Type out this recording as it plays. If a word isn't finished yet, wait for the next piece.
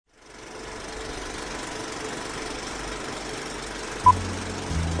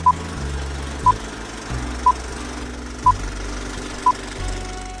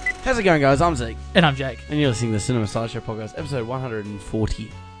How's it going, guys? I'm Zeke. And I'm Jake. And you're listening to the Cinema Sideshow podcast, episode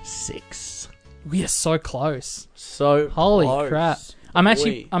 146. We are so close. Holy crap.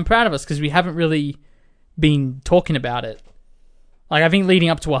 I'm proud of us because we haven't really been talking about it. Like, I think leading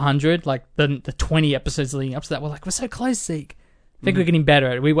up to 100, like the 20 episodes leading up to that, we're so close, Zeke. I think we're getting better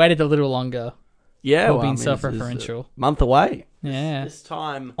at it. We waited a little longer. Yeah, being self-referential. Month away. Yeah. This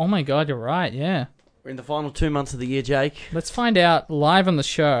time. Oh my god, you're right, yeah. We're in the final 2 months of the year, Jake. Let's find out live on the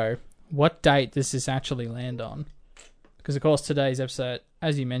show what date this is actually land on. Because, of course, today's episode,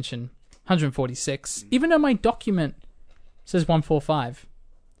 as you mentioned, 146. Even though my document says 145.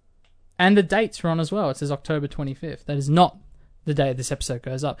 And the dates are on as well. It says October 25th. That is not the day this episode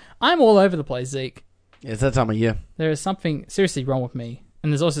goes up. I'm all over the place, Zeke. Yeah, it's that time of year. There is something seriously wrong with me.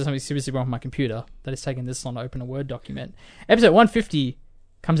 And there's also something seriously wrong with my computer that is taking this long to open a Word document. Episode 150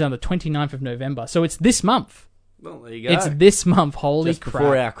 comes out on the 29th of November. So it's this month. Well, there you go. It's this month. Holy Just crap.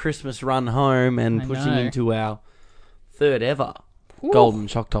 before our Christmas run home and pushing into our third ever Golden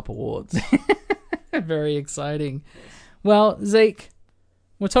Shock Top Awards. Very exciting. Well, Zeke,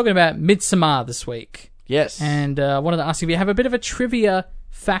 we're talking about Midsommar this week. Yes. And I wanted to ask if you have a bit of a trivia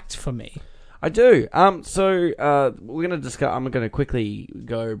fact for me. I do. We're going to discuss. I'm going to quickly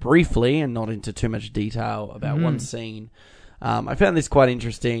go briefly and not into too much detail about one scene. I found this quite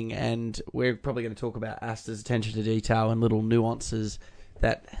interesting, and we're probably going to talk about Aster's attention to detail and little nuances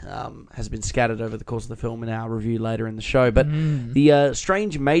that has been scattered over the course of the film in our review later in the show. But the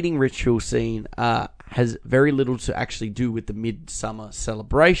strange mating ritual scene has very little to actually do with the Midsommar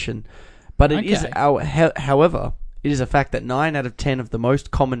celebration. But it is, however, it is a fact that 9 out of 10 of the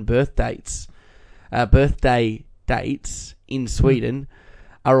most common birthday dates in Sweden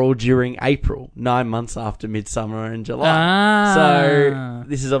are all during April, 9 months after Midsommar and July. So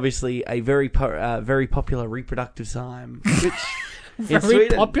this is obviously a very popular reproductive time, which very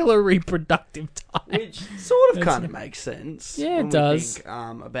popular reproductive time, which sort of kind of makes sense. Yeah, it does.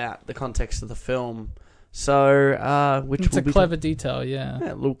 Think, about the context of the film. So, which it's a clever detail, yeah.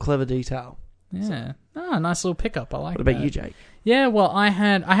 Yeah, a little clever detail. Yeah. So. Nice little pickup. I like that. What about you, Jake? Yeah, well, I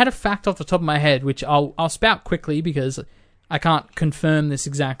had a fact off the top of my head, which I'll spout quickly because I can't confirm this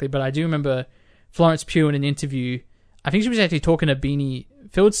exactly, but I do remember Florence Pugh in an interview. I think she was actually talking to Beanie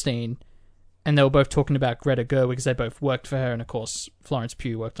Feldstein, and they were both talking about Greta Gerwig because they both worked for her, and of course, Florence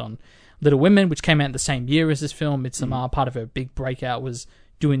Pugh worked on Little Women, which came out the same year as this film, Midsommar. Part of her big breakout was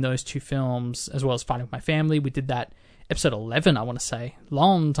doing those two films, as well as Fighting With My Family. We did that episode 11, I want to say,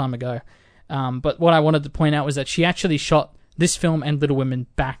 long time ago. But what I wanted to point out was that she actually shot this film and Little Women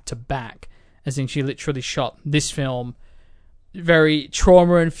back to back, as in she literally shot this film, very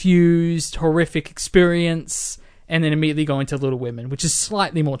trauma-infused, horrific experience, and then immediately go into Little Women, which is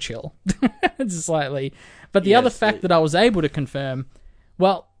slightly more chill. Slightly. But the other fact that I was able to confirm,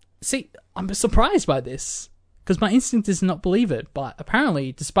 well, see, I'm surprised by this, because my instinct is to not believe it, but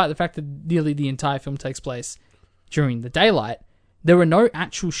apparently, despite the fact that nearly the entire film takes place during the daylight, there were no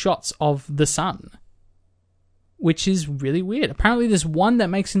actual shots of the sun, which is really weird. Apparently, there's one that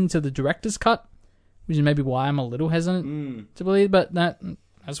makes it into the director's cut, which is maybe why I'm a little hesitant to believe, but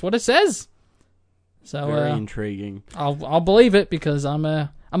that's what it says. So very intriguing. I'll believe it because I'm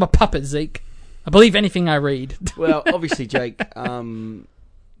a puppet, Zeke. I believe anything I read. Well, obviously, Jake,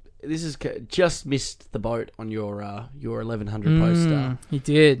 this is just missed the boat on your 1100 poster. He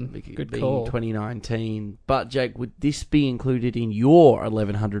did. Good being call. 2019. But Jake, would this be included in your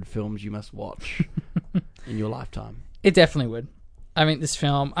 1100 films you must watch in your lifetime? It definitely would. I mean, this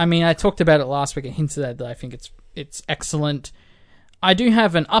film. I mean, I talked about it last week. I hinted at that I think it's excellent. I do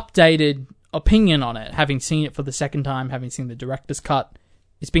have an updated opinion on it, having seen it for the second time, having seen the director's cut.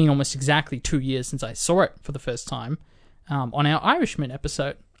 It's been almost exactly 2 years since I saw it for the first time on our Irishman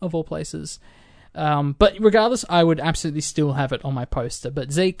episode, of all places. But regardless, I would absolutely still have it on my poster.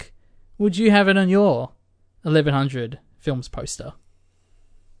 But Zeke, would you have it on your 1100 films poster?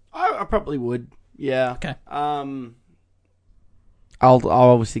 I probably would. Yeah. Okay. I'll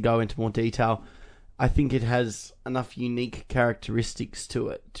obviously go into more detail. I think it has enough unique characteristics to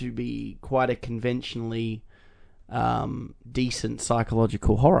it to be quite a conventionally decent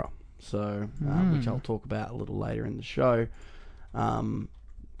psychological horror. So, which I'll talk about a little later in the show.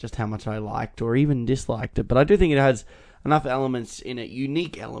 Just how much I liked or even disliked it. But I do think it has enough elements in it,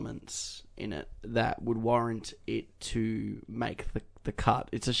 unique elements in it, that would warrant it to make the cut.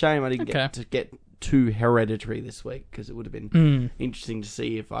 It's a shame I didn't get to Hereditary this week, because it would have been interesting to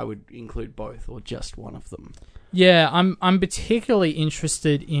see if I would include both or just one of them. Yeah, I'm particularly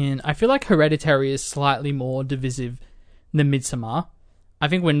interested in... I feel like Hereditary is slightly more divisive than Midsommar. I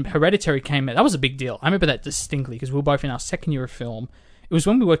think when Hereditary came out, that was a big deal. I remember that distinctly, because we were both in our second year of film. It was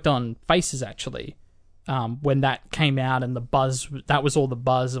when we worked on Faces, actually, when that came out and the buzz, that was all the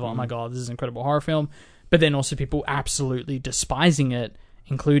buzz of, oh my God, this is an incredible horror film. But then also people absolutely despising it,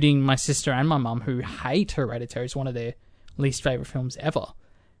 including my sister and my mum, who hate Hereditary. It's one of their least favourite films ever.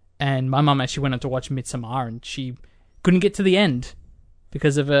 And my mum actually went on to watch Midsommar, and she couldn't get to the end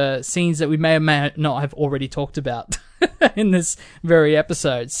because of scenes that we may or may not have already talked about in this very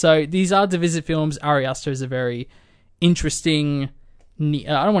episode. So these are divisive films. Ari Aster is a very interesting,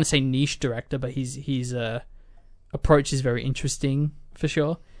 I don't want to say niche director, but his approach is very interesting for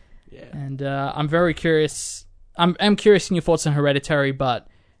sure. Yeah. And I'm very curious. I'm curious in your thoughts on Hereditary, but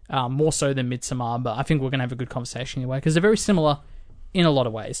more so than Midsommar. But I think we're going to have a good conversation anyway, because they're very similar in a lot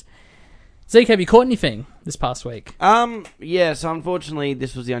of ways. Zeke, have you caught anything this past week? Yeah, so unfortunately,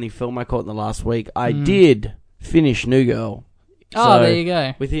 this was the only film I caught in the last week. I did finish New Girl. Oh, there you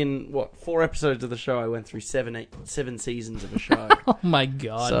go. Within, 4 episodes of the show, I went through 7 seasons of a show. Oh, my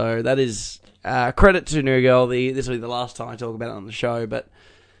God. So that is credit to New Girl. This will be the last time I talk about it on the show, but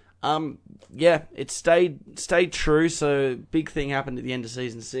yeah, it stayed true. So big thing happened at the end of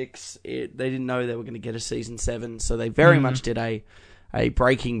season 6. They didn't know they were going to get a season 7, so they very much did a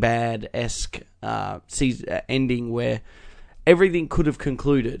Breaking Bad-esque ending where everything could have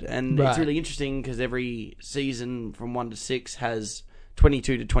concluded. And It's really interesting because every season from 1 to 6 has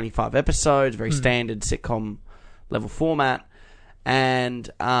 22 to 25 episodes, very standard sitcom level format. And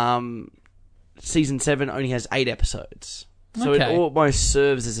season 7 only has 8 episodes. So it almost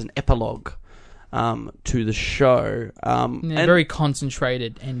serves as an epilogue to the show. And very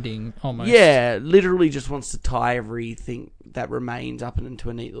concentrated ending, almost. Yeah, literally just wants to tie everything that remains up and into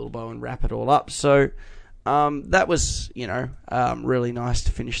a neat little bow and wrap it all up. So that was, really nice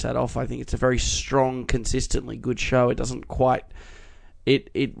to finish that off. I think it's a very strong, consistently good show. It doesn't quite...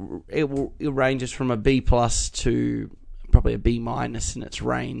 It ranges from a B+ to probably a B- in its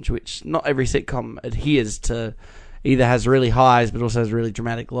range, which not every sitcom adheres to. Either has really highs, but also has really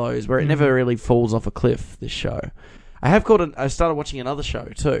dramatic lows, where it never really falls off a cliff, this show. I started watching another show,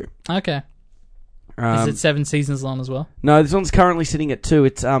 too. Okay. Is it 7 seasons long as well? No, this one's currently sitting at 2.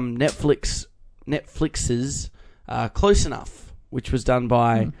 It's Netflix's Close Enough, which was done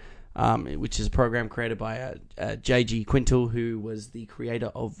by, which is a program created by J.G. Quintel, who was the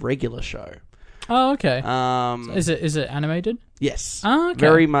creator of Regular Show. Oh, okay. So is it animated? Yes. Oh, okay.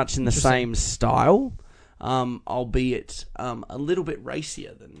 Very much in the same style. Albeit a little bit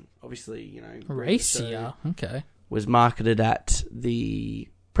racier than, obviously, Racier? Okay. Was marketed at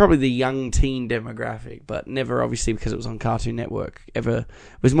probably the young teen demographic, but never, obviously, because it was on Cartoon Network, ever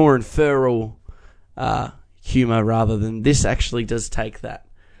was more inferral humour rather than this. Actually does take that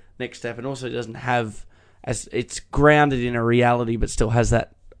next step, and also doesn't have, as it's grounded in a reality, but still has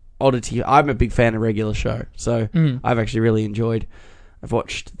that oddity. I'm a big fan of Regular Show, so I've actually really enjoyed. I've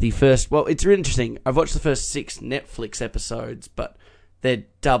watched the first... Well, it's really interesting. I've watched the first 6 Netflix episodes, but they're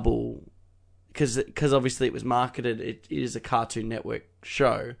double... Because obviously it was marketed... It is a Cartoon Network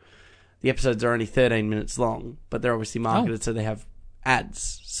show. The episodes are only 13 minutes long, but they're obviously marketed so they have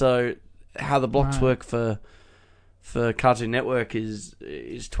ads. So how the blocks work for Cartoon Network is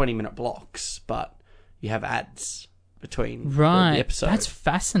 20-minute blocks, but you have ads between the episodes. That's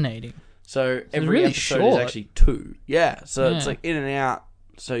fascinating. So every really episode short. is actually 2. Yeah, so it's like in and out.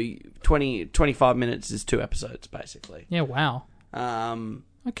 So 25 minutes is 2 episodes, basically. Yeah, wow.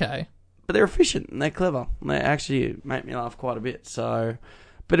 Okay. But they're efficient and they're clever. And they actually make me laugh quite a bit. So,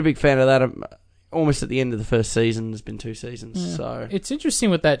 been a big fan of that. I'm almost at the end of the first season. There's been 2 seasons. Yeah. So it's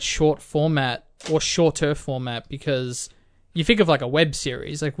interesting with that short format, or shorter format, because you think of like a web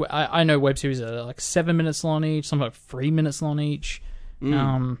series. Like I know web series are like 7 minutes long each, some like 3 minutes long each.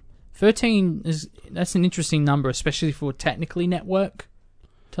 13 that's an interesting number, especially for technically network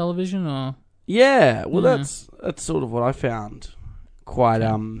television. Or that's sort of what I found quite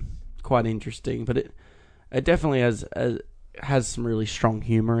interesting. But it definitely has some really strong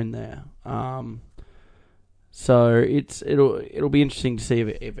humor in there. So it'll be interesting to see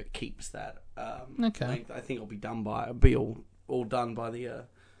if it keeps that. Okay, I think it'll be all done by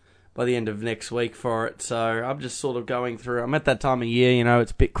the end of next week for it. So I'm just sort of going through. I'm at that time of year,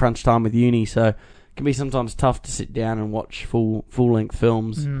 it's a bit crunch time with uni, so it can be sometimes tough to sit down and watch full length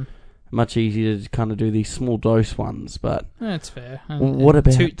films. Much easier to kind of do these small dose ones, but that's fair. What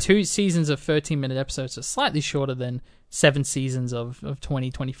about two seasons of 13-minute episodes are slightly shorter than 7 seasons of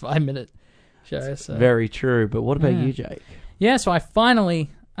 20-25 minute shows. So. Very true. But what about you, Jake? Yeah, so I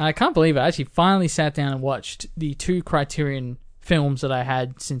can't believe it. I actually finally sat down and watched the 2 Criterion films that I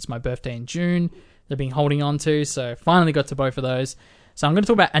had since my birthday in June. They've been holding on to, so finally got to both of those. So I'm going to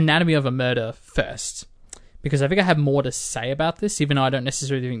talk about Anatomy of a Murder first, because I think I have more to say about this, even though I don't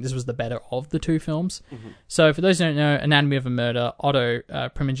necessarily think this was the better of the two films. So for those who don't know, Anatomy of a Murder, Otto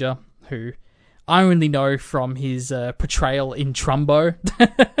Preminger, who I only know from his portrayal in Trumbo,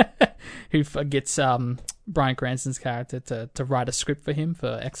 who gets Bryan Cranston's character to write a script for him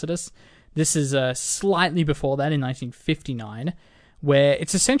for Exodus. This is slightly before that, in 1959, where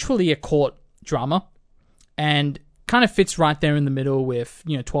it's essentially a court drama, and kind of fits right there in the middle with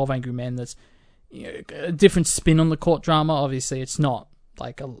 12 Angry Men. There's a different spin on the court drama. Obviously, it's not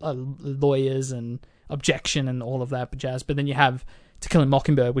like a lawyers and objection and all of that jazz. But then you have To Kill a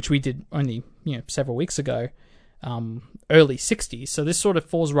Mockingbird, which we did only several weeks ago, early 60s. So this sort of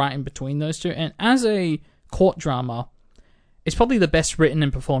falls right in between those two. And as a court drama, it's probably the best written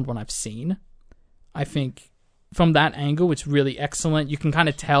and performed one I've seen. I think from that angle, it's really excellent. You can kind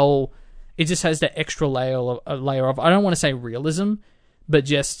of tell it just has that extra layer of, I don't want to say realism, but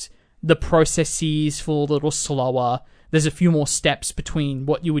just the processes feel a little slower. There's a few more steps between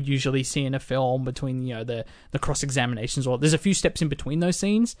what you would usually see in a film, between the cross-examinations, or there's a few steps in between those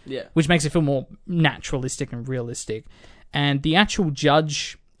scenes, which makes it feel more naturalistic and realistic. And the actual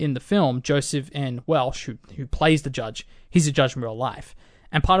judge in the film, Joseph N. Welsh, who plays the judge, he's a judge in real life.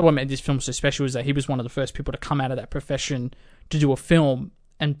 And part of what made this film so special is that he was one of the first people to come out of that profession to do a film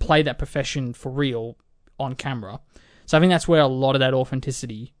and play that profession for real on camera. So I think that's where a lot of that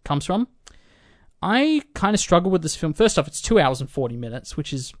authenticity comes from. I kind of struggle with this film. First off, it's 2 hours and 40 minutes,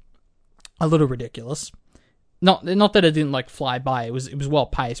 which is a little ridiculous. Not that it didn't fly by. It was well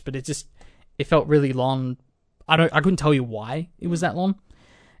paced, but it felt really long. I couldn't tell you why it was that long.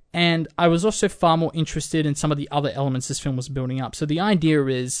 And I was also far more interested in some of the other elements this film was building up. So the idea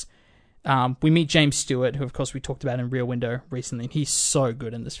is, we meet James Stewart, who of course we talked about in Rear Window recently, and he's so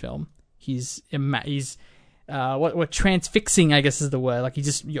good in this film. He's what transfixing, I guess is the word.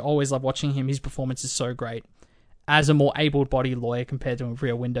 You always love watching him. His performance is so great. As a more able-bodied lawyer compared to in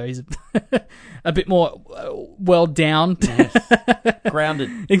Rear Window, he's a bit more well down. Yes. Grounded.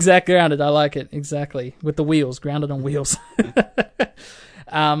 Exactly, grounded. I like it. Exactly. With the wheels, grounded on wheels.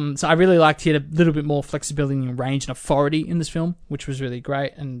 So I really liked he had a little bit more flexibility and range and authority in this film, which was really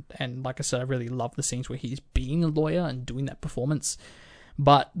great. And like I said, I really love the scenes where he's being a lawyer and doing that performance.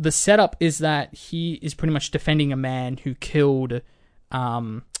 But the setup is that he is pretty much defending a man who killed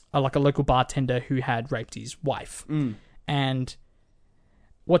a local bartender who had raped his wife. And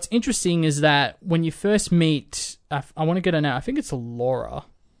what's interesting is that when you first meet, I want to get her now, I think it's Laura.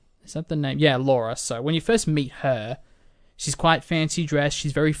 Is that the name? Yeah, Laura. So when you first meet her, she's quite fancy dressed.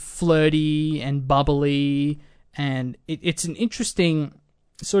 She's very flirty and bubbly. And it's an interesting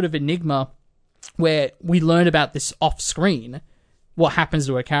sort of enigma where we learn about this off screen, what happens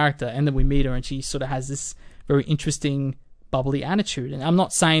to her character, and then we meet her and she sort of has this very interesting bubbly attitude. And I'm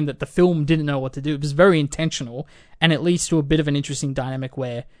not saying that the film didn't know what to do. It was very intentional, and it leads to a bit of an interesting dynamic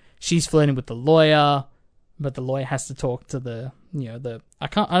where she's flirting with the lawyer, but the lawyer has to talk to the I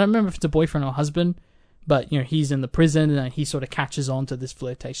don't remember if it's a boyfriend or husband, but he's in the prison and he sort of catches on to this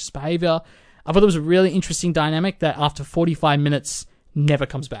flirtatious behavior. I thought it was a really interesting dynamic that after 45 minutes never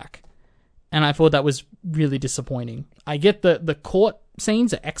comes back. And I thought that was really disappointing. I get the court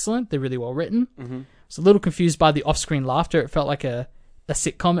scenes are excellent. They're really well written. I was a little confused by the off-screen laughter. It felt like a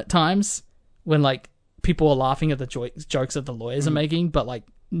sitcom at times when people are laughing at the jokes that the lawyers are making, but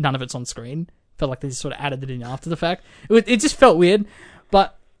none of it's on screen. Felt like they just sort of added it in after the fact. It just felt weird.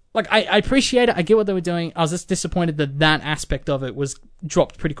 But I appreciate it. I get what they were doing. I was just disappointed that aspect of it was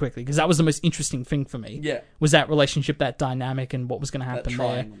dropped pretty quickly, because that was the most interesting thing for me. Yeah. Was that relationship, that dynamic, and what was going to happen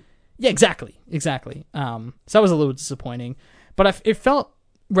there. Yeah, exactly. So that was a little disappointing. But it felt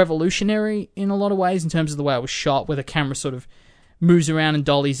revolutionary in a lot of ways in terms of the way it was shot, where the camera sort of moves around and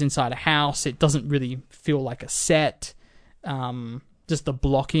dollies inside a house. It doesn't really feel like a set. Just the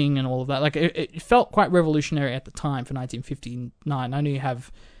blocking and all of that. It felt quite revolutionary at the time for 1959. I know you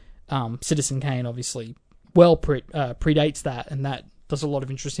have Citizen Kane, obviously, predates that, and that does a lot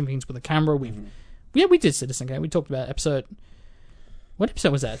of interesting things with the camera. We did Citizen Kane. We talked about episode... What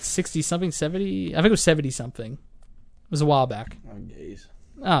episode was that? 60-something? 70? I think it was 70-something. It was a while back. Oh, jeez.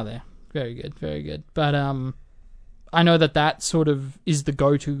 Oh, there. Very good, very good. But I know that sort of is the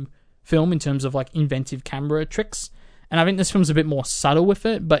go-to film in terms of inventive camera tricks. And I think this film's a bit more subtle with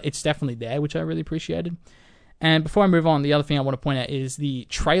it, but it's definitely there, which I really appreciated. And before I move on, the other thing I want to point out is the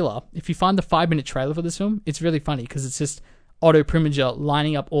trailer. If you find the 5-minute trailer for this film, it's really funny because it's just Otto Preminger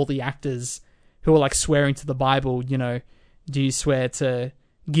lining up all the actors who are swearing to the Bible, do you swear to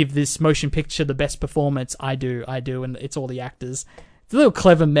give this motion picture the best performance? I do, and it's all the actors. It's a little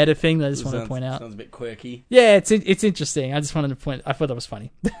clever meta thing that I just wanted to point out. Sounds a bit quirky. Yeah, it's interesting. I just wanted to point... I thought that was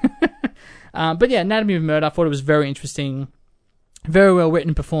funny. But yeah, Anatomy of Murder, I thought it was very interesting. Very well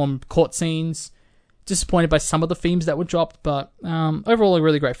written, performed court scenes. Disappointed by some of the themes that were dropped, but overall a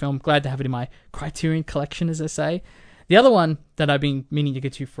really great film. Glad to have it in my Criterion collection, as I say. The other one that I've been meaning to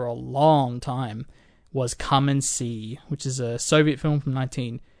get to for a long time was Come and See, which is a Soviet film from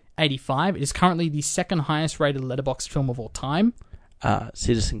 1985. It is currently the second highest rated Letterboxd film of all time.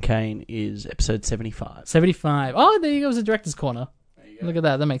 Citizen Kane is episode 75. 75. Oh, there you go. It was a director's corner. Look at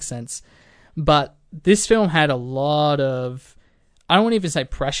that. That makes sense. But this film had a lot of, I don't want to even say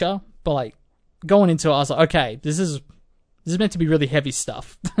pressure, but like going into it, I was like, okay, this is meant to be really heavy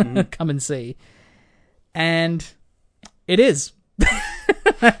stuff. Come and see. And it is.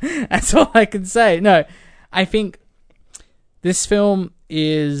 That's all I can say. No, I think this film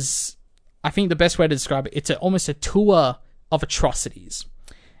is, I think the best way to describe it, it's almost a tour of atrocities.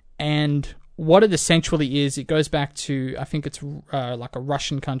 And what it essentially is, it goes back to, I think it's like a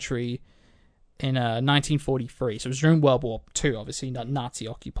Russian country in 1943. So it was during World War II, obviously, not Nazi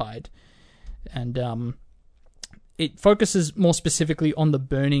occupied. And it focuses more specifically on the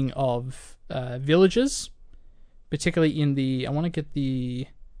burning of villages, particularly in the, I want to get the,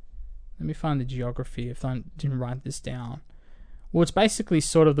 let me find the geography if I didn't write this down. Well, it's basically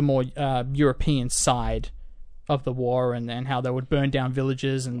sort of the more European side of the war, and how they would burn down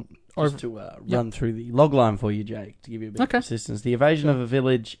villages and Just to run through the logline for you, Jake, to give you a bit of assistance. The invasion of a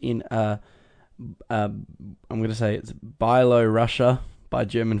village in, I'm going to say it's Belarus by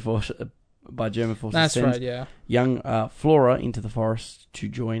German forces. That's right, yeah. Young Flora into the forest to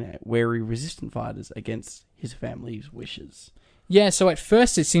join wary resistant fighters against his family's wishes. Yeah, so at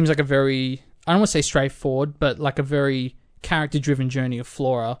first it seems like a very, I don't want to say straightforward, but like a very character-driven journey of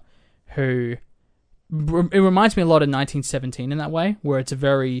Flora, who, it reminds me a lot of 1917 in that way, where it's a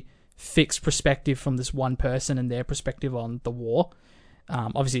very fixed perspective from this one person and their perspective on the war.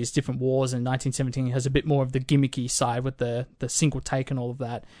 Obviously, it's different wars, and 1917 has a bit more of the gimmicky side with the single take and all of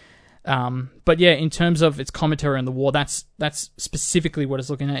that. But yeah, in terms of its commentary on the war, that's specifically what it's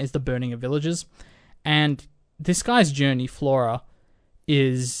looking at, is the burning of villages. And this guy's journey, Flora,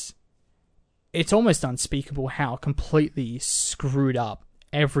 it's almost unspeakable how completely screwed up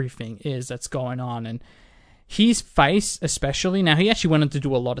everything is that's going on. And his face, especially, now he actually went on to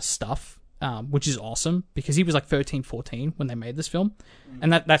do a lot of stuff, which is awesome, because he was like 13, 14 when they made this film.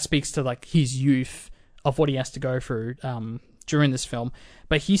 And that speaks to like his youth of what he has to go through, during this film.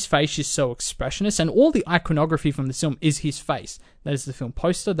 But his face is so expressionist, and all the iconography from this film is his face. That is the film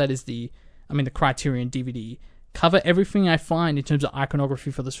poster, that is the Criterion DVD cover. Everything I find in terms of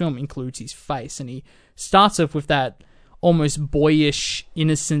iconography for this film includes his face, and he starts off with that almost boyish,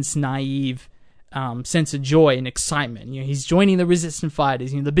 innocence, naive sense of joy and excitement. You know, he's joining the resistant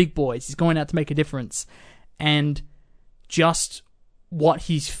fighters, the big boys. He's going out to make a difference, and just what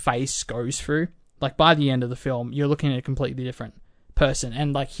his face goes through. Like, by the end of the film, you're looking at a completely different person.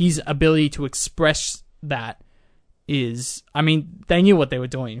 And, like, his ability to express that is... they knew what they were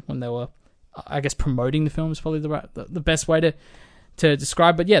doing when they were, I guess, promoting the film is probably the best way to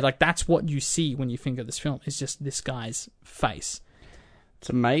describe. But, yeah, like, that's what you see when you think of this film. It's just this guy's face. It's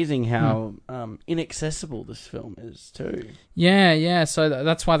amazing how inaccessible this film is, too. Yeah. So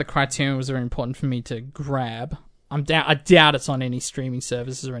that's why the Criterion was very important for me to grab. I doubt it's on any streaming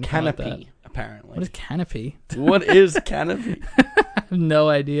services or anything like that. Canopy, apparently. What is Canopy? What is Canopy? I have no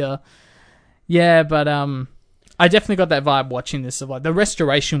idea. Yeah, but I definitely got that vibe watching this. Of like, the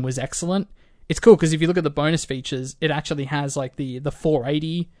restoration was excellent. It's cool because if you look at the bonus features, it actually has like the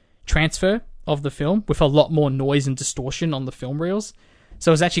 480 transfer of the film with a lot more noise and distortion on the film reels.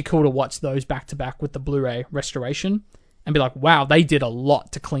 So it's actually cool to watch those back to back with the Blu-ray restoration. And be like, wow, they did a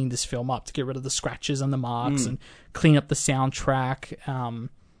lot to clean this film up, to get rid of the scratches and the marks and clean up the soundtrack.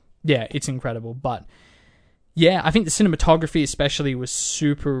 Yeah, it's incredible. But yeah, I think the cinematography especially was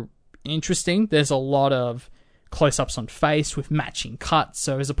super interesting. There's a lot of close-ups on face with matching cuts.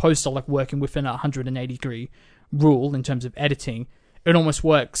 So as opposed to like working within a 180-degree rule in terms of editing, it almost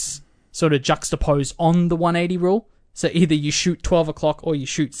works sort of juxtaposed on the 180 rule. So either you shoot 12 o'clock or you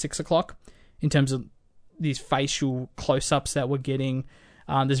shoot 6 o'clock in terms of these facial close-ups that we're getting.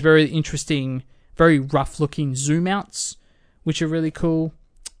 There's very interesting, very rough-looking zoom-outs, which are really cool.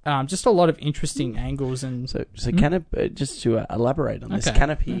 Just a lot of interesting angles. And So Canopy, just to elaborate on this,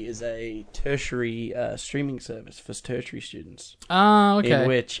 Canopy is a tertiary streaming service for tertiary students. Okay. In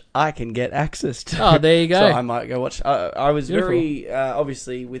which I can get access to. Oh, there you go. So I might go watch. I was Beautiful. Very,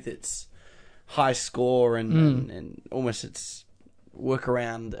 obviously, with its high score and almost its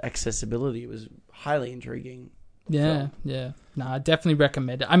workaround accessibility, it was highly intriguing. Yeah. No, I definitely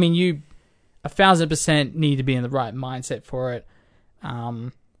recommend it. You 1,000% need to be in the right mindset for it.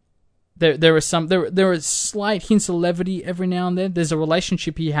 there are slight hints of levity every now and then. There's a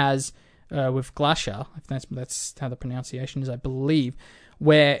relationship he has with Glasha, if that's how the pronunciation is, I believe,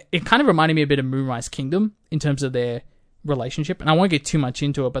 where it kind of reminded me a bit of Moonrise Kingdom in terms of their relationship. And I won't get too much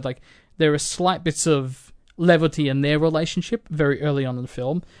into it, but like there are slight bits of levity in their relationship very early on in the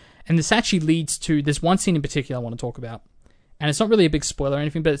film. And this actually leads to, there's one scene in particular I want to talk about. And it's not really a big spoiler or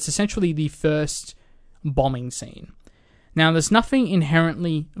anything, but it's essentially the first bombing scene. Now, there's nothing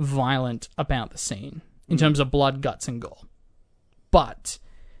inherently violent about the scene in terms of blood, guts, and gore. But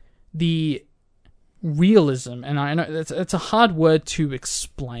the realism, and I know it's a hard word to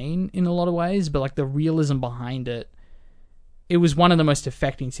explain in a lot of ways, but like the realism behind it, it was one of the most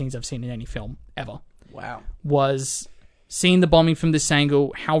affecting scenes I've seen in any film ever. Wow. Was seeing the bombing from this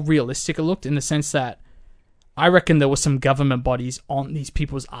angle, how realistic it looked, in the sense that I reckon there were some government bodies on these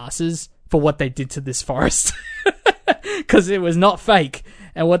people's asses for what they did to this forest. Because it was not fake,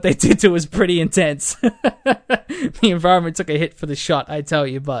 and what they did to it was pretty intense. The environment took a hit for the shot, I tell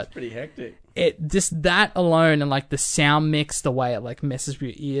you, but it's pretty hectic. It just that alone, and like the sound mix, the way it like messes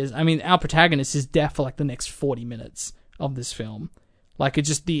with your ears. I mean, our protagonist is deaf for like the next 40 minutes of this film. Like it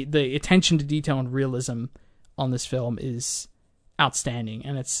just the attention to detail and realism on this film is outstanding,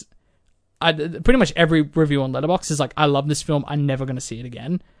 and it's pretty much every review on Letterboxd is like, I love this film, I'm never going to see it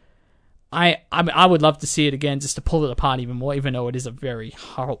again. I would love to see it again just to pull it apart even more, even though it is a very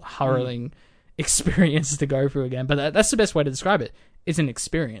harrowing experience to go through again. But that's the best way to describe it. It's an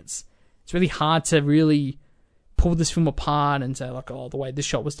experience. It's really hard to really pull this film apart and say, like, oh, the way this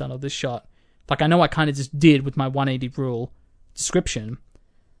shot was done or this shot. Like, I know I kind of just did with my 180 rule description,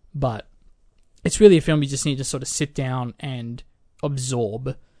 but it's really a film you just need to sort of sit down and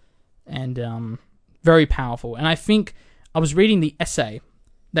absorb. And very powerful. And I think I was reading the essay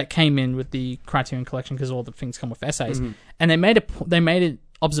that came in with the Criterion Collection, because all the things come with essays, and they made an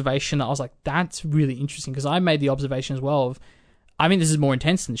observation that I was like, that's really interesting, because I made the observation as well of, I think this is more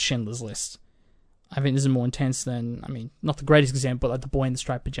intense than Schindler's List. I think this is more intense than, I mean, not the greatest example, but like The Boy in the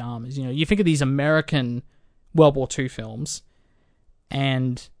Striped Pajamas. You know, you think of these American World War II films,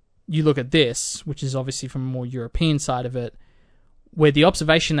 and you look at this, which is obviously from a more European side of it, where the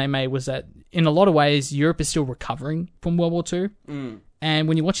observation they made was that in a lot of ways, Europe is still recovering from World War II. And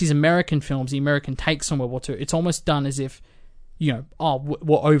when you watch these American films, the American takes on World War II, it's almost done as if, you know, oh,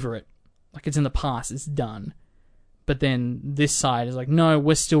 we're over it. Like, it's in the past, it's done. But then this side is like, no,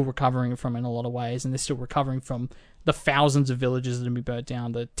 we're still recovering from it in a lot of ways, and they're still recovering from the thousands of villages that have been burnt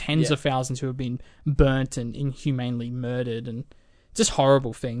down, the tens of thousands who have been burnt and inhumanely murdered, and just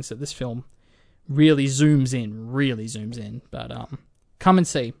horrible things that this film really zooms in. But come and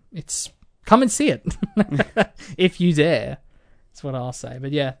see it if you dare. That's what I'll say.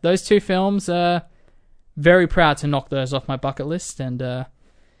 But yeah, those two films, very proud to knock those off my bucket list, and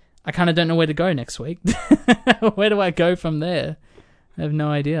I kind of don't know where to go next week. Where do I go from there? I have no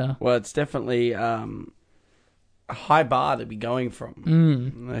idea. Well, it's definitely a high bar to be going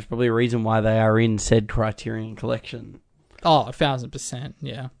from. There's probably a reason why they are in said Criterion Collection. Oh, 1,000%,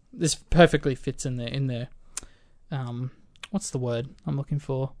 yeah. This perfectly fits in there. What's the word I'm looking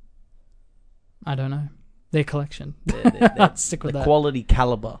for? I don't know. Their collection. I'd stick with the that. Quality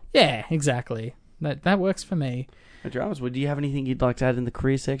caliber. Yeah, exactly. That works for me. Dramas, do you have anything you'd like to add in the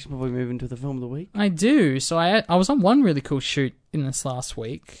career section before we move into the film of the week? I do. So I was on one really cool shoot in this last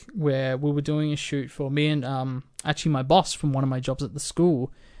week where we were doing a shoot for me and actually my boss from one of my jobs at the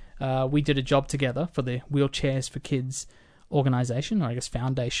school. We did a job together for the Wheelchairs for Kids organization, or I guess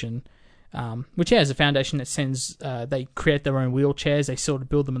foundation, which is a foundation that sends, they create their own wheelchairs, they sort of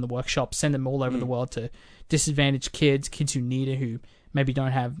build them in the workshop, send them all over the world to disadvantaged kids who need it, who maybe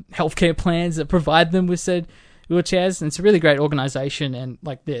don't have healthcare plans that provide them with said wheelchairs. And it's a really great organization, and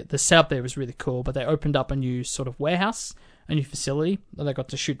like the setup there was really cool. But they opened up a new sort of warehouse, a new facility that they got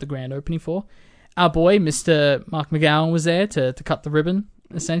to shoot the grand opening for. Our boy, Mr. Mark McGowan, was there to cut the ribbon,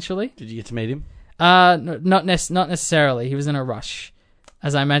 essentially. Did you get to meet him? No, not necessarily. He was in a rush,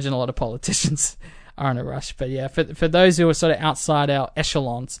 as I imagine a lot of politicians are in a rush. But yeah, for those who are sort of outside our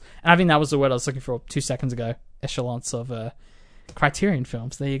echelons, and I think that was the word I was looking for 2 seconds ago, echelons of Criterion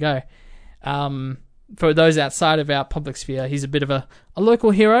films. There you go. For those outside of our public sphere, he's a bit of a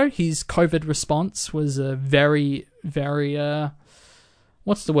local hero. His COVID response was a very, very,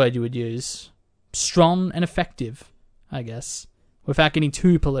 what's the word you would use? Strong and effective, I guess, without getting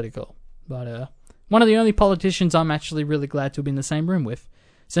too political. But one of the only politicians I'm actually really glad to have been in the same room with.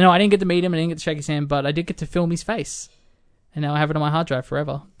 So no, I didn't get to meet him, I didn't get to shake his hand, but I did get to film his face. And now I have it on my hard drive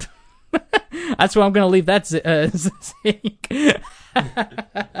forever. That's where I'm going to leave that, Zeke.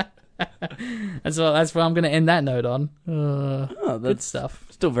 That's what I'm going to end that note on. Oh, Good that's stuff.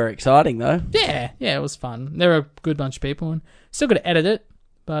 still very exciting, though. Yeah, it was fun. They're a good bunch of people, and still got to edit it.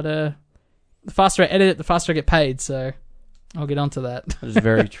 But the faster I edit it, the faster I get paid. So I'll get onto that. That is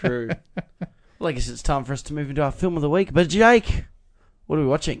very true. Well, I guess it's time for us to move into our film of the week. But Jake, what are we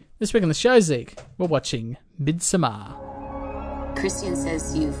watching? This week on the show, Zeke, we're watching Midsommar. Christian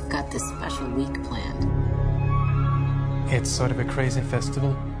says you've got this special week planned. It's sort of a crazy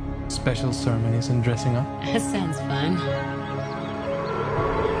festival. Special ceremonies and dressing up. That sounds fun.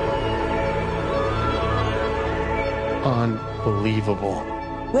 Unbelievable.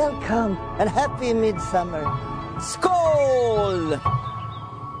 Welcome and happy midsummer. Skål!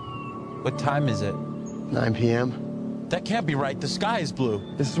 What time is it? 9 p.m. That can't be right. The sky is blue.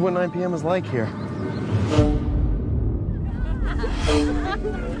 This is what 9 p.m. is like here.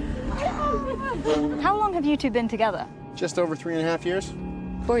 How long have you two been together? Just over 3.5 years.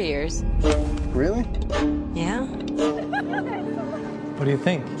 4 years. Really? Yeah? What do you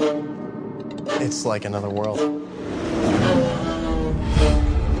think? It's like another world.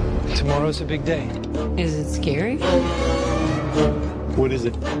 Tomorrow's a big day. Is it scary? What is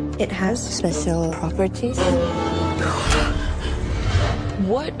it? It has special properties.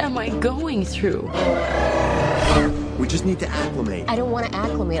 What am I going through? We just need to acclimate. I don't want to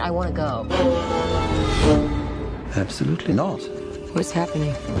acclimate, I want to go. Absolutely not. What's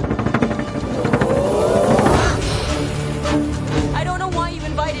happening? I don't know why you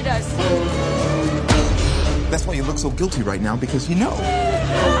invited us. That's why you look so guilty right now, because you know.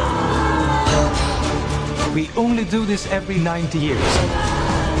 We only do this every 90 years.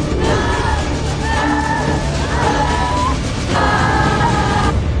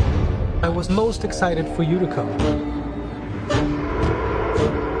 I was most excited for you to come.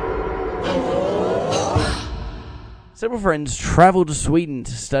 Several friends travel to Sweden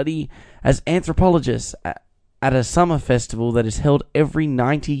to study as anthropologists at a summer festival that is held every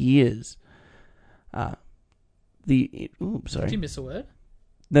 90 years. Did you miss a word?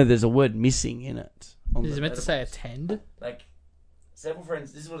 No, there's a word missing in it. Is it meant to say attend? Like, several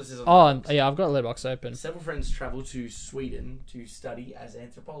friends... This is what it says on Oh, the yeah, I've got a letterbox open. Several friends travel to Sweden to study as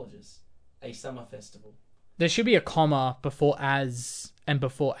anthropologists. A summer festival. There should be a comma before as and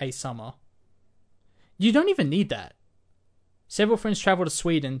before a summer. You don't even need that. Several friends travel to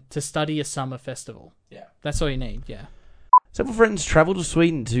Sweden to study a summer festival. Yeah. That's all you need, yeah. Several friends travel to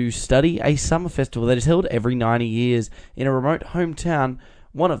Sweden to study a summer festival that is held every 90 years in a remote hometown.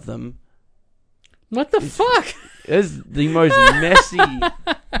 One of them... What the fuck? is the most messy...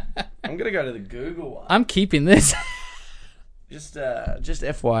 I'm going to go to the Google one. I'm keeping this. Just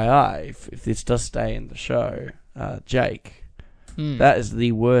FYI, if this does stay in the show, Jake, that is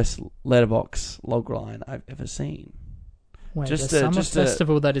the worst letterbox logline I've ever seen. Wait, a summer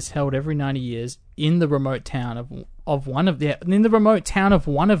festival that is held every 90 years in the remote town of one of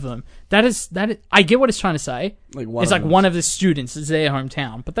them. That is I get what it's trying to say. It's like one of the students is their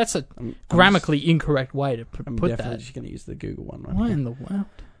hometown, but that's a grammatically incorrect way to put that. I'm definitely just going to use the Google one. Right What here. in the world?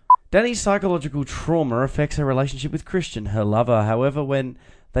 Danny's psychological trauma affects her relationship with Christian, her lover. However, when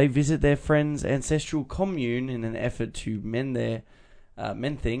they visit their friend's ancestral commune in an effort to mend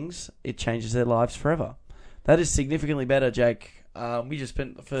things, it changes their lives forever. That is significantly better, Jake. We just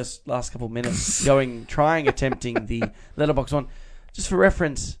spent the last couple of minutes attempting the letterbox one. Just for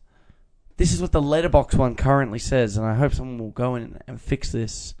reference, this is what the letterbox one currently says, and I hope someone will go in and fix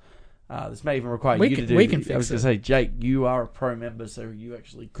this. This may even require you to do. We can fix it. I was going to say, Jake, you are a pro member, so you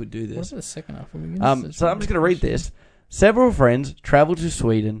actually could do this. What's the second half? So I'm just going to read this. Several friends travel to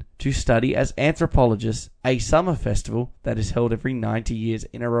Sweden to study as anthropologists a summer festival that is held every 90 years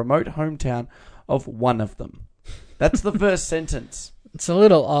in a remote hometown of one of them. That's the first sentence. It's a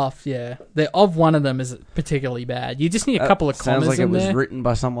little off, yeah. The of one of them is particularly bad. You just need a couple of commas sounds like in it was there. written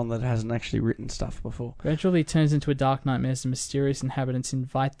by someone that hasn't actually written stuff before. Gradually turns into a dark nightmare as the mysterious inhabitants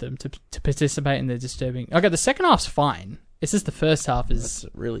invite them to participate in their disturbing... Okay, the second half's fine. It's just the first half is... That's a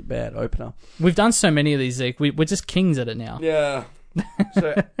really bad opener. We've done so many of these, Zeke. We're just kings at it now. Yeah.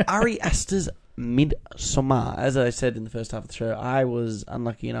 So, Ari Aster's Midsommar. As I said in the first half of the show, I was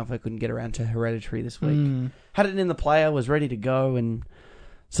unlucky enough I couldn't get around to Hereditary this week. Had it in the player, was ready to go, and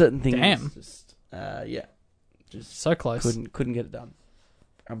certain things... Damn. Just so close. Couldn't get it done,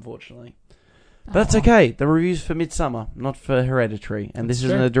 unfortunately. But that's okay. The review's for Midsommar, not for Hereditary. And this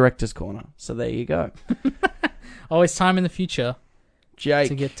isn't a director's corner. So there you go. Always time in the future Jake,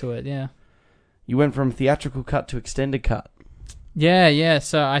 to get to it, yeah. You went from theatrical cut to extended cut. Yeah.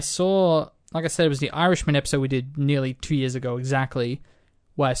 So I saw, like I said, it was the Irishman episode we did nearly 2 years ago exactly,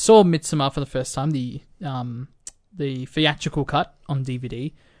 where I saw Midsommar for the first time, the theatrical cut on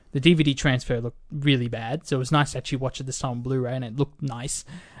DVD. The DVD transfer looked really bad, so it was nice to actually watch it this time on Blu-ray, and it looked nice,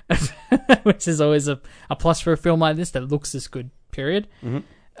 which is always a plus for a film like this that looks this good, period.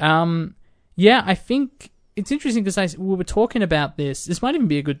 Yeah, I think it's interesting because we were talking about this. This might even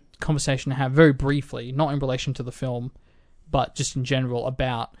be a good conversation to have very briefly, not in relation to the film, but just in general,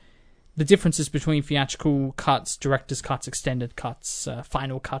 about the differences between theatrical cuts, director's cuts, extended cuts,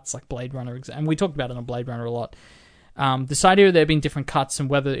 final cuts like Blade Runner. And we talked about it on Blade Runner a lot. This idea of there being different cuts and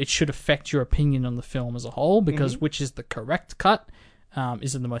whether it should affect your opinion on the film as a whole, because which is the correct cut?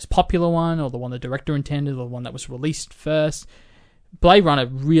 Is it the most popular one, or the one the director intended, or the one that was released first? Blade Runner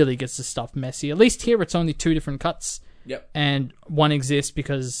really gets the stuff messy. At least here it's only 2 different cuts. Yep. And one exists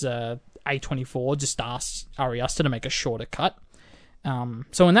because A24 just asked Ari Aster to make a shorter cut.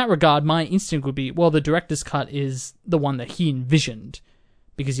 So in that regard, my instinct would be, well, the director's cut is the one that he envisioned,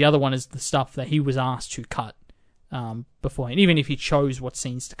 because the other one is the stuff that he was asked to cut beforehand, even if he chose what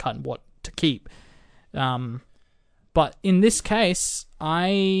scenes to cut and what to keep. But in this case,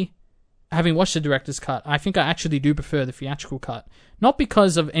 having watched the director's cut, I think I actually do prefer the theatrical cut. Not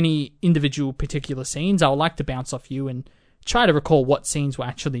because of any individual particular scenes. I would like to bounce off you and try to recall what scenes were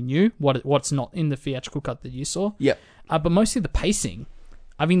actually new, what's not in the theatrical cut that you saw. Yep. But mostly the pacing.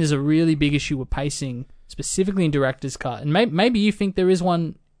 I think there's a really big issue with pacing, specifically in director's cut. And maybe you think there is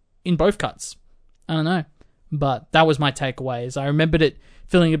one in both cuts. I don't know. But that was my takeaway. Is I remembered it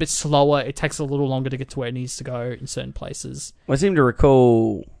feeling a bit slower. It takes a little longer to get to where it needs to go in certain places. I seem to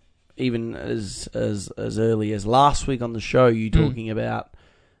recall, even as early as last week on the show, you talking about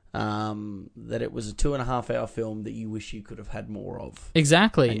that it was a 2.5-hour film that you wish you could have had more of.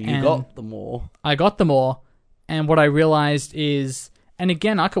 Exactly. And you got the more. I got the more. And what I realized is, and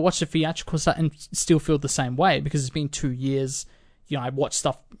again, I could watch the theatrical set and still feel the same way, because it's been 2 years. I watched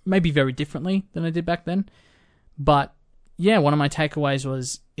stuff maybe very differently than I did back then. But yeah, one of my takeaways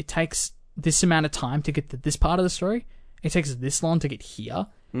was it takes this amount of time to get to this part of the story. It takes this long to get here.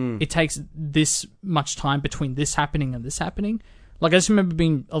 It takes this much time between this happening and this happening. Like, I just remember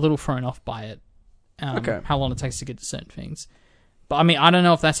being a little thrown off by it. How long it takes to get to certain things. But I mean, I don't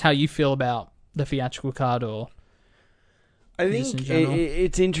know if that's how you feel about the theatrical cut, or I think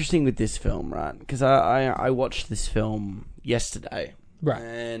it's interesting with this film, right? Because I watched this film yesterday. Right.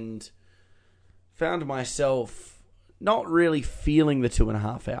 And found myself not really feeling the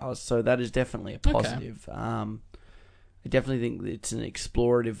 2.5 hours, so that is definitely a positive. Okay. I definitely think it's an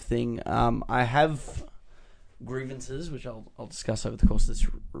explorative thing. I have grievances, which I'll discuss over the course of this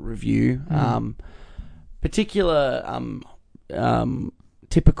review. Particular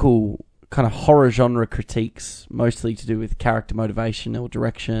typical kind of horror genre critiques, mostly to do with character motivation or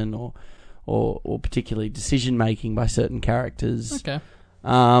direction, or particularly decision making by certain characters. Okay.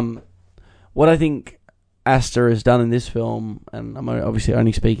 What I think Aster has done in this film, and I'm obviously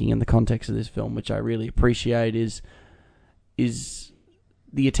only speaking in the context of this film, which I really appreciate, is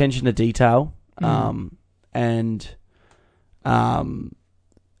the attention to detail, and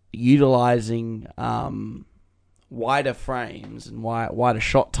utilizing wider frames and wider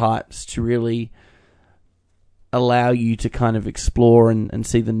shot types to really allow you to kind of explore and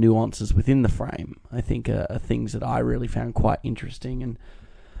see the nuances within the frame. I think are things that I really found quite interesting, and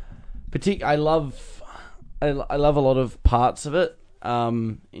I love a lot of parts of it,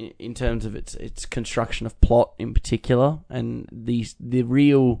 in terms of its construction of plot in particular, and the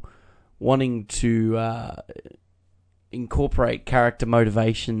real wanting to incorporate character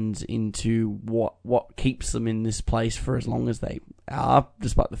motivations into what keeps them in this place for as long as they are,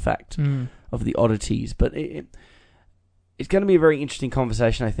 despite the fact of the oddities. But it's going to be a very interesting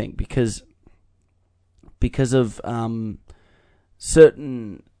conversation, I think, because of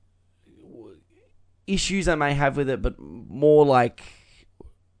certain issues I may have with it, but more like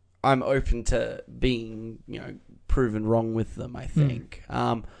I'm open to being, proven wrong with them, I think.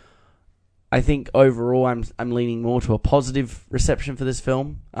 I think overall I'm leaning more to a positive reception for this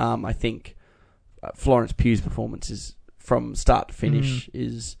film. I think Florence Pugh's performance is, from start to finish,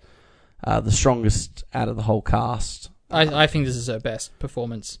 is the strongest out of the whole cast. I think this is her best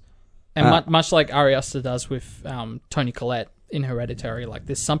performance. And much like Ari Aster does with Toni Collette in Hereditary, like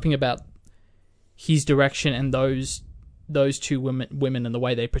there's something about his direction and those two women and the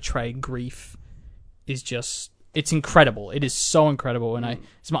way they portray grief is just, it's incredible. It is so incredible, and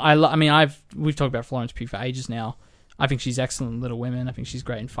we've talked about Florence Pugh for ages now. I think she's excellent in Little Women. I think she's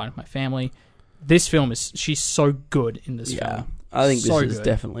great in Finding My Family. This film she's so good in this film. I think this is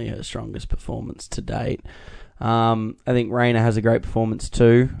definitely her strongest performance to date. I think Raina has a great performance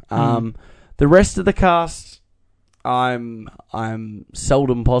too. The rest of the cast, I'm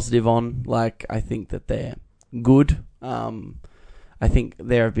seldom positive on. Like, I think that they're good. I I think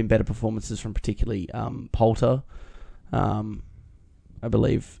there have been better performances from particularly Poulter. I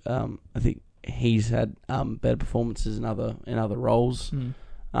believe I think he's had better performances in other roles.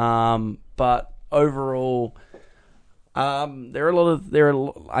 But overall, I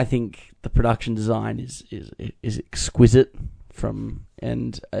think the production design is exquisite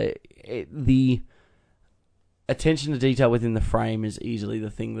the attention to detail within the frame is easily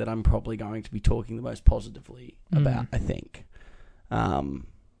the thing that I'm probably going to be talking the most positively about, I think.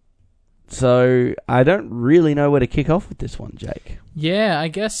 So I don't really know where to kick off with this one, Jake. Yeah, I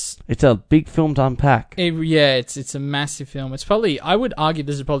guess it's a big film to unpack. It's a massive film. It's probably, I would argue,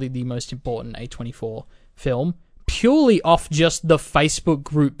 this is probably the most important A24 film, purely off just the Facebook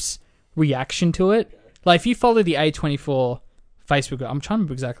group's reaction to it. Like, if you follow the A24 Facebook group, I'm trying to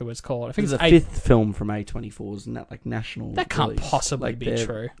remember exactly what it's called. I think it's the fifth film from A24, isn't that like national? That can't release? possibly like be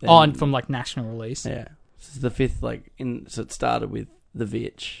true. And from like national release. Yeah, this is the fifth. So it started with The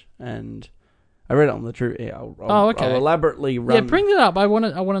Vitch, and I read it on the True. Yeah, okay. I'll elaborately run. Yeah, bring it up. I want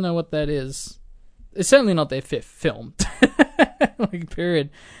to know what that is. It's certainly not their fifth film, period.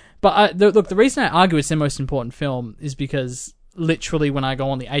 But look, the reason I argue it's their most important film is because literally when I go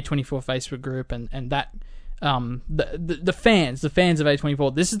on the A24 Facebook group and that the fans of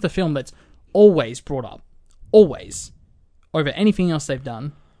A24, this is the film that's always brought up, always, over anything else they've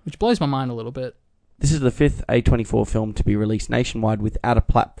done, which blows my mind a little bit. This is the fifth A24 film to be released nationwide without a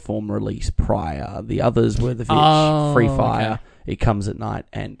platform release prior. The others were The Vitch, Free Fire, okay. It Comes at Night,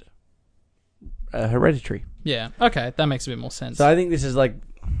 and Hereditary. Yeah, okay, that makes a bit more sense. So I think this is like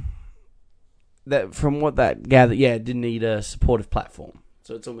that. From what that gathered, it didn't need a supportive platform,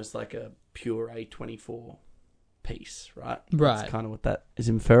 so it's almost like a pure A24 piece, right? Right. That's kind of what that is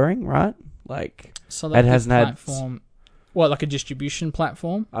inferring, right? Like, so that it hasn't had platform. What, like a distribution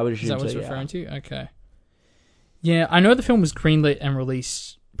platform? I would assume so. Is that what it's referring to? Okay. Yeah, I know the film was greenlit and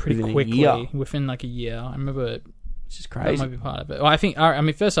released pretty quickly, within like a year. I remember, which is crazy. That might be part of it. Well, I think,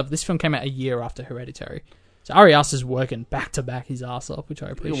 first off, this film came out a year after Hereditary. So Ari Aster's working back to back his ass off, which I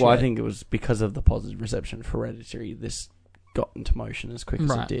appreciate. Well, I think it was because of the positive reception for Hereditary, this got into motion as quick as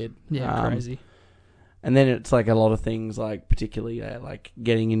it did. Yeah, crazy. And then it's like a lot of things, like particularly like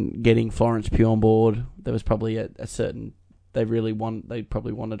getting Florence Pugh on board. There was probably a certain they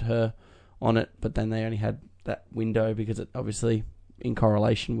probably wanted her on it, but then they only had that window because it obviously in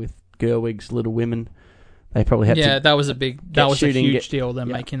correlation with Gerwig's Little Women. They probably had to that was a huge deal. Them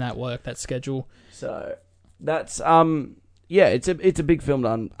making that work, that schedule. So that's it's a big film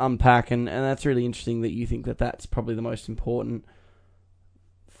to unpack, and that's really interesting that you think that that's probably the most important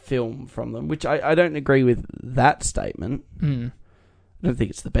film from them, which I don't agree with that statement. I don't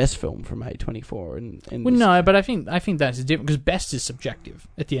think it's the best film from A24. Well, no, but I think that's different because best is subjective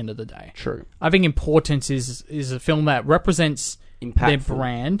at the end of the day. True. I think importance is a film that represents their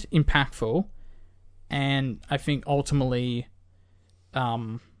brand, impactful, and I think ultimately,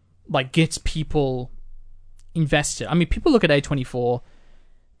 gets people invested. I mean, people look at A24,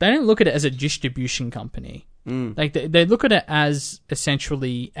 they don't look at it as a distribution company. Like they look at it as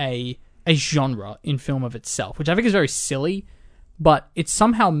essentially a genre in film of itself, which I think is very silly. But it's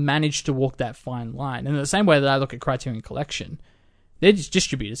somehow managed to walk that fine line. And in the same way that I look at Criterion Collection, they're just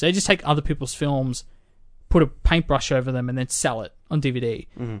distributors. They just take other people's films, put a paintbrush over them, and then sell it on DVD.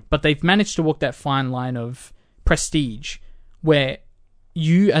 But they've managed to walk that fine line of prestige, where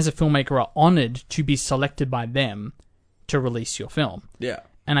you as a filmmaker are honoured to be selected by them to release your film. Yeah.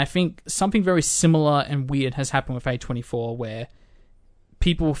 And I think something very similar and weird has happened with A24, where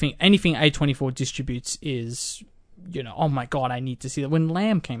people think anything A24 distributes is, oh my god, I need to see that. When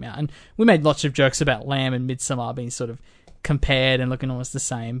Lamb came out, and we made lots of jokes about Lamb and Midsommar being sort of compared and looking almost the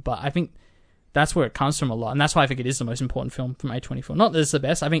same, but I think that's where it comes from a lot, and that's why I think it is the most important film from A24. Not that it's the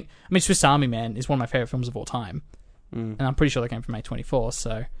best. I mean, Swiss Army Man is one of my favourite films of all time, and I'm pretty sure they came from A24,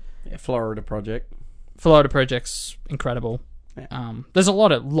 so... Yeah, Florida Project's incredible. Yeah. There's a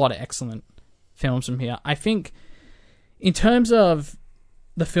lot of excellent films from here. I think, in terms of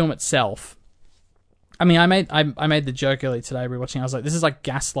the film itself... I mean, I made the joke earlier today rewatching. I was like, this is like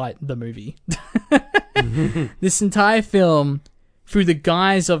Gaslight the movie. This entire film, through the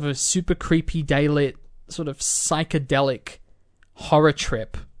guise of a super creepy daylit sort of psychedelic horror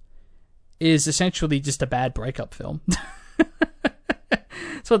trip, is essentially just a bad breakup film.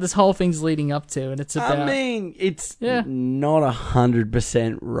 That's what this whole thing's leading up to, and it's about... I mean, it's not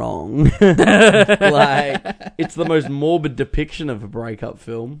 100% wrong. Like, it's the most morbid depiction of a breakup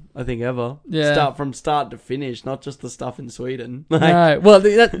film, I think, ever. Yeah. From start to finish, not just the stuff in Sweden. No, well,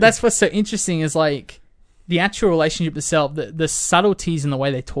 that's what's so interesting is, like, the actual relationship itself, the subtleties in the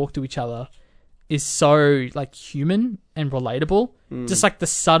way they talk to each other is so like human and relatable. Just like the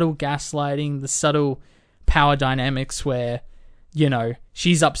subtle gaslighting, the subtle power dynamics where, you know,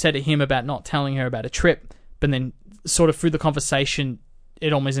 she's upset at him about not telling her about a trip, but then sort of through the conversation,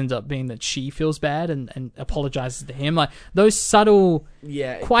 it almost ends up being that she feels bad and apologizes to him. Like those subtle,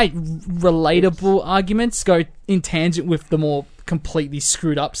 quite relatable arguments go in tangent with the more completely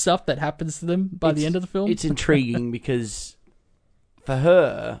screwed up stuff that happens to them by the end of the film. It's intriguing because for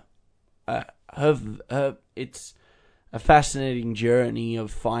her, it's a fascinating journey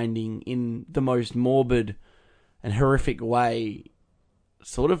of finding in the most morbid and horrific way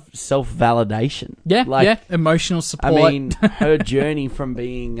sort of self-validation. Yeah, emotional support. I mean, her journey from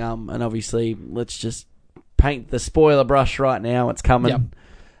being, and obviously, let's just paint the spoiler brush right now, it's coming.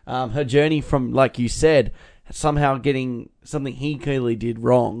 Yep. Her journey from, like you said, somehow getting something he clearly did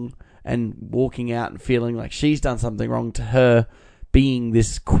wrong and walking out and feeling like she's done something wrong to her, being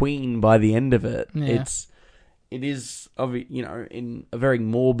this queen by the end of it. Yeah. It is, you know, in a very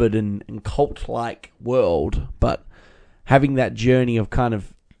morbid and cult-like world, but having that journey of kind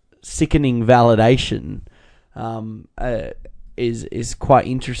of sickening validation is quite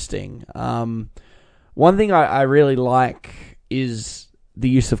interesting. One thing I really like is the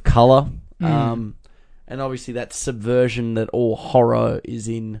use of colour, and obviously that subversion that all horror is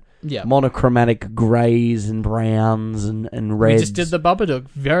in. Yeah. Monochromatic greys and browns and reds. We just did the Babadook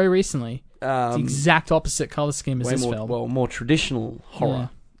very recently. It's the exact opposite colour scheme as this film. Well, more traditional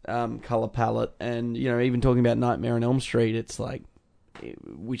horror colour palette. And, you know, even talking about Nightmare on Elm Street, it's like,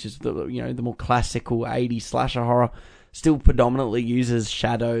 which is the, you know, the more classical 80s slasher horror, still predominantly uses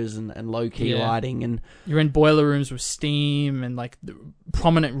shadows and low-key lighting. And you're in boiler rooms with steam and like the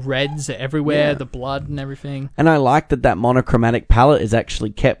prominent reds everywhere, the blood and everything. And I like that monochromatic palette is actually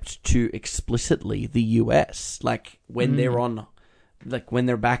kept to explicitly the US. Like when they're on, like when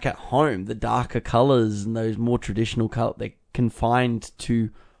they're back at home, the darker colours and those more traditional colours, they're confined to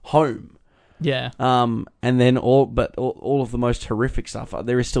home. Yeah. And then all of the most horrific stuff.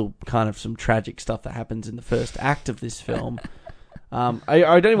 There is still kind of some tragic stuff that happens in the first act of this film. I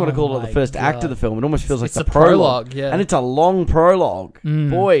don't even want to call it the first act of the film. It almost feels like the prologue. Yeah. And it's a long prologue.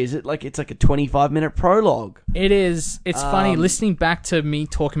 Boy, is it like, it's like a 25-minute prologue. It is. It's funny, listening back to me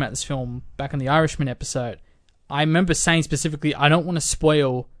talking about this film back on the Irishman episode, I remember saying specifically, I don't want to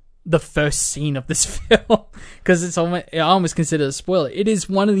spoil the first scene of this film, because I almost consider it a spoiler. It is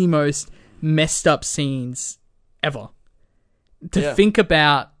one of the most messed up scenes ever. To think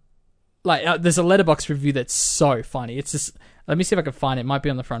about, like, there's a Letterboxd review that's so funny. It's just, let me see if I can find it. It might be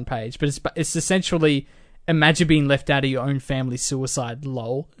on the front page, but it's essentially, imagine being left out of your own family's suicide,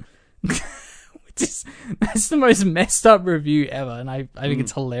 lol. That's the most messed up review ever, and I think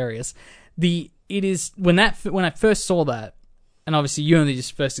it's hilarious. It is when I first saw that, and obviously you only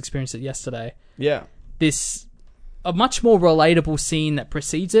just first experienced it yesterday. Yeah, a much more relatable scene that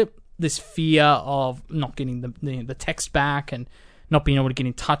precedes it. This fear of not getting the text back and not being able to get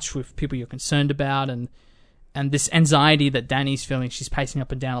in touch with people you're concerned about, and this anxiety that Danny's feeling. She's pacing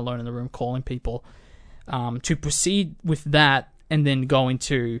up and down alone in the room, calling people. To proceed with that, and then go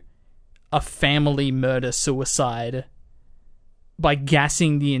into a family murder suicide by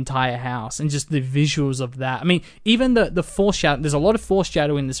gassing the entire house, and just the visuals of that. I mean, even the foreshadowing. There's a lot of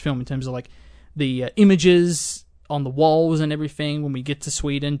foreshadowing in this film in terms of like the images on the walls and everything when we get to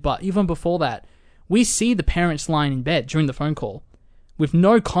Sweden. But even before that, we see the parents lying in bed during the phone call with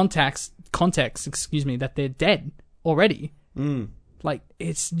no context, that they're dead already. Like,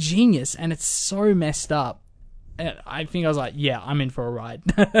 it's genius, and it's so messed up. And I think I was like, yeah, I'm in for a ride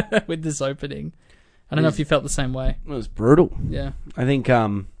with this opening. I don't know if you felt the same way. It was brutal. Yeah. I think,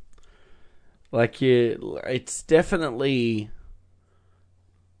 it's definitely...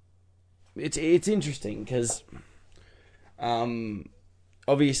 It's interesting, because...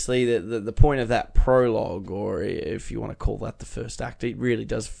 obviously, the point of that prologue, or if you want to call that the first act, it really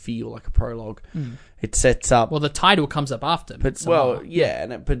does feel like a prologue. It sets up... Well, the title comes up after. And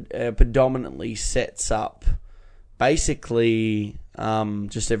it predominantly sets up basically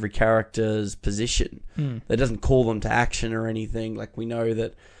just every character's position. That doesn't call them to action or anything. Like, we know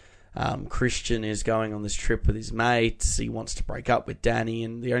that Christian is going on this trip with his mates. He wants to break up with Danny,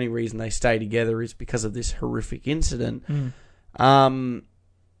 and the only reason they stay together is because of this horrific incident. And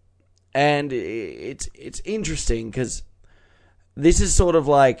it's interesting, because this is sort of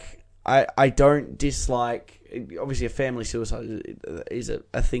like, I don't dislike... Obviously, a family suicide is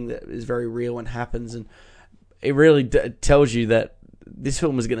a thing that is very real and happens, and it really tells you that this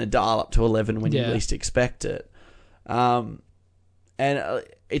film is going to dial up to 11 when you least expect it. And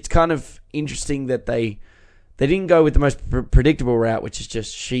it's kind of interesting that they they didn't go with the most predictable route, which is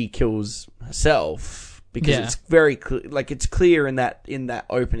just she kills herself, because it's very it's clear in that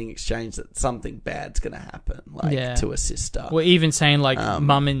opening exchange that something bad's going to happen, to her sister. Well, even saying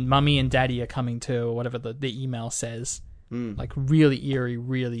mummy and daddy are coming too, or whatever the email says. Like really eerie,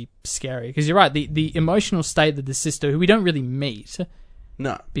 really scary. Because you're right, the emotional state that the sister, who we don't really meet,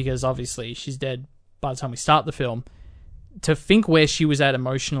 no, because obviously she's dead by the time we start the film, to think where she was at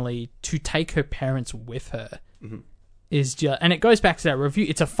emotionally, to take her parents with her, is just, and it goes back to that review.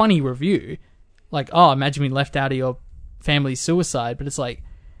 It's a funny review, like, oh, imagine being left out of your family's suicide, but it's like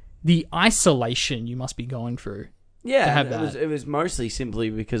the isolation you must be going through. Yeah, to have that. It was mostly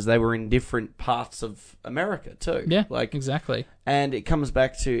simply because they were in different parts of America too. Yeah, exactly. And it comes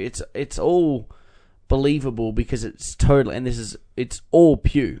back to it's all believable because it's totally, and it's all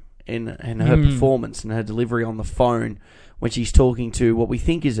Pugh in her performance and her delivery on the phone when she's talking to what we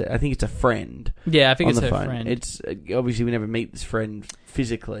think is I think it's a friend. Yeah, I think it's her phone. friend. It's obviously we never meet this friend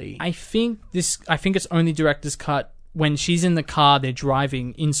physically. I think it's only director's cut when she's in the car. They're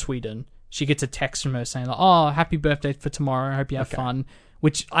driving in Sweden. She gets a text from her saying, like, oh, happy birthday for tomorrow. I hope you have fun.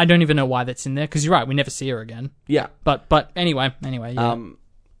 Which I don't even know why that's in there, because you're right, we never see her again. Yeah. But anyway, yeah.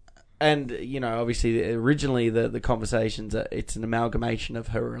 And, obviously, originally the conversations, it's an amalgamation of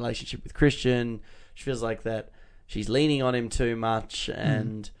her relationship with Christian. She feels like that she's leaning on him too much,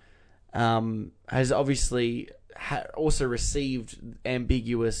 and has obviously also received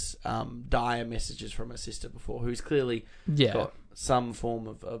ambiguous, dire messages from her sister before, who's clearly got some form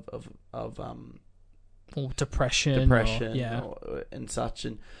of or depression, and such,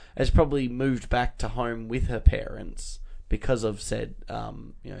 and has probably moved back to home with her parents because of said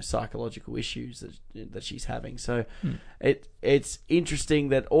psychological issues that she's having. So it's interesting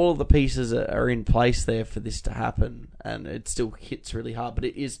that all of the pieces are in place there for this to happen, and it still hits really hard, but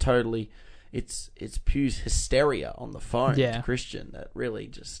it is totally it's Pugh's hysteria on the phone to Christian that really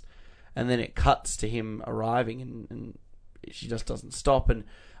just, and then it cuts to him arriving and she just doesn't stop. And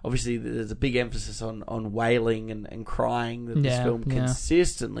obviously there's a big emphasis on wailing and crying that this film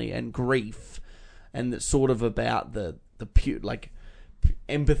consistently, and grief, and that's sort of about the pure, like,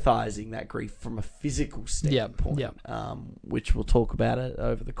 empathizing that grief from a physical standpoint, which we'll talk about it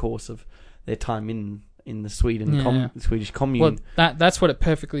over the course of their time in the Swedish commune. Well, that's what it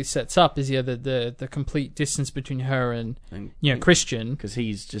perfectly sets up, is the complete distance between her and Christian, because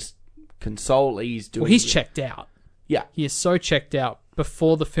he's just he's doing. Well, he's checked out. Yeah. He is so checked out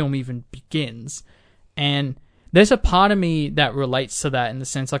before the film even begins. And there's a part of me that relates to that, in the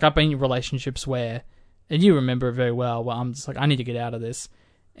sense, like, I've been in relationships where, and you remember it very well, where I'm just like, I need to get out of this.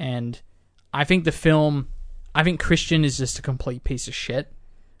 And I think Christian is just a complete piece of shit.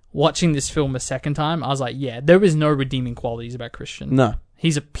 Watching this film a second time, I was like, yeah, there is no redeeming qualities about Christian. No.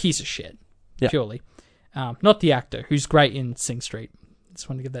 He's a piece of shit, purely. Not the actor, who's great in Sing Street. Just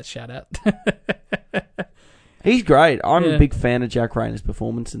wanted to give that shout out. He's great. I'm a big fan of Jack Rayner's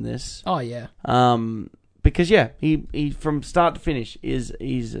performance in this. Oh, yeah. Because, he from start to finish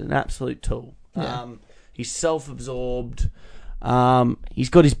he's an absolute tool. Yeah. He's self-absorbed. He's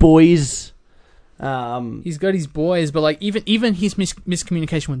got his boys. But like even his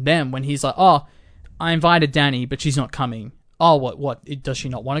miscommunication with them, when he's like, oh, I invited Danny, but she's not coming. Oh, what? Does she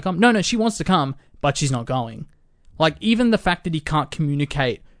not want to come? No, she wants to come, but she's not going. Like, even the fact that he can't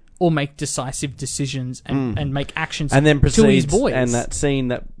communicate or make decisive decisions and make actions and then proceeds, to his boys. And that scene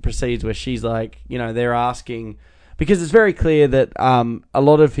that proceeds where she's like, they're asking, because it's very clear that a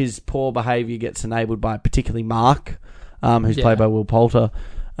lot of his poor behaviour gets enabled by particularly Mark, who's played by Will Poulter.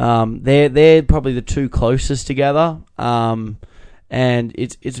 They're probably the two closest together, and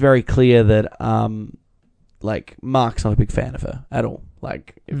it's very clear that Mark's not a big fan of her at all.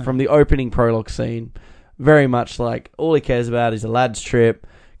 Like, from the opening prologue scene, very much like all he cares about is a lad's trip,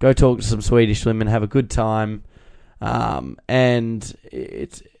 go talk to some Swedish women, have a good time, and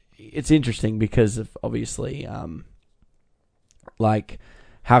it's interesting because of obviously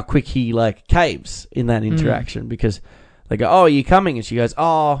how quick he caves in that interaction, because they go, oh, are you coming? And she goes,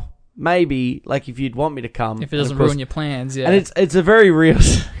 oh, maybe, if you'd want me to come. If it doesn't ruin your plans, yeah. And it's a very real...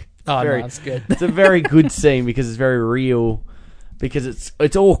 it's good. It's a very good scene because it's very real, because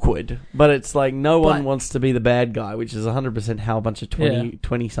it's awkward, but it's like no one wants to be the bad guy, which is 100% how a bunch of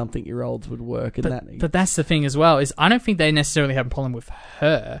 20-something-year-olds would work. But that's the thing as well, is I don't think they necessarily have a problem with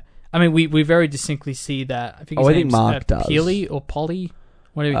her. I mean, we very distinctly see that. I think his name's Mark does. Peely or Polly?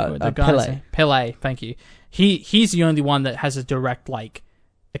 Whatever the guy. Pele, thank you. He's the only one that has a direct,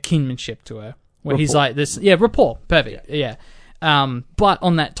 a kinship to her. Where he's like this... Yeah, rapport. Perfect. Yeah. But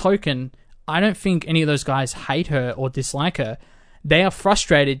on that token, I don't think any of those guys hate her or dislike her. They are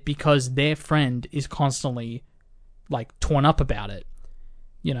frustrated because their friend is constantly like torn up about it.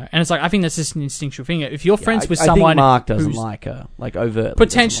 You know, and it's like, I think that's just an instinctual thing. If you're friends with I someone, think Mark doesn't like her, like overtly.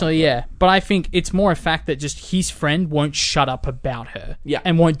 Potentially, like yeah. But I think it's more a fact that just his friend won't shut up about her,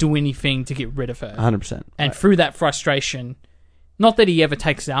 and won't do anything to get rid of her. 100%. And through that frustration, not that he ever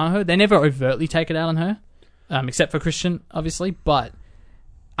takes it out on her. They never overtly take it out on her, except for Christian, obviously. But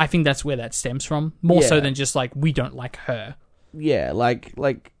I think that's where that stems from, more so than just like, we don't like her. Yeah, like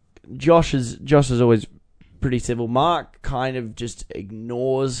Josh is always pretty civil. Mark kind of just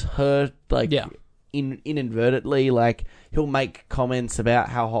ignores her, like inadvertently. Like, he'll make comments about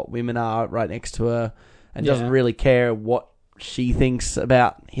how hot women are right next to her, and doesn't really care what she thinks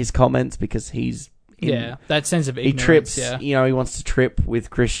about his comments, because he's that sense of ignorance. He trips. You know, he wants to trip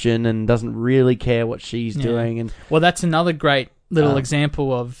with Christian and doesn't really care what she's doing. And that's another great little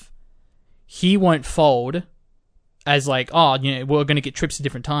example of, he won't fold as like, oh, you know, we're going to get trips at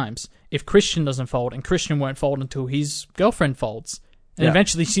different times. If Christian doesn't fold, and Christian won't fold until his girlfriend folds. And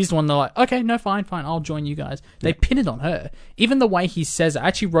eventually she's the one they're like, okay, no, fine, I'll join you guys. They pin it on her. Even the way he says it, I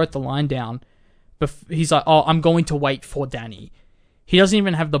actually wrote the line down. He's like, oh, I'm going to wait for Danny. He doesn't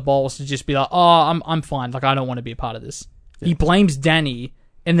even have the balls to just be like, oh, I'm fine. Like, I don't want to be a part of this. Yeah. He blames Danny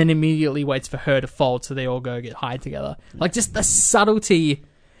and then immediately waits for her to fold so they all go get high together. Like, just the subtlety,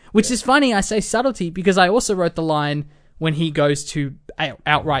 which is funny. I say subtlety because I also wrote the line when he goes to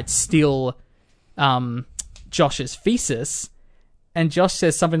outright steal Josh's thesis, and Josh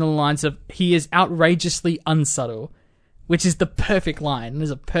says something along the lines of, he is outrageously unsubtle, which is the perfect line.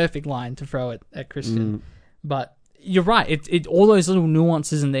 There's a perfect line to throw at Christian. But you're right. It all those little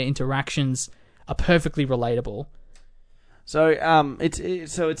nuances in their interactions are perfectly relatable. So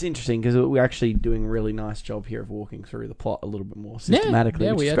it's interesting because we're actually doing a really nice job here of walking through the plot a little bit more systematically.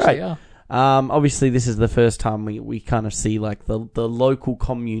 Yeah, which we is actually great. are. Obviously, this is the first time we kind of see like the local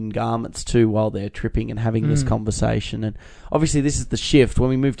commune garments too while they're tripping and having this conversation. And obviously, this is the shift when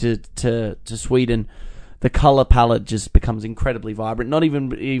we move to Sweden. The color palette just becomes incredibly vibrant. Not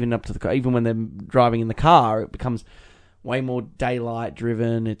even up to the even when they're driving in the car, it becomes way more daylight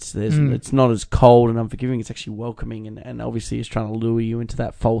driven. It's not as cold and unforgiving. It's actually welcoming, and obviously it's trying to lure you into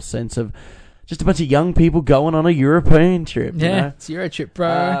that false sense of just a bunch of young people going on a European trip. Yeah, you know? It's a Euro trip,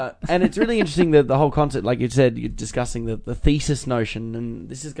 bro. And it's really interesting that the whole concept, like you said, you're discussing the thesis notion, and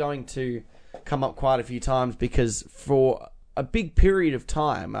this is going to come up quite a few times because for a big period of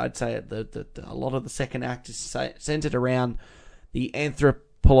time, I'd say a lot of the second act is centered around the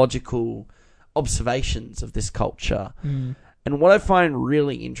anthropological observations of this culture. And what I find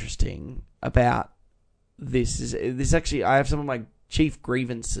really interesting about this is actually, I have some of my chief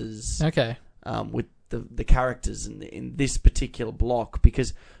grievances with the characters in this particular block,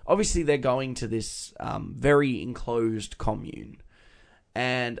 because obviously they're going to this very enclosed commune,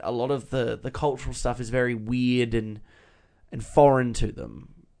 and a lot of the cultural stuff is very weird and foreign to them.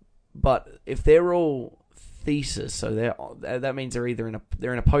 But if they're all thesis, so that means they're either in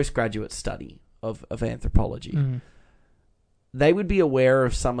a postgraduate study of anthropology. They would be aware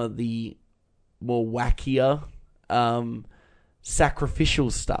of some of the more wackier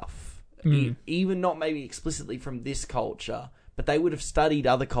sacrificial stuff, even not maybe explicitly from this culture, but they would have studied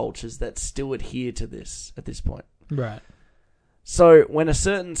other cultures that still adhere to this at this point. Right. So when a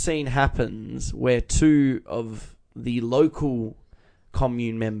certain scene happens where two of the local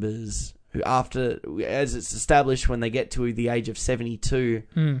commune members, who after, as it's established, when they get to the age of 72,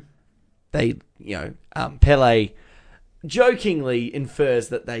 they, Pele jokingly infers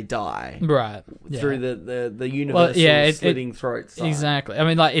that they die, right, through the universal slitting throat sign. Exactly. I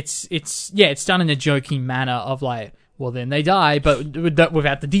mean, like it's done in a joking manner of like, well, then they die, but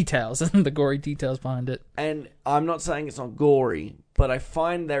without the details and the gory details behind it. And I'm not saying it's not gory, but I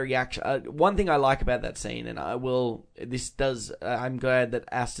find their reaction. One thing I like about that scene, and I'm glad that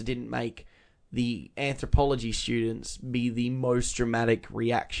Aster didn't make the anthropology students be the most dramatic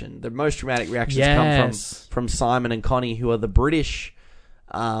reaction. The most dramatic reactions come from Simon and Connie, who are the British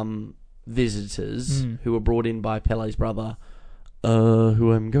visitors who were brought in by Pele's brother,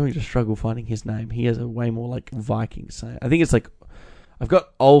 who I'm going to struggle finding his name. He has a way more like Viking saying. I think it's like, I've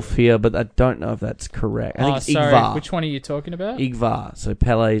got Ulf here, but I don't know if that's correct. I think it's Ingvar. Which one are you talking about? Ingvar, so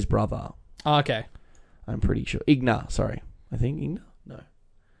Pele's brother. Oh, okay. I'm pretty sure. Ignar, sorry. I think Ignar? No.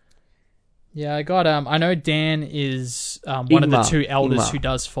 Yeah, I got, I know Dan is one of the two elders who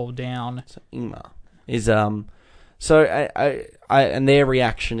does fall down. So Ingmar is, so I and their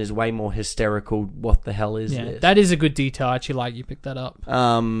reaction is way more hysterical. What the hell is this? That is a good detail. I actually like you picked that up.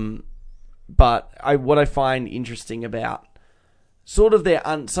 But what I find interesting about sort of their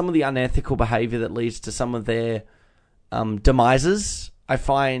some of the unethical behavior that leads to some of their demises, I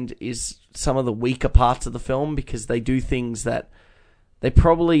find is some of the weaker parts of the film because they do things that they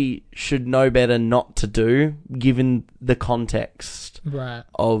probably should know better not to do, given the context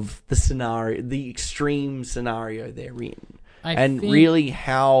of the scenario, the extreme scenario they're in. Really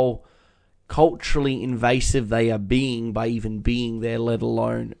how culturally invasive they are being by even being there, let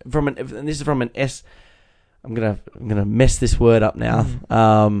alone and this is from an I'm gonna mess this word up now.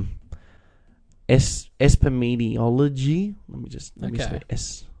 Epidemiology. Let me say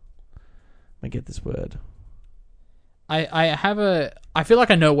Let me get this word. I feel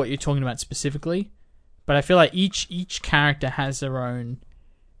like I know what you're talking about specifically, but I feel like each character has their own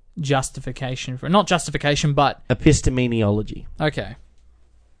justification for, not justification, but epistemology. Okay.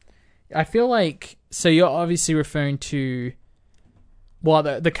 I feel like, so you're obviously referring to, well,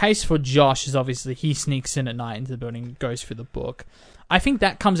 the case for Josh is obviously he sneaks in at night into the building, goes through the book. I think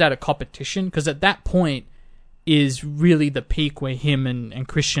that comes out of competition, because at that point is really the peak where him and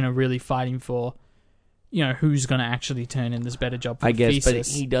Christian are really fighting for, you know, who's going to actually turn in this better job for I guess,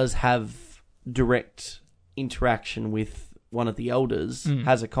 thesis. but he does have direct interaction with one of the elders,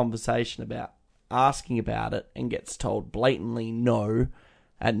 has a conversation about asking about it, and gets told blatantly no,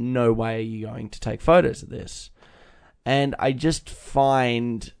 and no way are you going to take photos of this. And I just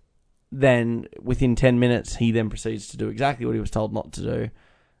find then within 10 minutes he then proceeds to do exactly what he was told not to do,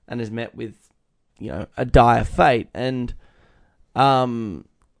 and is met with, you know, a dire fate. And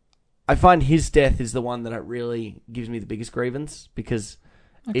I find his death is the one that really gives me the biggest grievance, because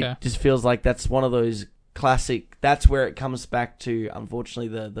it just feels like that's one of those classic, that's where it comes back to, unfortunately,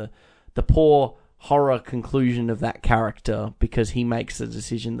 the poor horror conclusion of that character, because he makes the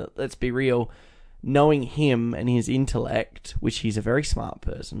decision that, let's be real, knowing him and his intellect, which he's a very smart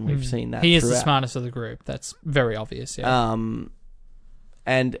person, we've seen that he is throughout. the smartest of the group. That's very obvious. Yeah.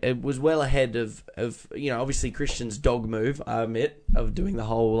 And it was well ahead of you know, obviously Christian's dog move, I admit, of doing the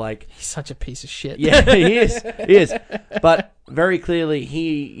whole, like... He's such a piece of shit. Yeah, he is. But very clearly,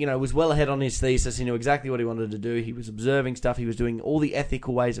 he, you know, was well ahead on his thesis. He knew exactly what he wanted to do. He was observing stuff. He was doing all the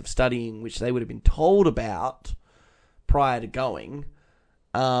ethical ways of studying, which they would have been told about prior to going.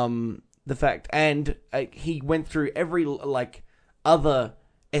 The fact... And he went through every, like, other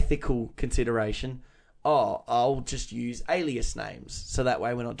ethical consideration. Oh, I'll just use alias names, so that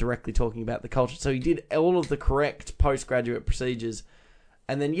way we're not directly talking about the culture. So he did all of the correct postgraduate procedures,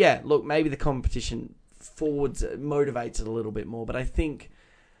 and then, yeah, look, maybe the competition motivates it a little bit more, but I think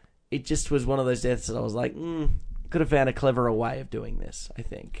it just was one of those deaths that I was like, could have found a cleverer way of doing this, I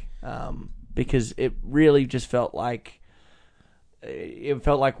think, because it really just felt like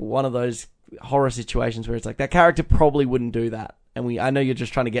one of those horror situations where it's like, that character probably wouldn't do that, and I know you're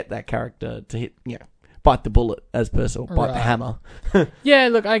just trying to get that character to hit, you know, bite the bullet, as per se, bite the hammer. Yeah,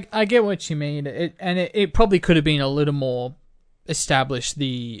 look, I get what you mean. It probably could have been a little more established,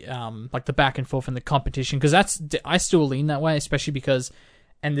 the like the back and forth and the competition, because I still lean that way, especially because,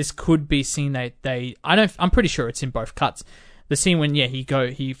 and this could be seen I'm pretty sure it's in both cuts. The scene when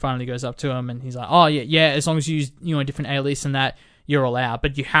he finally goes up to him and he's like, oh yeah, as long as you use, you know, a different alias and that, you're allowed,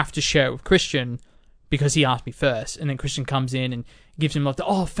 but you have to share it with Christian because he asked me first. And then Christian comes in and gives him like,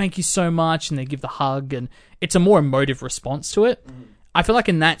 oh, thank you so much, and they give the hug, and it's a more emotive response to it. I feel like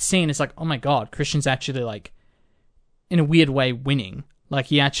in that scene, it's like, oh my god, Christian's actually, like, in a weird way, winning. Like,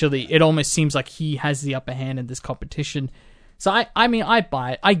 it almost seems like he has the upper hand in this competition. So I mean, I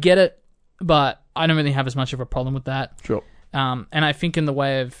buy it, I get it, but I don't really have as much of a problem with that. Sure. And I think in the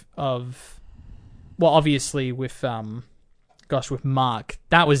way of well, obviously with with Mark,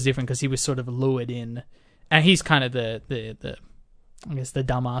 that was different because he was sort of lured in, and he's kind of the I guess the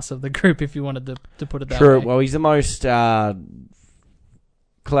dumbass of the group, if you wanted to put it that way. True. Well, he's the most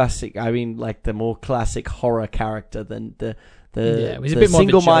classic. I mean, like the more classic horror character than the he's a bit more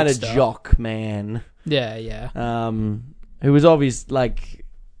single-minded jock man. Yeah. Who was obvious. Like,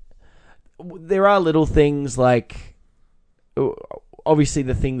 there are little things like, obviously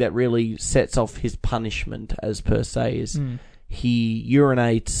the thing that really sets off his punishment, as per se, is he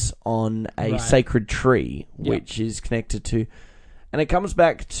urinates on a sacred tree, which is connected to. And it comes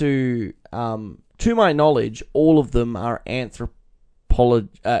back to my knowledge, all of them are anthropology,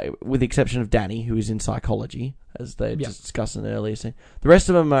 with the exception of Danny, who is in psychology, as they just discussed in the earlier scene. The rest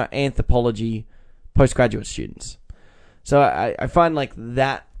of them are anthropology postgraduate students. So I find, like,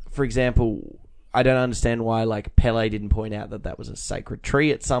 that, for example, I don't understand why, like, Pele didn't point out that was a sacred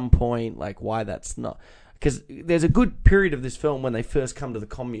tree at some point, like, why that's not... Because there's a good period of this film when they first come to the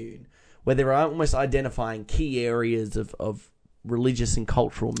commune, where they're almost identifying key areas of religious and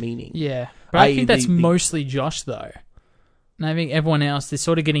cultural meaning. Yeah. But I think that's mostly Josh, though. And I think everyone else, they're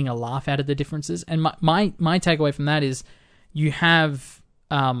sort of getting a laugh out of the differences. And my takeaway from that is you have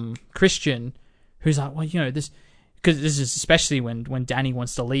Christian, who's like, well, this, because this is especially when Danny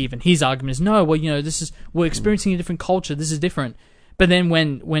wants to leave, and his argument is, no, well, we're experiencing a different culture, this is different. But then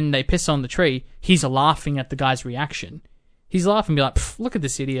when they piss on the tree, he's laughing at the guy's reaction. He's laughing, be like, look at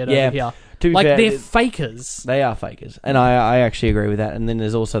this idiot over here. Like, fair, they're fakers. They are fakers. And I actually agree with that. And then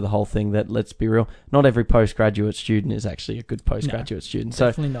there's also the whole thing that, let's be real, not every postgraduate student is actually a good postgraduate student. So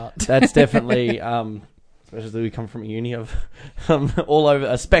definitely not. That's definitely, especially we come from a uni of all over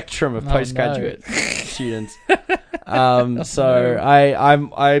a spectrum of postgraduate students. So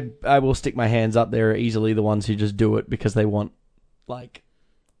I will stick my hands up. They're easily the ones who just do it because they want, like...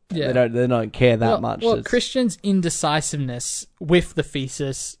 Yeah. They don't care that much. Well, Christian's indecisiveness with the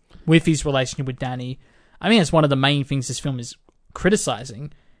thesis, with his relationship with Danny, I mean, it's one of the main things this film is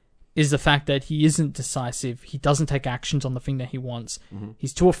criticizing, is the fact that he isn't decisive. He doesn't take actions on the thing that he wants. Mm-hmm.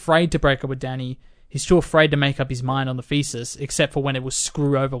 He's too afraid to break up with Danny. He's too afraid to make up his mind on the thesis, except for when it will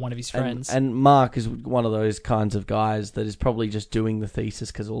screw over one of his friends. And Mark is one of those kinds of guys that is probably just doing the thesis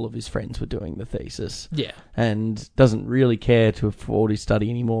because all of his friends were doing the thesis. Yeah. And doesn't really care to afford his study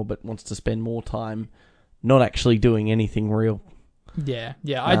anymore, but wants to spend more time not actually doing anything real. Yeah.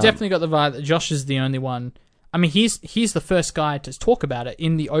 I definitely got the vibe that Josh is the only one. I mean, he's the first guy to talk about it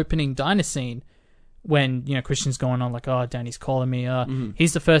in the opening diner scene when, Christian's going on like, oh, Danny's calling me.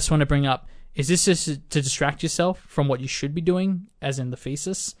 He's the first one to bring up, is this just to distract yourself from what you should be doing, as in the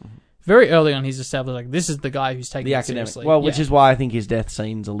thesis? Mm-hmm. Very early on, he's established, like, this is the guy who's taking it seriously. Well, which is why I think his death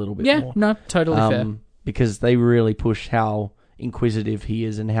scene's a little bit more. Yeah, no, totally fair. Because they really push how inquisitive he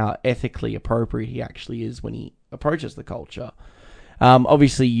is and how ethically appropriate he actually is when he approaches the culture.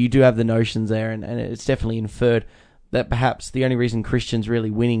 Obviously, you do have the notions there, and it's definitely inferred that perhaps the only reason Christian's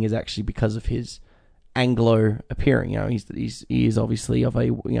really winning is actually because of his Anglo appearing. He is obviously of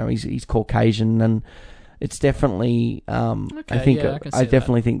a, he's Caucasian, and it's definitely I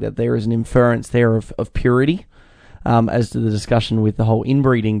definitely think that there is an inference there of purity, as to the discussion with the whole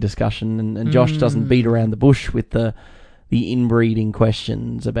inbreeding discussion, and Josh doesn't beat around the bush with the inbreeding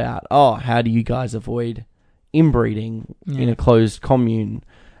questions about, how do you guys avoid inbreeding in a closed commune,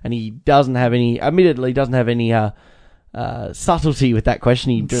 and he admittedly doesn't have any subtlety with that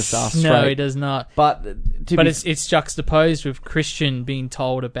question. He just asks straight. No, he does not. But it's juxtaposed with Christian being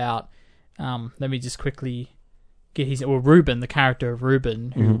told about. Let me just quickly get Reuben, the character of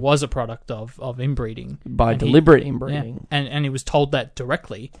Reuben, who was a product of inbreeding by deliberate inbreeding, and he was told that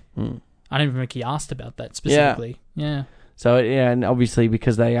directly. I don't even think he asked about that specifically. Yeah. So and obviously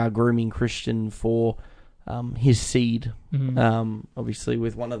because they are grooming Christian for his seed, obviously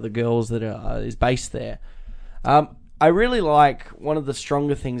with one of the girls that is based there. I really like, one of the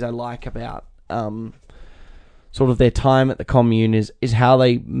stronger things I like about sort of their time at the commune is how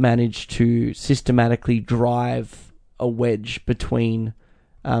they manage to systematically drive a wedge between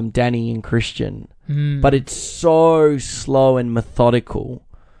Danny and Christian. But it's so slow and methodical,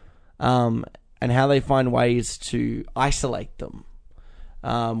 and how they find ways to isolate them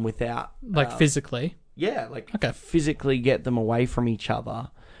without... physically? Yeah, physically get them away from each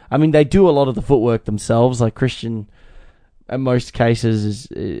other. I mean, they do a lot of the footwork themselves, like Christian... in most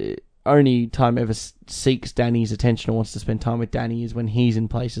cases, is only time ever seeks Danny's attention or wants to spend time with Danny is when he's in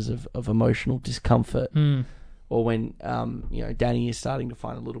places of emotional discomfort, or when Danny is starting to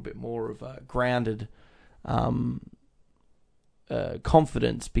find a little bit more of a grounded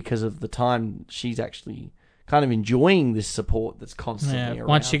confidence because of the time she's actually kind of enjoying this support that's constantly around.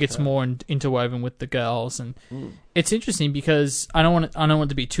 Once she gets more interwoven with the girls, and it's interesting because I don't want it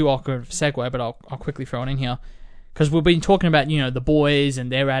to be too awkward of a segue, but I'll quickly throw it in here. Because we've been talking about, the boys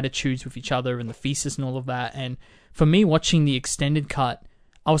and their attitudes with each other and the thesis and all of that. And for me, watching the extended cut,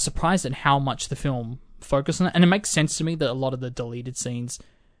 I was surprised at how much the film focused on it. And it makes sense to me that a lot of the deleted scenes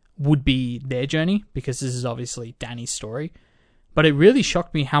would be their journey, because this is obviously Danny's story. But it really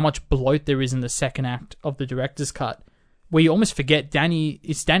shocked me how much bloat there is in the second act of the director's cut, where you almost forget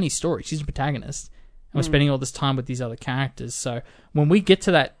it's Danny's story. She's the protagonist. And we're spending all this time with these other characters. So when we get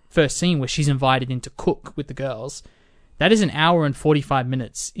to that first scene where she's invited in to cook with the girls, that is an hour and 45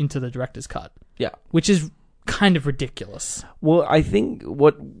 minutes into the director's cut. Yeah. Which is kind of ridiculous. Well, I think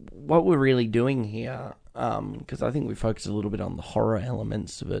what we're really doing here, because I think we focus a little bit on the horror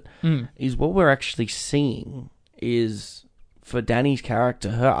elements of it, is what we're actually seeing is, for Danny's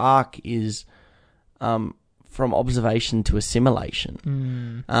character, her arc is from observation to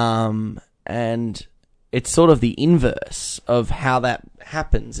assimilation. And it's sort of the inverse of how that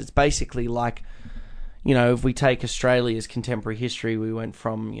happens. It's basically like, if we take Australia's contemporary history, we went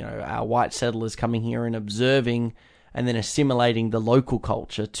from, our white settlers coming here and observing and then assimilating the local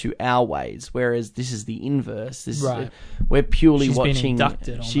culture to our ways. Whereas this is the inverse. We're purely She's watching. been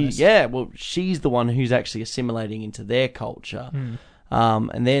inducted almost. She's the one who's actually assimilating into their culture,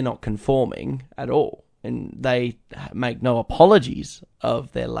 and they're not conforming at all, and they make no apologies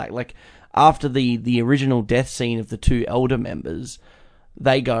of their like after the original death scene of the 2 elder members.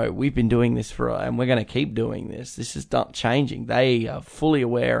 They go, we've been doing this and we're going to keep doing this. This is not changing. They are fully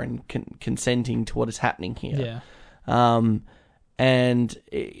aware and consenting to what is happening here. Yeah. And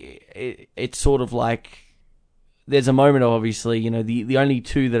it's sort of like there's a moment of, obviously, the only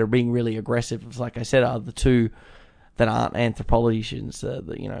 2 that are being really aggressive, like I said, are the 2 that aren't anthropologians.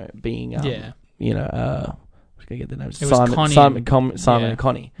 Being I was going to get the names. Simon and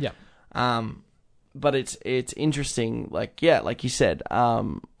Connie. Yeah. But it's interesting, like you said,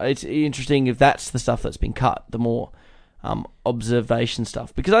 it's interesting if that's the stuff that's been cut, the more observation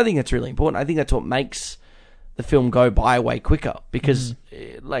stuff, because I think that's really important. I think that's what makes the film go by way quicker, because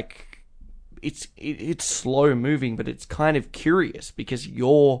it's slow moving, but it's kind of curious because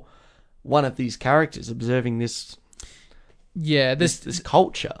you're one of these characters observing this. Yeah, this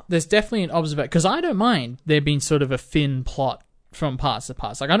culture. There's definitely an observation, because I don't mind there being sort of a thin plot from parts to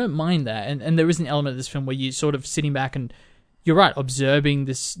parts. Like, I don't mind that. And there is an element of this film where you're sort of sitting back and, you're right, observing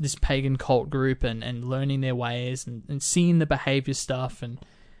this pagan cult group and learning their ways and seeing the behavior stuff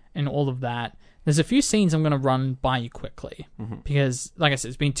and all of that. There's a few scenes I'm going to run by you quickly, because, like I said,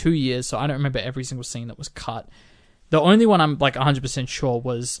 it's been 2 years, so I don't remember every single scene that was cut. The only one I'm, 100% sure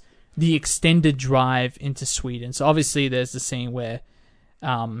was the extended drive into Sweden. So, obviously, there's the scene where...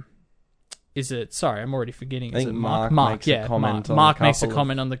 Sorry, I'm already forgetting. I think Mark makes a comment on Mark makes a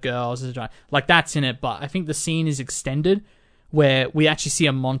comment on the girls. Like, that's in it, but I think the scene is extended, where we actually see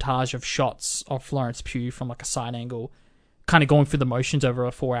a montage of shots of Florence Pugh from, a side angle, kind of going through the motions over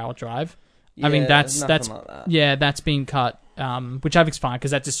a 4-hour drive. Yeah, I mean, that's like that. That's been cut, which I think is fine,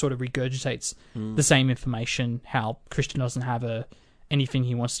 because that just sort of regurgitates the same information, how Christian doesn't have anything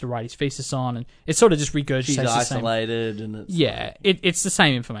he wants to write his thesis on, and it sort of just regurgitates She's the isolated, same. and it's the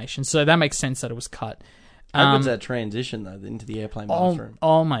same information, so that makes sense that it was cut. How good's that transition, though, into the airplane bathroom?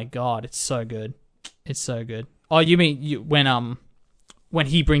 Oh my god, it's so good. It's so good. Oh, you mean when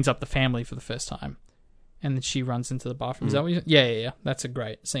he brings up the family for the first time, and then she runs into the bathroom? Is that what you... Yeah. That's a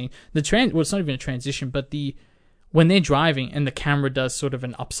great scene. Well, it's not even a transition, but when they're driving and the camera does sort of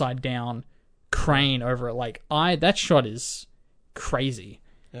an upside down crane over it, that shot is crazy.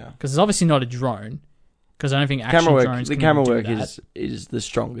 Yeah, because it's obviously not a drone, because I don't think action drones can do that. The camera work is the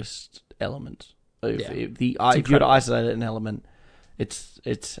strongest element. If you were to isolate an element, it's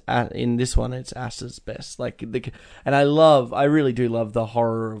in this one it's Aster's best. And I really do love the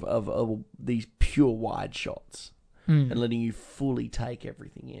horror of these pure wide shots and letting you fully take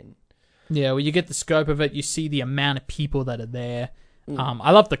everything in. Yeah, well, you get the scope of it. You see the amount of people that are there.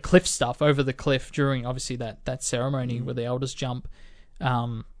 I love the cliff stuff over the cliff during, obviously, that ceremony where the elders jump.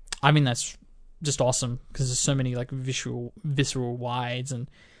 I mean, that's just awesome, because there's so many visceral wides, and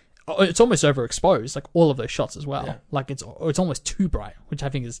it's almost overexposed, all of those shots as well. Yeah. It's almost too bright, which I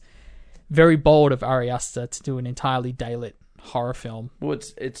think is very bold of Ari Aster to do an entirely daylit horror film. Well,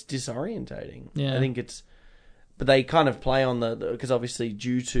 it's disorientating. Yeah, I think it's. But they kind of play on because obviously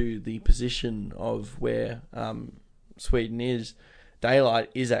due to the position of where Sweden is,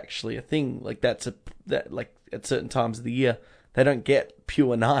 daylight is actually a thing. At certain times of the year, they don't get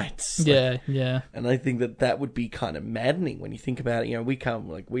pure nights. Yeah. And I think that would be kind of maddening when you think about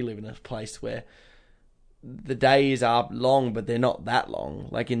it. We live in a place where the days are long, but they're not that long.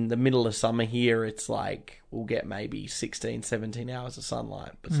 In the middle of summer here, it's we'll get maybe 16, 17 hours of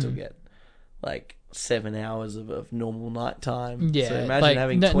sunlight, but still get 7 hours of normal nighttime. Yeah. So imagine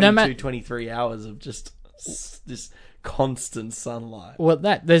having 22, 23 hours of just this constant sunlight. Well,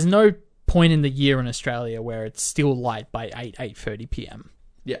 there's no point in the year in Australia where it's still light by 8:30 p.m.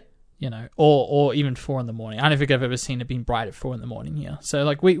 Yeah. Or even 4 in the morning. I don't think I've ever seen it being bright at 4 in the morning here.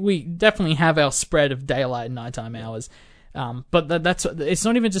 So we definitely have our spread of daylight and nighttime hours. But it's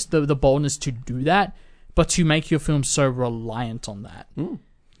not even just the boldness to do that, but to make your film so reliant on that.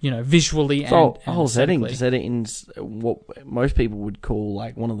 Visually and whole setting to set it in what most people would call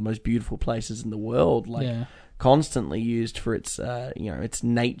one of the most beautiful places in the world. Constantly used for its its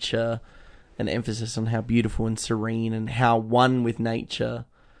nature, and emphasis on how beautiful and serene and how one with nature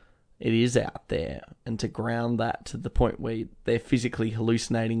it is out there, and to ground that to the point where they're physically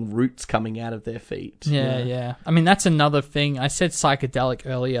hallucinating roots coming out of their feet. Yeah. I mean, that's another thing. I said psychedelic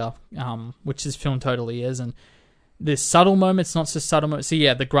earlier, which this film totally is, and there's subtle moments, not so subtle moments. So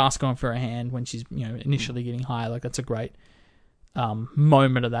yeah, the grass going for her hand when she's initially getting high, that's a great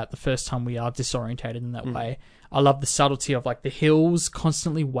moment of that. The first time we are disorientated in that way. I love the subtlety of like the hills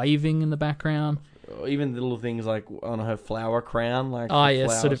constantly waving in the background. Even the little things like on her flower crown, like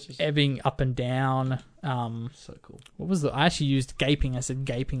sort of ebbing up and down. So cool. What was I actually used gaping. I said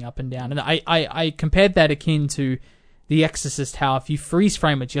gaping up and down, and I compared that akin to The Exorcist. How if you freeze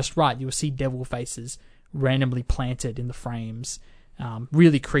frame it just right, you'll see devil faces randomly planted in the frames.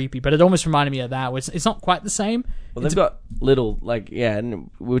 Really creepy, but it almost reminded me of that. It's not quite the same. Well, they've got little,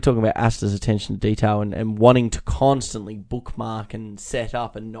 and we were talking about Aster's attention to detail and wanting to constantly bookmark and set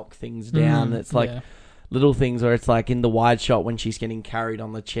up and knock things down. It's like little things where it's like in the wide shot when she's getting carried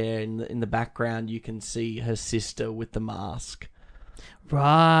on the chair, in the background you can see her sister with the mask.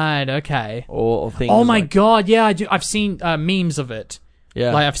 Right, okay. Or things oh my like, god, yeah, I do. I've seen memes of it.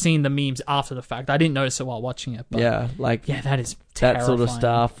 Yeah. Like, I've seen the memes after the fact. I didn't notice it while watching it. But that is terrifying. That sort of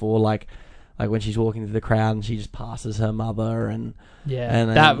stuff. Or like when she's walking through the crowd and she just passes her mother. And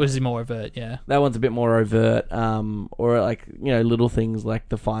that was more overt, yeah. That one's a bit more overt. Or like, little things like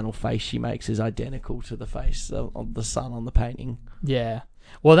the final face she makes is identical to the face of the son on the painting. Yeah.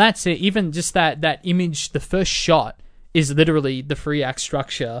 Well, that's it. Even just that image, the first shot is literally the 3-act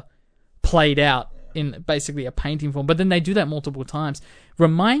structure played out in basically a painting form, but then they do that multiple times.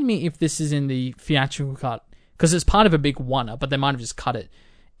 Remind me if this is in the theatrical cut, because it's part of a big one-up, but they might have just cut it.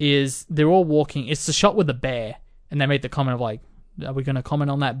 Is they're all walking. It's the shot with the bear, and they made the comment of like, "Are we going to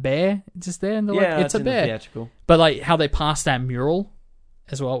comment on that bear just there?" And they're like, "It's a bear." Theatrical. But like how they passed that mural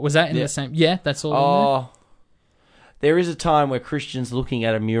as well. Was that in the same? Yeah, that's all. Oh, there is a time where Christian's looking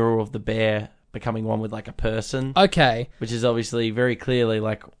at a mural of the bear becoming one with like a person. Okay. Which is obviously very clearly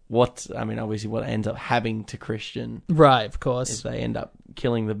like what ends up happening to Christian. Right, of course. Is they end up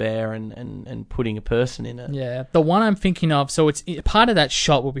killing the bear and putting a person in it. Yeah. The one I'm thinking of, so it's part of that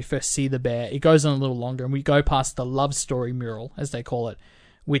shot where we first see the bear. It goes on a little longer and we go past the love story mural, as they call it,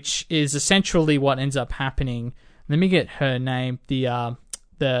 which is essentially what ends up happening. Let me get her name. The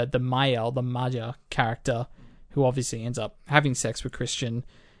Mael, the Maja character, who obviously ends up having sex with Christian.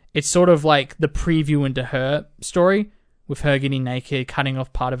 It's sort of like the preview into her story, with her getting naked, cutting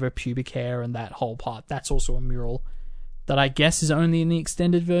off part of her pubic hair, and that whole part. That's also a mural that I guess is only in the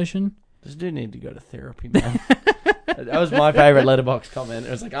extended version. This dude need to go to therapy, man. That was my favourite Letterboxd comment.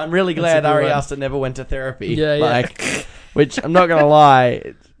 It was like, I'm really glad Ari Aster never went to therapy. Yeah. Which, I'm not going to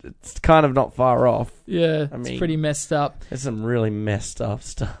lie, it's kind of not far off. Yeah, it's pretty messed up. There's some really messed up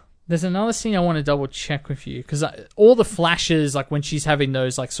stuff. There's another scene I want to double check with you, because all the flashes, like when she's having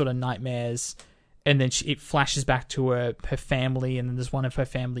those like sort of nightmares, and then it flashes back to her family, and then there's one of her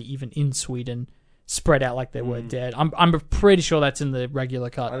family even in Sweden, spread out like they were dead. I'm pretty sure that's in the regular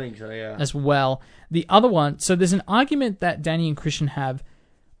cut. I think so, yeah. As well. The other one, so there's an argument that Danny and Christian have.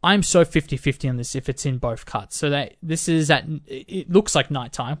 I'm so 50-50 on this if it's in both cuts. So that this is it looks like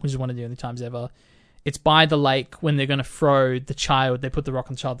nighttime, which is one of the only times ever. It's by the lake when they're going to throw the child. They put the rock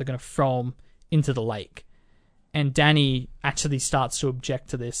on the child. They're going to throw him into the lake. And Danny actually starts to object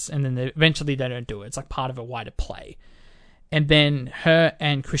to this. And then eventually they don't do it. It's like part of a wider play. And then her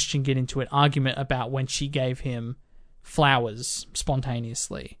and Christian get into an argument about when she gave him flowers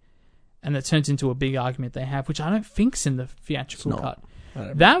spontaneously. And that turns into a big argument they have, which I don't think's in the theatrical cut.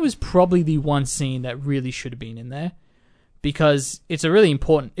 That was probably the one scene that really should have been in there. Because it's a really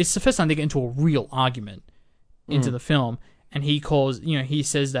important... It's the first time they get into a real argument into the film. And he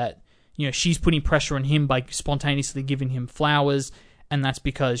says that, she's putting pressure on him by spontaneously giving him flowers. And that's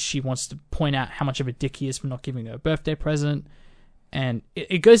because she wants to point out how much of a dick he is for not giving her a birthday present. And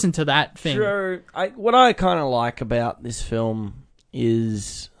it goes into that thing. Sure. What I kind of like about this film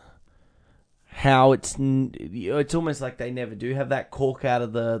is how it's almost like they never do have that cork out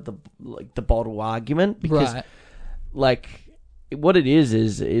of the bottle argument. Because... Right. Like, what it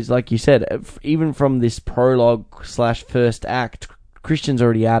is like you said, even from this prologue / first act, Christian's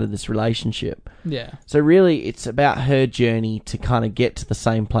already out of this relationship. Yeah. So really, it's about her journey to kind of get to the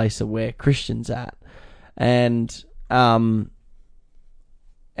same place of where Christian's at, and to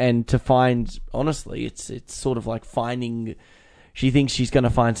find, honestly, it's sort of like finding. She thinks she's going to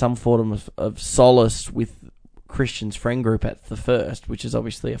find some form of solace with Christian's friend group at the first, which is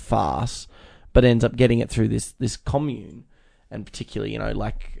obviously a farce. But ends up getting it through this commune, and particularly,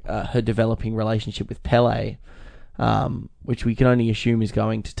 her developing relationship with Pele, which we can only assume is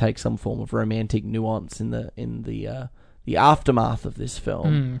going to take some form of romantic nuance in the aftermath of this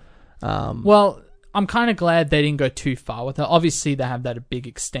film. Well, I'm kind of glad they didn't go too far with her. Obviously, they have that big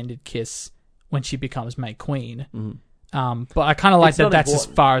extended kiss when she becomes May Queen. But I kind of like that. That's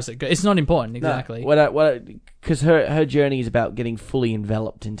important. As far as it goes. It's not important, exactly. Because her journey is about getting fully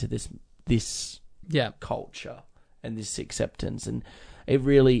enveloped into this culture and this acceptance, and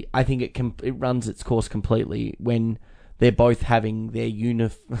I think it runs its course completely when they're both having their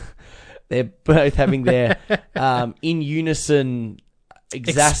they're both having their in unison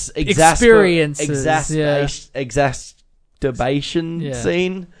experiences, exacerbation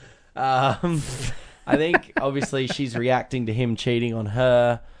scene. I think obviously she's reacting to him cheating on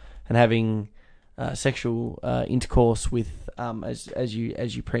her and having sexual intercourse with as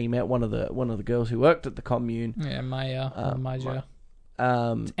you pre-met one of the girls who worked at the commune. Yeah, Maja. Maja,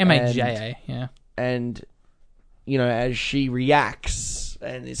 yeah. And as she reacts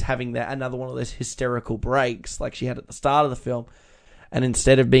and is having another one of those hysterical breaks like she had at the start of the film, and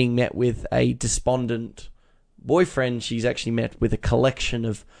instead of being met with a despondent boyfriend, she's actually met with a collection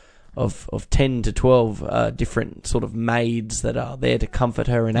of 10 to 12 different sort of maids that are there to comfort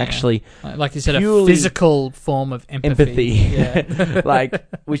her and actually, like you said, a physical form of empathy. Yeah. Like,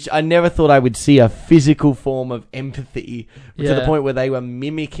 which I never thought I would see, a physical form of empathy to the point where they were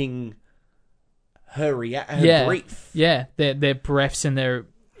mimicking her grief. Yeah, their breaths and their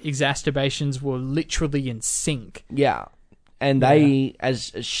exacerbations were literally in sync. Yeah. And they,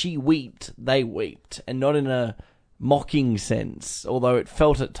 as she wept, they wept, and not in a mocking sense, although it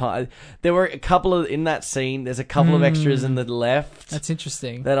felt at times. There were a couple of, in that scene, there's a couple of extras in the left. That's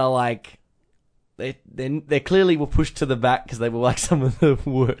interesting. That are like, they clearly were pushed to the back because they were like some of the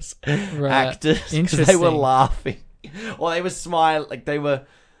worst actors. Because they were laughing. Or they were smiling, like they were...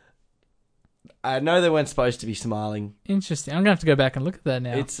 I know they weren't supposed to be smiling. Interesting. I'm going to have to go back and look at that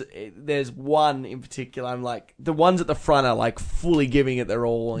now. There's one in particular, I'm like... The ones at the front are like fully giving it their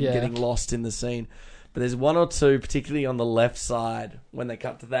all and getting lost in the scene. But there's one or two, particularly on the left side, when they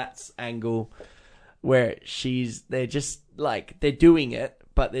cut to that angle, where they're just like, they're doing it,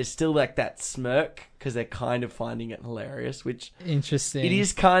 but there's still like that smirk because they're kind of finding it hilarious, which... Interesting. It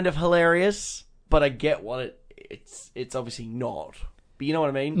is kind of hilarious, but I get what it's obviously not. But you know what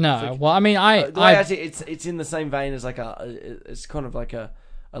I mean? No, like, well, I mean, it's in the same vein as like it's kind of like a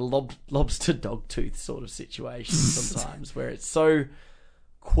lobster dog tooth sort of situation sometimes, where it's so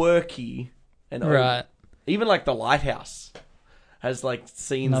quirky and right. Even like The Lighthouse has like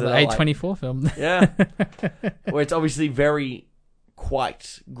scenes another that are A24 like, film, where it's obviously very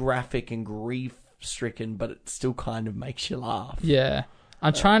quite graphic and grief stricken, but it still kind of makes you laugh. Yeah.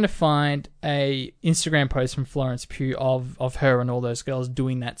 I'm trying to find a Instagram post from Florence Pugh of her and all those girls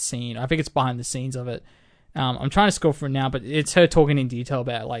doing that scene. I think it's behind the scenes of it. I'm trying to scroll for it now, but it's her talking in detail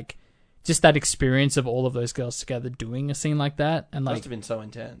about like just that experience of all of those girls together doing a scene like that, and like must have been so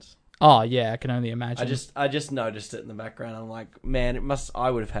intense. Oh yeah, I can only imagine. I just noticed it in the background. I'm like, man, I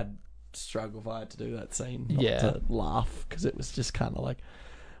would have had struggle if I had to do that scene, not to laugh, because it was just kind of like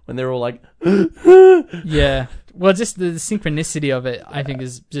when they're all like, yeah. Well, just the synchronicity of it, I think,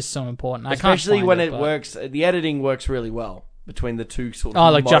 is just so important. Especially when it works. The editing works really well between the two sort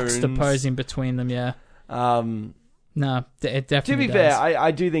of like moans. juxtaposing between them. Yeah. No, it definitely. To be does. fair,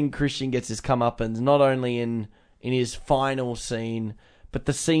 I do think Christian gets his comeuppance not only in his final scene, but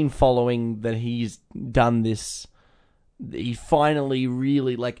the scene following that he's done this. He finally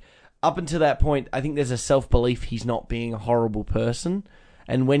really, like, up until that point, I think there's a self-belief he's not being a horrible person.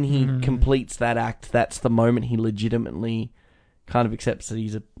 And when he completes that act, that's the moment he legitimately kind of accepts that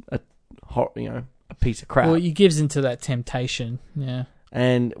he's a piece of crap. Well, he gives into that temptation, yeah.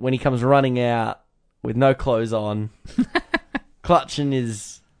 And when he comes running out with no clothes on, clutching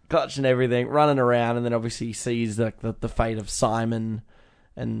everything, running around, and then obviously he sees like the fate of Simon,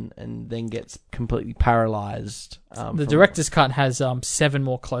 and then gets completely paralyzed. The director's cut has 7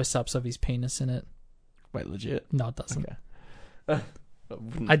 more close-ups of his penis in it. Wait, legit? No, it doesn't. Okay.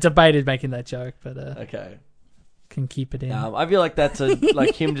 I debated making that joke, but okay, can keep it in. I feel like that's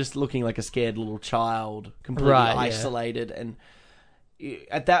like him just looking like a scared little child, completely isolated, and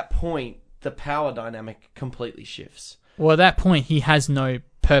at that point, the power dynamic completely shifts. Well, at that point, he has no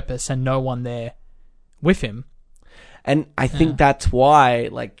purpose and no one there with him. And I think that's why,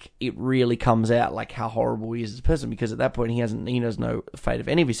 like, it really comes out like how horrible he is as a person, because at that point he knows no fate of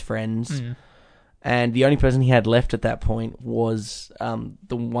any of his friends. And the only person he had left at that point was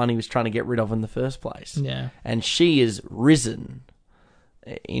the one he was trying to get rid of in the first place. Yeah. And she is risen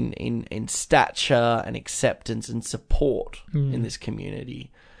in stature and acceptance and support in this community.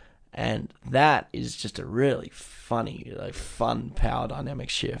 And that is just a really funny, like, fun power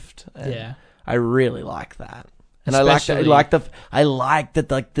dynamic shift. And I really like that. And I like that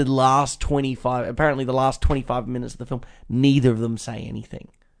like the last 25, apparently the last 25 minutes of the film, neither of them say anything.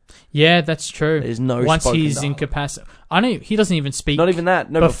 Yeah, that's true. There's no once spoken he's dialogue. incapacitated. I know he doesn't even speak. Not even that.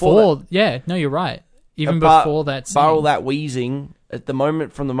 No, before that. Yeah, no, you're right. Even before that scene. Bar all that wheezing,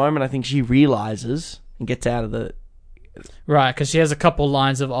 from the moment I think she realizes and gets out of the Right, because she has a couple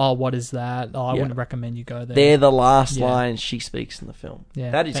lines of, "Oh, what is that? Oh, I wouldn't recommend you go there." They're the last lines she speaks in the film.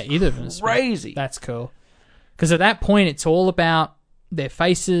 Yeah, that is either of them is crazy. That's cool. Because at that point, it's all about their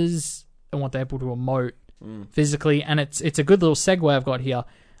faces and what they're able to emote physically, and it's a good little segue I've got here.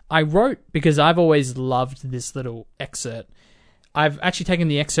 I wrote, because I've always loved this little excerpt, I've actually taken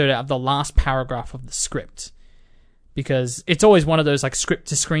the excerpt out of the last paragraph of the script, because it's always one of those like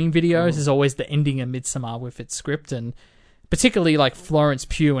script-to-screen videos. Is always the ending of Midsommar with its script, and particularly like Florence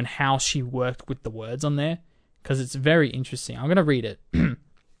Pugh and how she worked with the words on there, because it's very interesting. I'm going to read it.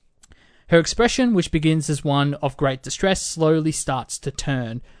 Her expression, which begins as one of great distress, slowly starts to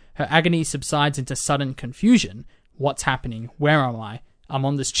turn. Her agony subsides into sudden confusion. What's happening? Where am I? I'm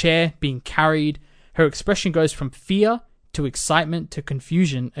on this chair, being carried. Her expression goes from fear to excitement to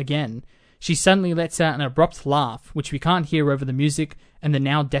confusion again. She suddenly lets out an abrupt laugh, which we can't hear over the music and the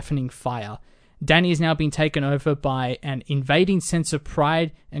now deafening fire. Danny is now being taken over by an invading sense of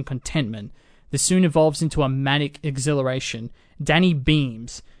pride and contentment. This soon evolves into a manic exhilaration. Danny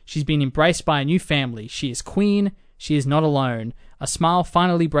beams. She's been embraced by a new family. She is queen. She is not alone. A smile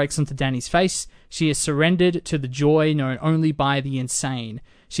finally breaks onto Danny's face. She is surrendered to the joy known only by the insane.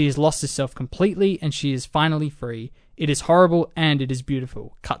 She has lost herself completely, and she is finally free. It is horrible, and it is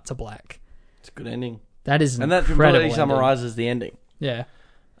beautiful. Cut to black. It's a good ending. That is an and that incredible completely summarizes the ending. Yeah.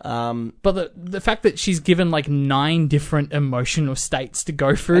 But the fact that she's given like 9 different emotional states to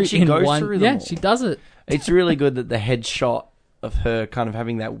go through she in goes one, through them all. she does it. It's really good that the headshot of her kind of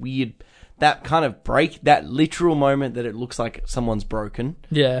having that weird, that kind of break, that literal moment that it looks like someone's broken.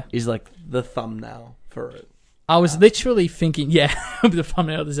 Yeah, is like the thumbnail for it. I was literally thinking, the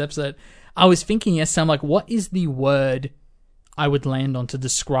thumbnail of this episode. I was thinking, I'm like, what is the word I would land on to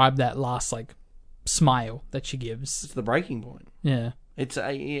describe that last like smile that she gives? It's the breaking point. Yeah. It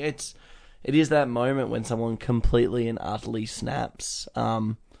is that moment when someone completely and utterly snaps,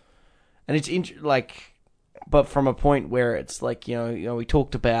 and it's but from a point where it's like you know we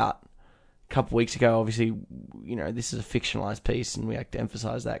talked about a couple of weeks ago. Obviously, this is a fictionalized piece, and we have to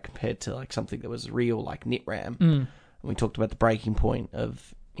emphasize that compared to like something that was real, like Knitram. And we talked about the breaking point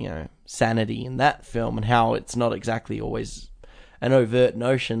of sanity in that film and how it's not exactly always an overt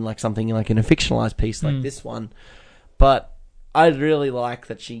notion like something like in a fictionalized piece like this one, but I really like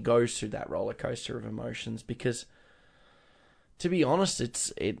that she goes through that roller coaster of emotions because, to be honest,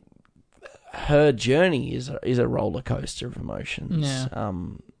 her journey is a roller coaster of emotions. Yeah.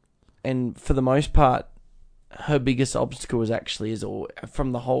 And for the most part, her biggest obstacle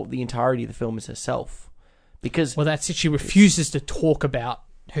from the entirety of the film is herself, because that's it. She refuses to talk about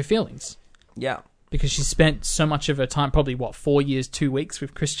her feelings. Yeah. Because she spent so much of her time, probably 4 years, 2 weeks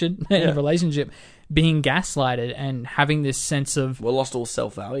with Christian in a relationship, being gaslighted and having this sense of... lost all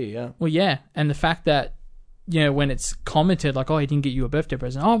self-value, yeah. Well, yeah. And the fact that, when it's commented, like, oh, he didn't get you a birthday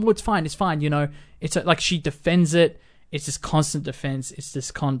present. Oh, well, it's fine. It's like she defends it. It's this constant defense. It's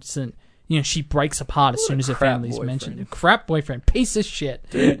this constant... she breaks apart as soon as her family's mentioned. Crap boyfriend. Piece of shit.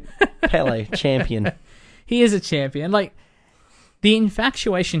 Dude, Pele, champion. He is a champion. Like, the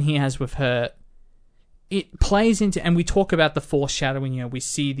infatuation he has with her... It plays into, and we talk about the foreshadowing, we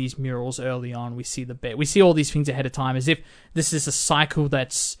see these murals early on, we see the bed, we see all these things ahead of time, as if this is a cycle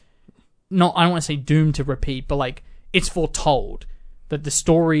that's not, I don't want to say doomed to repeat, but like, it's foretold that the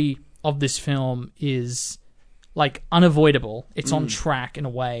story of this film is like unavoidable. It's on track in a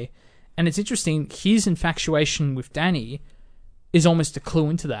way. And it's interesting, his infatuation with Danny is almost a clue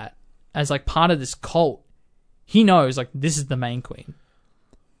into that. As like part of this cult, he knows like this is the main queen.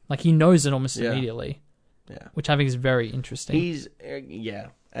 Like he knows it almost immediately. Yeah, which I think is very interesting. He's and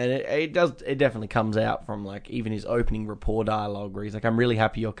it definitely comes out from like even his opening rapport dialogue where he's like, "I'm really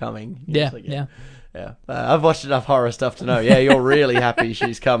happy you're coming." Yeah. I've watched enough horror stuff to know. Yeah, you're really happy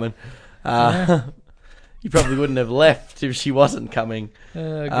she's coming. You probably wouldn't have left if she wasn't coming.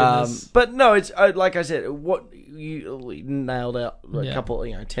 Oh, goodness. But no, it's like I said, what you nailed out a couple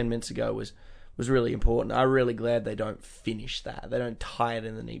 10 minutes ago was really important. I'm really glad they don't finish that. They don't tie it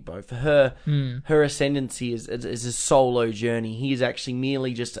in the knee bow. For her, her ascendancy is a solo journey. He is actually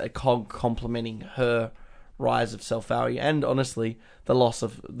merely just a cog complementing her rise of self-value and, honestly,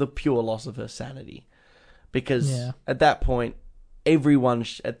 the pure loss of her sanity. Because at that point, everyone,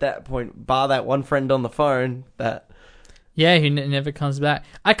 bar that one friend on the phone, who never comes back.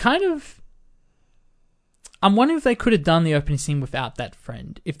 I'm wondering if they could have done the opening scene without that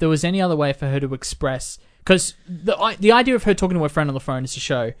friend. If there was any other way for her to express... Because the idea of her talking to her friend on the phone is to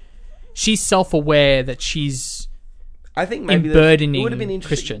show she's self-aware that she's I think maybe burdening it would have been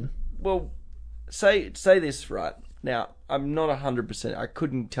interesting. Christian. Well, say this right. Now, I'm not 100%. I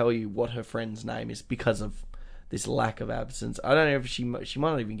couldn't tell you what her friend's name is because of this lack of absence. I don't know if she might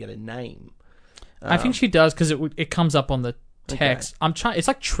not even get a name. I think she does because it comes up on the text. Okay. It's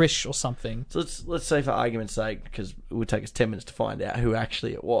like Trish or something. So let's say for argument's sake, because it would take us 10 minutes to find out who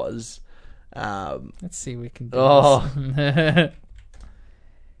actually it was. Let's see if we can do this.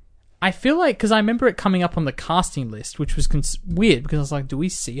 I feel like, because I remember it coming up on the casting list, which was weird, because I was like, do we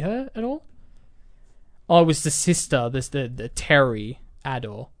see her at all? Oh, it was the sister, the Terry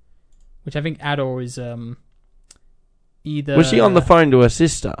Ador, which I think Ador is either... Was she on the phone to her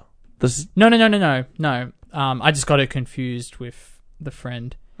sister? No. I just got it confused with the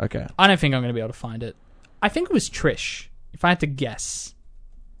friend. Okay. I don't think I'm going to be able to find it. I think it was Trish, if I had to guess.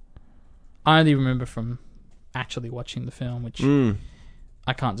 I only remember from actually watching the film, which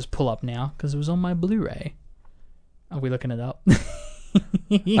I can't just pull up now because it was on my Blu-ray. Are we looking it up?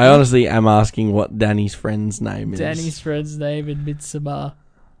 I honestly am asking what Danny's friend's name is. Danny's friend's name in Midsommar.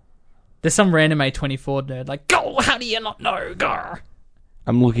 There's some random A24 nerd like, go, how do you not know, go?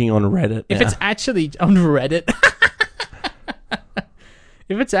 I'm looking on Reddit now. If it's actually on Reddit,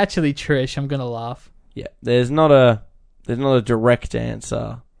 if it's actually Trish, I'm gonna laugh. Yeah, there's not a direct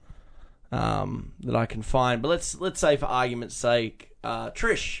answer that I can find, but let's say for argument's sake,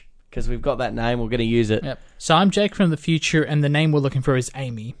 Trish, because we've got that name, we're going to use it. Yep. So I'm Jake from the future, and the name we're looking for is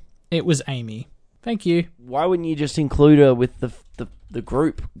Amy. It was Amy. Thank you. Why wouldn't you just include her with the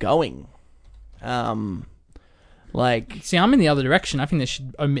group going? See, I'm in the other direction. I think they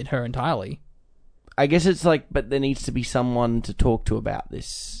should omit her entirely. I guess it's like, but there needs to be someone to talk to about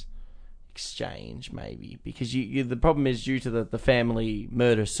this exchange, maybe, because you the problem is due to the family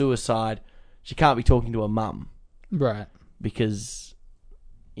murder suicide, she can't be talking to her mum, right? Because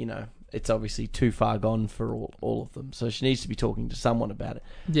it's obviously too far gone for all of them. So she needs to be talking to someone about it.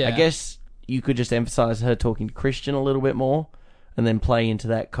 Yeah, I guess you could just emphasize her talking to Christian a little bit more, and then play into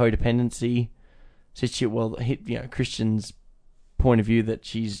that codependency situation. Well, Christian's point of view that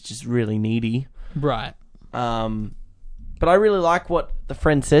she's just really needy, right? But I really like what the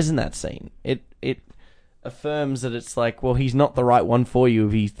friend says in that scene. It affirms that it's like, well, he's not the right one for you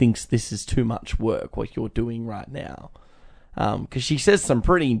if he thinks this is too much work, what you're doing right now. Because she says some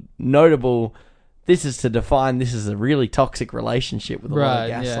pretty notable, this is a really toxic relationship with a lot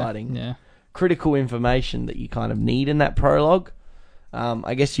of gaslighting. Yeah. Critical information that you kind of need in that prologue.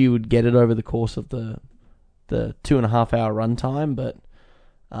 I guess you would get it over the course of the 2.5 hour runtime, but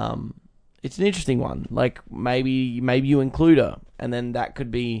it's an interesting one. Like, maybe you include her, and then that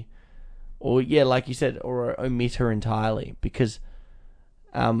could be, or like you said, or omit her entirely, because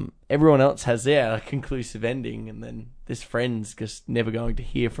everyone else has a conclusive ending, and then this friend's just never going to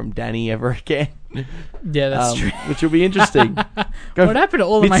hear from Danny ever again. Yeah, that's true. Which will be interesting. What happened to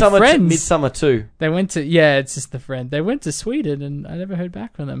all of my friends? Midsommar 2. They went to, it's just the friend. They went to Sweden, and I never heard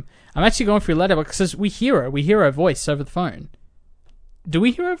back from them. I'm actually going through Letterboxd because we hear her voice over the phone. Do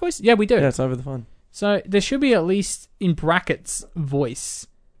we hear her voice? Yeah, we do. Yeah, it's over the phone. So there should be at least, in brackets, voice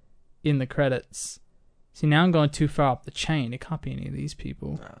in the credits. See, now I'm going too far up the chain. It can't be any of these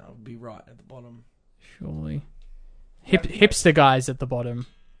people. No, it'll be right at the bottom. Surely. Hipster guys at the bottom.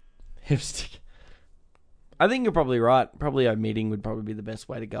 Hipster. I think you're probably right. Probably omitting would probably be the best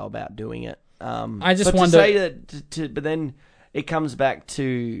way to go about doing it. I just wonder... to say that, but then it comes back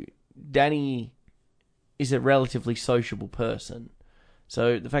to Danny is a relatively sociable person.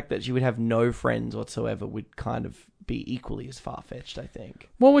 So the fact that she would have no friends whatsoever would kind of be equally as far-fetched, I think.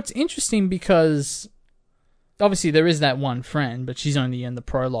 Well, it's interesting because obviously there is that one friend, but she's only in the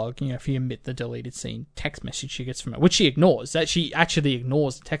prologue. If you omit the deleted scene text message she gets from it, which she ignores. That she actually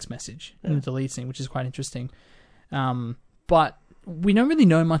ignores the text message in the deleted scene, which is quite interesting. But we don't really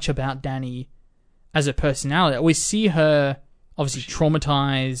know much about Danny as a personality. We see her obviously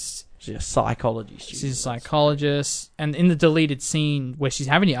traumatized. She's a psychology student. She's a psychologist. And in the deleted scene where she's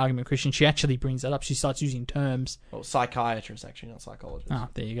having the argument with Christian, she actually brings that up. She starts using terms. Well, psychiatrist, actually, not psychologist. Oh,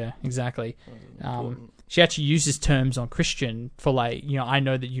 there you go. Exactly. She actually uses terms on Christian for I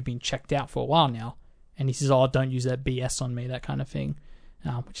know that you've been checked out for a while now. And he says, don't use that BS on me, that kind of thing.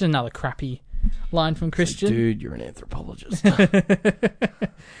 Which is another crappy line from Christian. Like, dude, you're an anthropologist.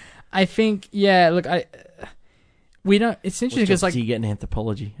 I think, we don't. It's interesting because you get an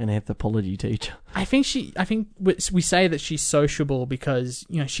anthropology teacher. I think we say that she's sociable because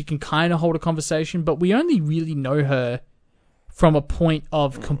she can kind of hold a conversation, but we only really know her from a point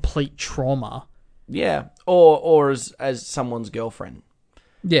of complete trauma. Yeah, or as someone's girlfriend.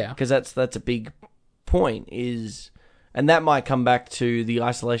 Yeah, because that's a big point and that might come back to the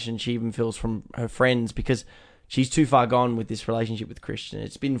isolation she even feels from her friends because she's too far gone with this relationship with Christian.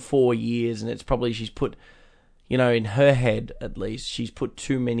 It's been 4 years, and it's probably she's put. In her head, at least, she's put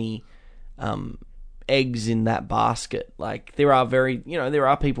too many eggs in that basket. Like there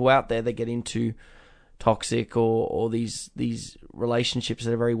are people out there that get into toxic or these relationships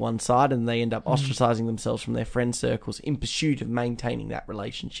that are very one-sided, and they end up ostracizing themselves from their friend circles in pursuit of maintaining that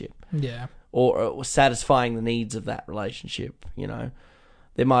relationship. Yeah. Or satisfying the needs of that relationship,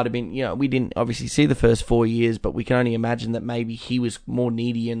 There might have been, we didn't obviously see the first 4 years, but we can only imagine that maybe he was more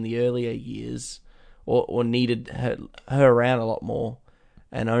needy in the earlier years or needed her around a lot more.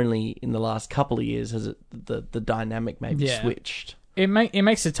 And only in the last couple of years has the dynamic maybe switched. It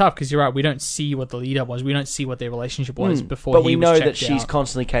makes it tough because you're right. We don't see what the lead up was. We don't see what their relationship was before. But we know checked that she's out.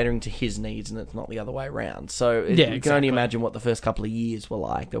 constantly catering to his needs, and it's not the other way around. So you can only imagine what the first couple of years were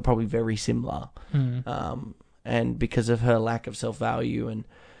like. They were probably very similar. And because of her lack of self value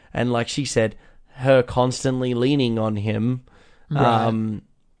and like she said, her constantly leaning on him, Right.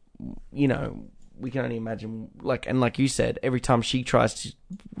 We can only imagine, like you said, every time she tries to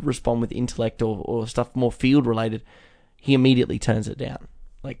respond with intellect or stuff more field related, he immediately turns it down,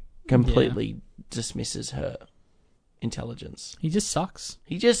 completely dismisses her intelligence. He just sucks.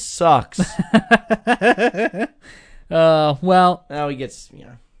 Well, now he gets,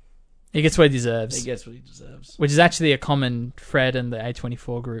 he gets what he deserves. He gets what he deserves, which is actually a common thread in the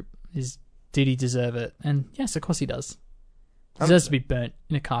A24 group. Is did he deserve it? And yes, of course he does. He deserves to be burnt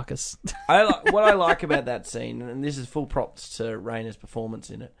in a carcass. What I like about that scene, and this is full props to Rayner's performance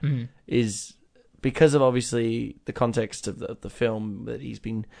in it, is because of obviously the context of the film that he's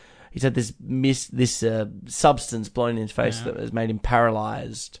had this substance blown in his face that has made him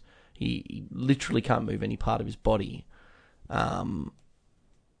paralyzed. He literally can't move any part of his body. The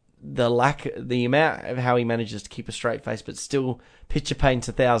amount of how he manages to keep a straight face, but still picture paints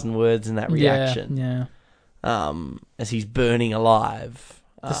 1,000 words in that reaction. Yeah. As he's burning alive.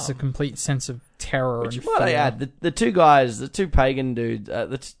 This is a complete sense of terror. Which and might I add, the two guys, the two pagan dudes,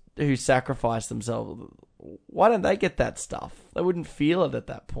 who sacrificed themselves, why don't they get that stuff? They wouldn't feel it at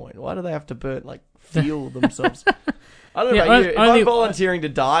that point. Why do they have to feel themselves? I don't know about you. If I'm volunteering to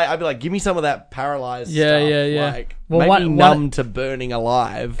die, I'd be like, give me some of that paralyzed stuff. Yeah. Make me numb to burning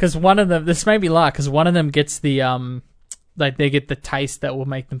alive. Because one of them, this made me laugh, because one of them gets the, they get the taste that will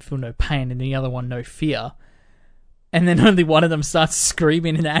make them feel no pain, and the other one no fear. And then only one of them starts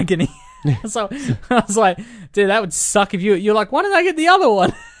screaming in agony. So I was like, dude, that would suck if you're like, why did I get the other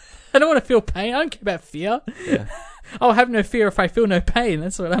one? I don't want to feel pain. I don't care about fear. Yeah. I'll have no fear if I feel no pain.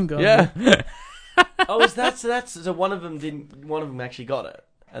 That's what I'm going. Yeah. So one of them actually got it,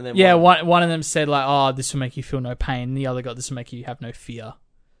 and then one of them said like, oh, this will make you feel no pain. And the other got, this will make you have no fear.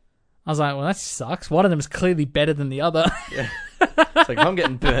 I was like, well, that sucks. One of them is clearly better than the other. Yeah. It's like, if I'm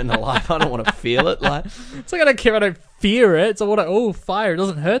getting burned alive, I don't want to feel it. It's like, I don't care. I don't fear it. So fire. It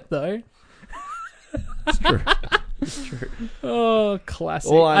doesn't hurt though. It's true. It's true. Oh,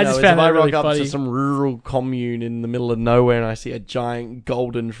 classic. All I know just is found if that I really rock funny. up to some rural commune in the middle of nowhere and I see a giant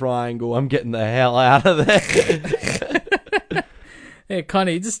golden triangle, I'm getting the hell out of there. Yeah,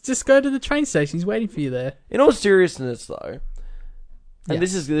 Connie, just go to the train station. He's waiting for you there. In all seriousness, though, and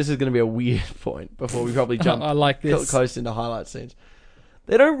this is going to be a weird point before we probably jump I like this. close into highlight scenes.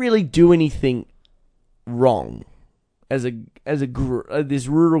 They don't really do anything wrong as this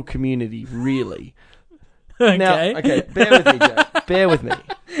rural community, really. Okay. Now, okay, bear with me, Joe. Bear with me.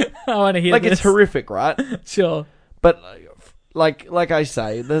 I want to hear this. It's horrific, right? Sure. But like I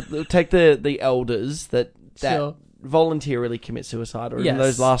say, take the elders that Sure. voluntarily commit suicide, or even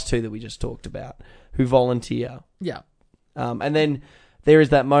those last two that we just talked about, who volunteer. Yeah. And then there is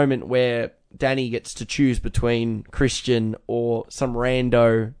that moment where Danny gets to choose between Christian or some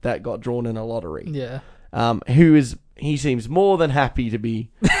rando that got drawn in a lottery. Yeah. He seems more than happy to be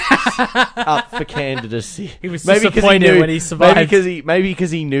up for candidacy. He was disappointed when he survived. Maybe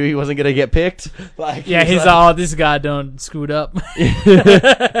because he knew he wasn't going to get picked. He's like, this guy done screwed up.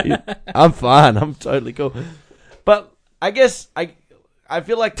 I'm fine. I'm totally cool. But I guess I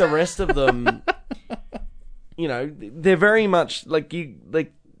feel like the rest of them, they're very much the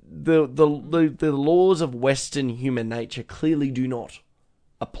laws of Western human nature clearly do not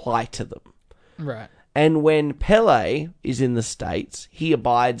apply to them. Right. And when Pele is in the States, he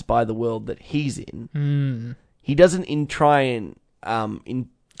abides by the world that he's in. Mm. He doesn't try and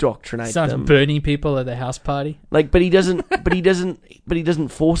indoctrinate them. Sounds burning people at their house party. But he doesn't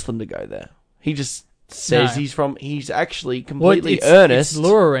force them to go there. He just says he's actually completely earnest. It's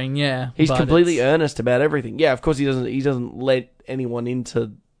luring, yeah. He's completely earnest about everything. Yeah, of course he doesn't let anyone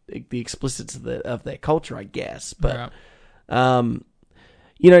into the explicits of their culture, I guess. But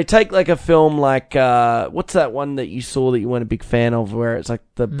take like a film like what's that one that you saw that you weren't a big fan of, where it's like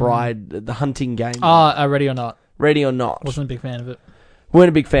the bride, the hunting game. Ready or Not. Ready or Not. Wasn't a big fan of it. Weren't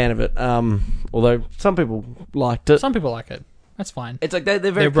a big fan of it. Although some people liked it. Some people like it. That's fine. It's like they're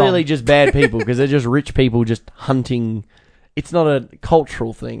very clearly just bad people because they're just rich people just hunting. It's not a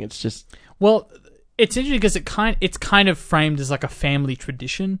cultural thing. It's just it's interesting because it's kind of framed as like a family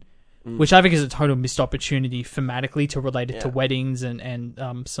tradition, which I think is a total missed opportunity thematically to relate it to weddings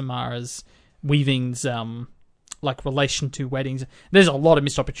and Samara's Weaving's like relation to weddings. There's a lot of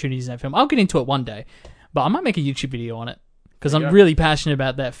missed opportunities in that film. I'll get into it one day, but I might make a YouTube video on it. Because I'm really passionate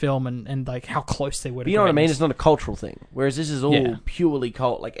about that film and like how close they were to You know what I mean? greatness. It's not a cultural thing. Whereas this is all purely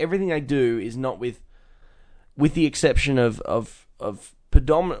cult. Like everything they do is not with the exception of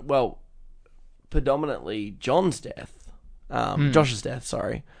predominantly John's death, Josh's death.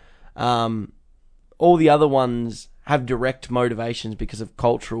 Sorry, all the other ones have direct motivations because of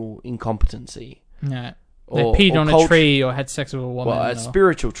cultural incompetency. Yeah, they peed on a tree or had sex with a woman. Well, a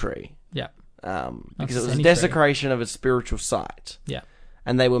spiritual tree. Yeah. Because it was a desecration of a spiritual site. Yeah.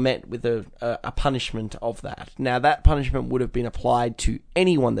 And they were met with a punishment of that. Now, that punishment would have been applied to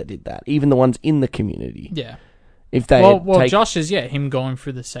anyone that did that, even the ones in the community. Yeah. If they Josh is, him going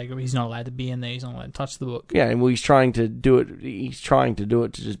through the sake of he's not allowed to be in there, he's not allowed to touch the book. Yeah, and he's trying to do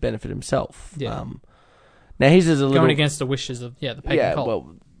it to just benefit himself. Yeah. Now, his is a little... Going against the wishes of, the pagan cult.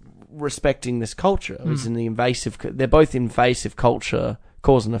 Well, respecting this culture. It was in the invasive... They're both invasive culture...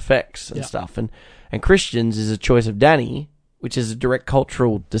 cause and effects and stuff, and Christians is a choice of Danny, which is a direct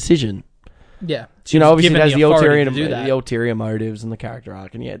cultural decision. Yeah, obviously it has the ulterior motives and the character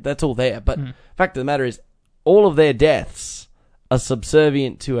arc, and that's all there. But the fact of the matter is, all of their deaths are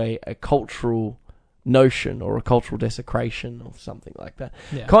subservient to a cultural notion or a cultural desecration or something like that.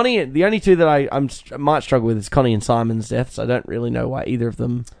 Yeah. Connie, the only two that I might struggle with is Connie and Simon's deaths. I don't really know why either of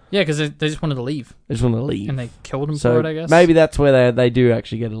them. Yeah, because they just wanted to leave. They just wanted to leave. And they killed him for it, I guess. Maybe that's where they do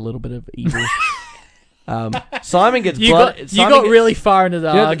actually get a little bit of evil. Simon gets blood. You got really far into the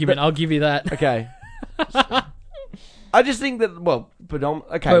argument. I'll give you that. Okay. I just think that,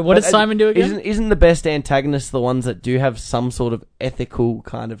 okay. Wait, what does Simon do again? Isn't the best antagonists the ones that do have some sort of ethical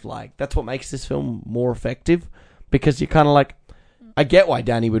kind of like... That's what makes this film more effective. Because you're kind of like... I get why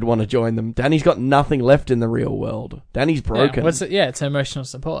Danny would want to join them. Danny's got nothing left in the real world. Danny's broken. It's emotional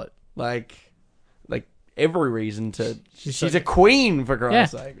support. Like every reason to... She's a queen, for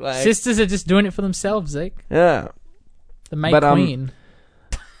Christ's sake. Like, sisters are just doing it for themselves, Zeke. Yeah. The mate queen.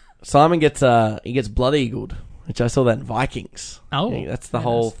 Simon gets blood-eagled, which I saw that in Vikings. Oh. Yeah, that's the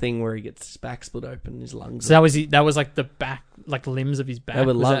whole thing where he gets his back split open, his lungs. So that was like the back, like limbs of his back.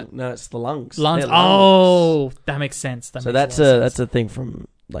 No, it's the lungs. Lungs. Oh, that makes sense. That's a thing from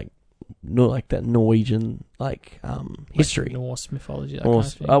like that Norwegian history, like Norse mythology. That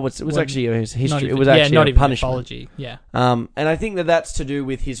Norse, kind of thing. It was actually his history. Even, it was actually not a even punishment. Mythology. Yeah. And I think that's to do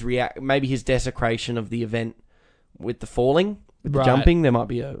with his maybe his desecration of the event with the falling, with the jumping. There might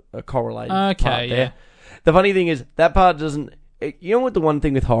be a correlated part there. The funny thing is that part doesn't. You know what? The one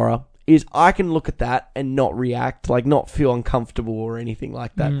thing with horror is I can look at that and not react, like not feel uncomfortable or anything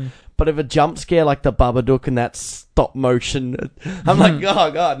like that. But if a jump scare like the Babadook and that stop motion, I'm like,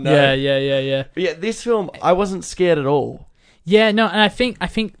 oh god, no. Yeah. But yeah, this film, I wasn't scared at all. Yeah, no, and I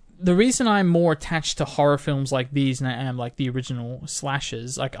think the reason I'm more attached to horror films like these than I am like the original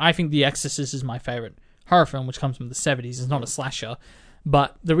slashers, like I think The Exorcist is my favorite horror film, which comes from the 70s. It's not a slasher.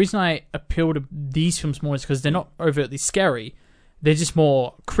 But the reason I appeal to these films more is because they're not overtly scary. They're just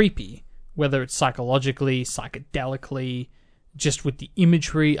more creepy, whether it's psychologically, psychedelically, just with the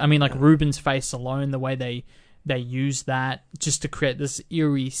imagery. I mean, like Ruben's face alone, the way they use that just to create this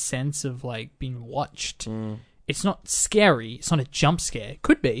eerie sense of like being watched. It's not scary. It's not a jump scare. It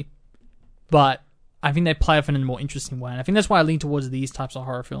could be, but I think they play off in a more interesting way. And I think that's why I lean towards these types of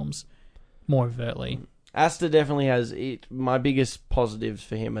horror films more overtly. Aster definitely has it. My biggest positives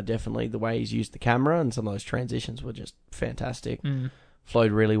for him are definitely the way he's used the camera, and some of those transitions were just fantastic.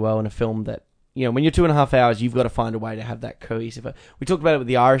 Flowed really well in a film that, when you're 2.5 hours, you've got to find a way to have that cohesive. We talked about it with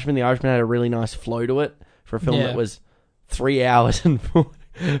The Irishman. The Irishman had a really nice flow to it for a film that was 3 hours and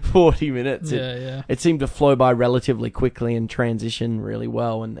 40 minutes. It seemed to flow by relatively quickly and transition really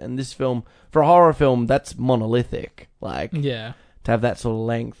well. And this film, for a horror film, that's monolithic. To have that sort of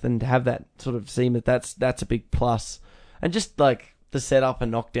length and to have that sort of scene, that's a big plus. And just like the setup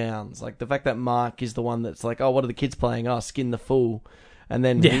and knockdowns, like the fact that Mark is the one that's like, oh, what are the kids playing? Oh, Skin the Fool. And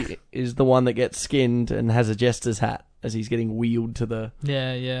then he is the one that gets skinned and has a jester's hat as he's getting wheeled to the...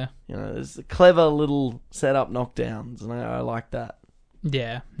 Yeah. There's clever little setup knockdowns, and I like that.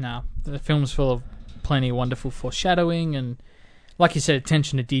 Yeah, no. The film's full of plenty of wonderful foreshadowing and, like you said,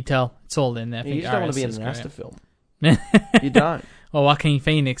 attention to detail. It's all in there. You just don't want to be in an Aster film. You don't. Well, Joaquin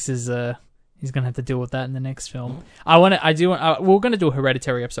Phoenix is He's gonna have to deal with that in the next film. We're gonna do a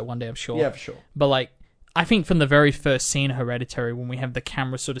Hereditary episode one day, I'm sure. Yeah, for sure. But like, I think from the very first scene of Hereditary, when we have the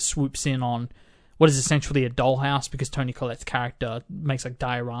camera sort of swoops in on what is essentially a dollhouse, because Toni Collette's character makes like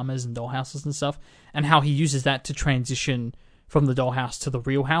dioramas and dollhouses and stuff, and how he uses that to transition from the dollhouse to the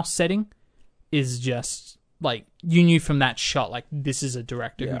real house setting, is just like, you knew from that shot, like, this is a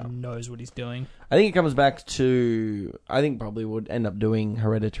director who knows what he's doing. I think it comes back to, I think probably would end up doing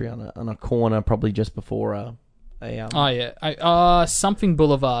Hereditary on a corner, probably just before Something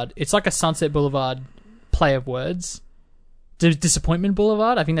Boulevard. It's like a Sunset Boulevard play of words. Disappointment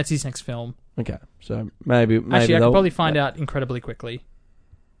Boulevard. I think that's his next film. Okay, so maybe Actually, I could probably find out incredibly quickly.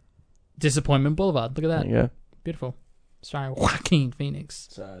 Disappointment Boulevard. Look at that. Yeah, beautiful. Starring Joaquin Phoenix.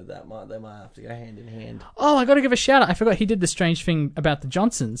 So they might have to go hand in hand. Oh, I got to give a shout out. I forgot he did The Strange Thing About the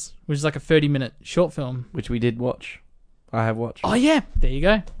Johnsons, which is like a 30-minute short film, which we did watch. I have watched. Oh yeah, there you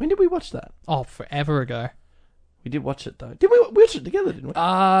go. When did we watch that? Oh, forever ago. We did watch it though. Did we watch it together? Didn't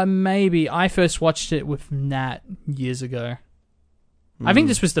we? Maybe. I first watched it with Nat years ago. I think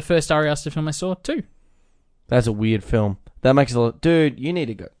this was the first Ari Aster film I saw too. That's a weird film. That makes a lot. Dude, you need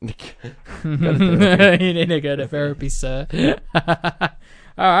to go. Go to therapy. You need to go to therapy, sir. All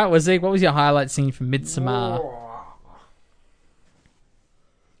right, well, Zeke, what was your highlight scene from Midsommar?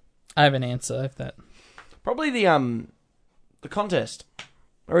 I have an answer if that. Probably the contest.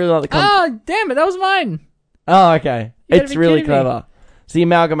 I really like the contest. Oh, damn it, that was mine. Oh, okay. It's really kidding me. clever. It's the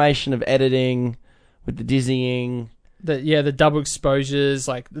amalgamation of editing with the dizzying. The double exposures,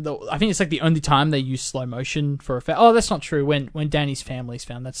 like I think it's like the only time they use slow motion for effect. Oh, that's not true. When Danny's family's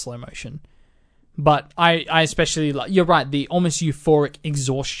found, that's slow motion. But I especially like, you're right, the almost euphoric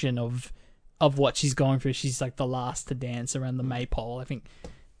exhaustion of what she's going through. She's like the last to dance around the maypole. I think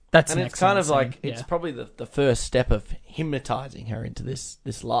that's and an it's kind of scene. like it's probably the first step of hypnotizing her into this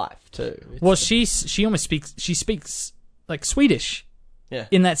life too. She almost speaks like Swedish. Yeah.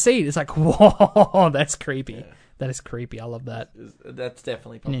 In that scene, it's like, whoa, that's creepy. Yeah. That is creepy. I love that. That's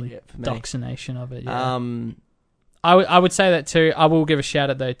definitely probably it for me. Indoctrination of it. Yeah. I would say that too. I will give a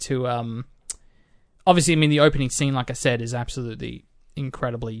shout out though to obviously, I mean, the opening scene, like I said, is absolutely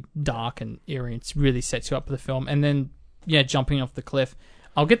incredibly dark and eerie. It really sets you up for the film. And then jumping off the cliff.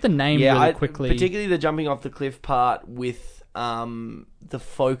 I'll get the name really quickly. Particularly the jumping off the cliff part with the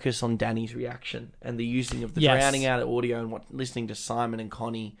focus on Danny's reaction and the using of the drowning out audio and listening to Simon and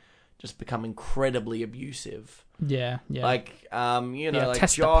Connie just become incredibly abusive. Yeah. Like,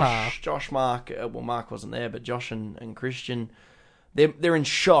 like Josh, Mark. Well, Mark wasn't there, but Josh and Christian, they're in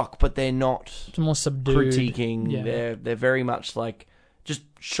shock, but they're not. It's more subdued. Critiquing. Yeah. They're very much like just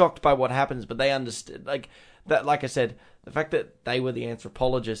shocked by what happens, but they understood. Like that. Like I said, the fact that they were the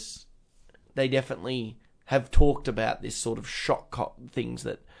anthropologists, they definitely have talked about this sort of shock things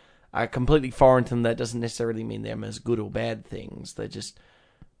that are completely foreign to them. That doesn't necessarily mean they're as good or bad things. They're just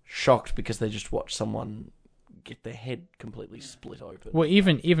shocked because they just watched someone get their head completely split open. Well,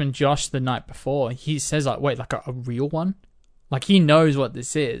 even Josh the night before, he says like, wait, like a real one? Like he knows what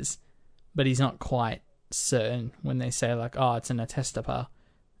this is, but he's not quite certain when they say like, oh, it's an attestapa.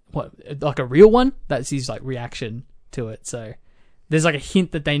 What, like a real one? That's his like reaction to it. So there's like a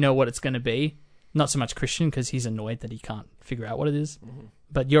hint that they know what it's going to be. Not so much Christian because he's annoyed that he can't figure out what it is. Mm-hmm.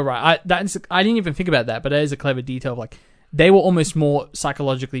 But you're right. I didn't even think about that, but it is a clever detail of like, they were almost more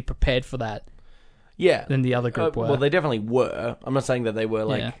psychologically prepared for that than the other group were. Well, they definitely were. I'm not saying that they were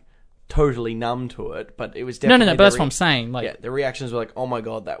like totally numb to it, but it was definitely... No, but that's what I'm saying. Like, the reactions were like, oh my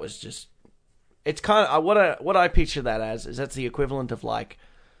God, that was just... It's kind of... What I picture that as is that's the equivalent of like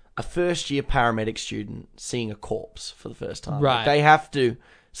a first-year paramedic student seeing a corpse for the first time. Right. Like, they have to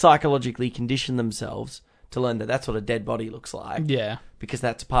psychologically condition themselves to learn that that's what a dead body looks like. Yeah. Because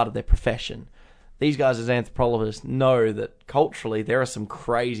that's part of their profession. These guys as anthropologists know that culturally there are some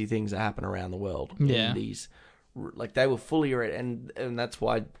crazy things that happen around the world. Yeah. Like they were fully... And that's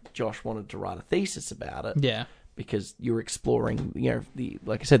why Josh wanted to write a thesis about it. Yeah. Because you're exploring,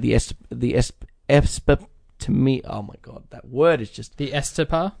 like I said, the oh my God, that word is just... The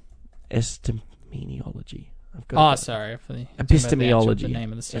estapa? Epistemology. Sorry. For the epistemology. The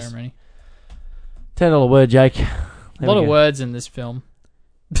name of the ceremony. $10 word, Jake. A lot of words in this film.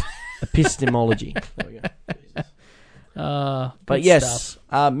 Epistemology. There we go. But yes,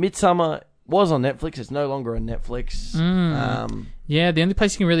 Midsommar was on Netflix. It's no longer on Netflix. The only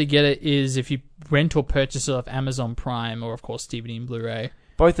place you can really get it is if you rent or purchase it off Amazon Prime or, of course, DVD and Blu-ray.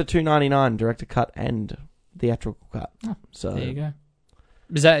 Both are $2.99, director cut and theatrical cut. Oh, so there you go.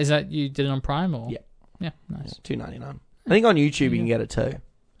 Is that you did it on Prime or? Yeah, nice. $2.99. I think on YouTube you can get it too.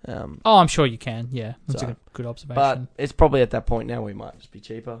 I'm sure you can. Yeah, that's a good observation. But it's probably at that point now we might just be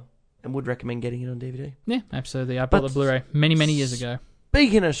cheaper. and would recommend getting it on DVD. Yeah, absolutely. I bought the Blu-ray many years ago.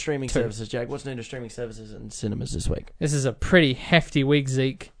 Speaking of streaming services, Jack, what's new to streaming services and cinemas this week? This is a pretty hefty week,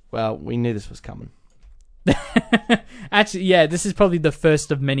 Zeke. Well, we knew this was coming. Actually, yeah, this is probably the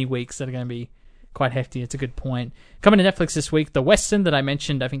first of many weeks that are going to be quite hefty. It's a good point. Coming to Netflix this week, the Western that I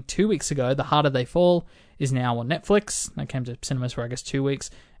mentioned, I think 2 weeks ago, The Harder They Fall, is now on Netflix. That came to cinemas for, I guess, 2 weeks.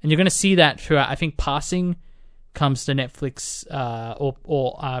 And you're going to see that throughout. I think Passing comes to Netflix,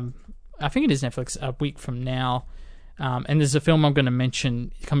 I think it is Netflix a week from now. And there's a film I'm going to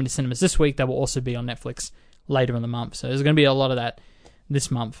mention coming to cinemas this week that will also be on Netflix later in the month. So there's going to be a lot of that this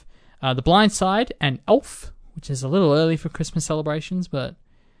month. The Blind Side and Elf, which is a little early for Christmas celebrations, but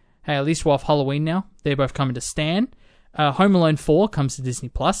hey, at least we're off Halloween now. They're both coming to Stan. Home Alone 4 comes to Disney+,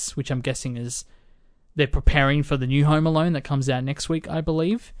 which I'm guessing is they're preparing for the new Home Alone that comes out next week, I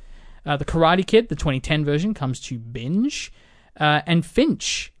believe. The Karate Kid, the 2010 version, comes to Binge. And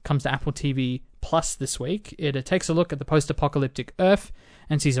Finch comes to Apple TV Plus this week. It takes a look at the post-apocalyptic Earth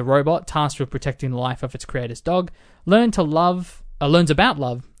and sees a robot tasked with protecting the life of its creator's dog learns about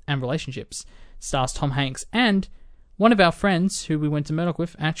love and relationships. Stars Tom Hanks, and one of our friends who we went to Murdoch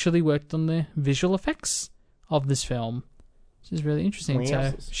with actually worked on the visual effects of this film, which is really interesting.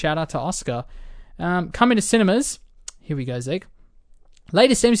 So shout out to Oscar. Coming to cinemas, here we go, Zeke.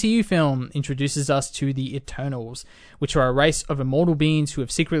 Latest MCU film introduces us to the Eternals, which are a race of immortal beings who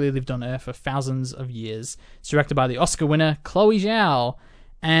have secretly lived on Earth for thousands of years. It's directed by the Oscar winner Chloe Zhao,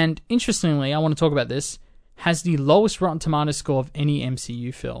 and interestingly, I want to talk about this, has the lowest Rotten Tomatoes score of any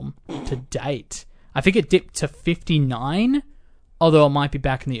MCU film to date. I think it dipped to 59, although it might be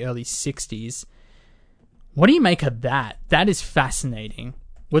back in the early 60s. What do you make of that? That is fascinating.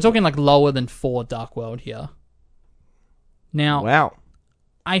 We're talking like lower than 4 Dark World here. Now, wow.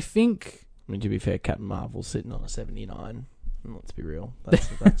 I think... I mean, to be fair, Captain Marvel's sitting on a 79. Let's be real.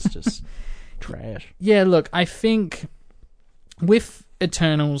 That's just trash. Yeah, look, I think with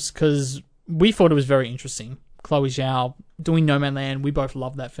Eternals, because we thought it was very interesting. Chloe Zhao doing No Man's Land, we both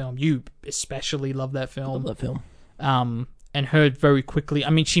love that film. You especially love that film. Love that film. And heard very quickly. I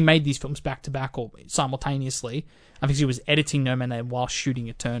mean, she made these films back-to-back or simultaneously. I think she was editing No Man's Land while shooting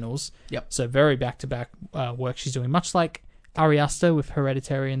Eternals. Yep. So very back-to-back work she's doing, much like Ari Aster with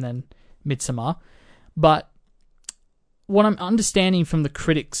Hereditary and then Midsommar. But what I'm understanding from the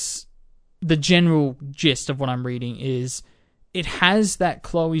critics, the general gist of what I'm reading is it has that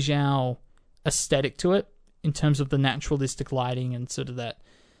Chloe Zhao aesthetic to it in terms of the naturalistic lighting and sort of that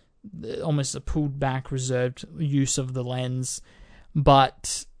almost a pulled back, reserved use of the lens.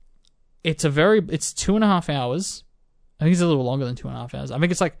 But it's 2.5 hours. I think it's a little longer than 2.5 hours. I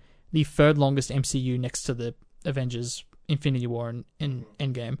think it's like the third longest MCU next to the Avengers Infinity War and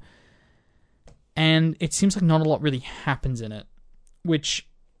Endgame. And it seems like not a lot really happens in it, which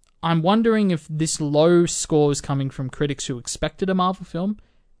I'm wondering if this low score is coming from critics who expected a Marvel film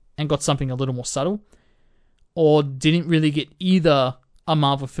and got something a little more subtle, or didn't really get either a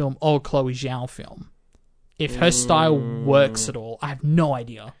Marvel film or a Chloe Zhao film. If her style works at all, I have no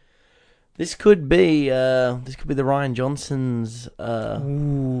idea. This could be the Rian Johnson's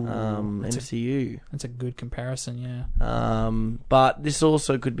MCU. That's a good comparison, yeah. But this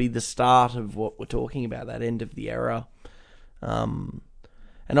also could be the start of what we're talking about, that end of the era. And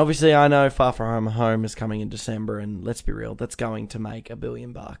obviously, I know Far From Home is coming in December, and let's be real, that's going to make $1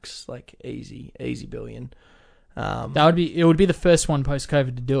 billion, like easy billion. It would be the first one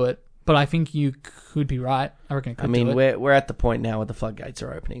post-COVID to do it, but I think you could be right. I reckon it could do it. We're at the point now where the floodgates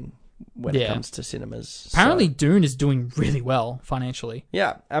are opening when it comes to cinemas. Apparently, Dune is doing really well financially.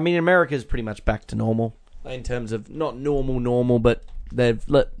 Yeah, I mean, America's pretty much back to normal in terms of not normal, but they've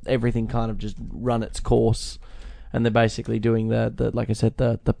let everything kind of just run its course, and they're basically doing the like I said,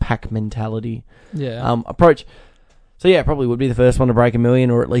 the pack mentality approach. So yeah, probably would be the first one to break $1 million,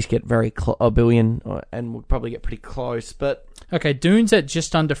 or at least get $1 billion, and would probably get pretty close. But okay, Dune's at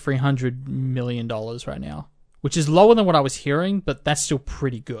just under $300 million right now, which is lower than what I was hearing, but that's still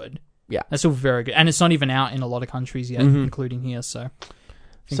pretty good. Yeah, that's still very good, and it's not even out in a lot of countries yet, including here. So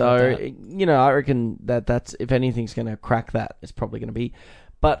I reckon that's if anything's going to crack that, it's probably going to be.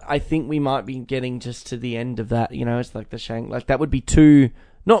 But I think we might be getting just to the end of that. It's like the Shang, like that would be two,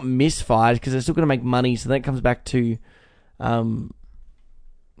 not misfires, because they're still going to make money. So then it comes back to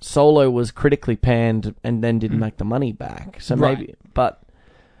Solo was critically panned and then didn't make the money back. So maybe, but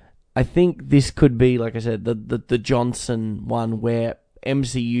I think this could be, like I said, the Johnson one where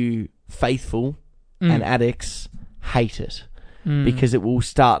MCU faithful and addicts hate it because it will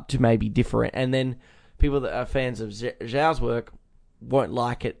start to maybe different, and then people that are fans of Zhao's work won't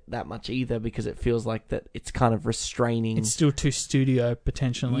like it that much either because it feels like that it's kind of restraining. It's still too studio,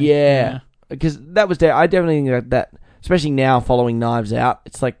 potentially. Yeah. Because that was I definitely think that, especially now following Knives Out,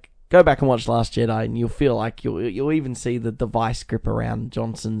 it's like, go back and watch Last Jedi and you'll feel like you'll even see the vice grip around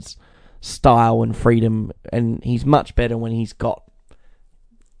Johnson's style and freedom, and he's much better when he's got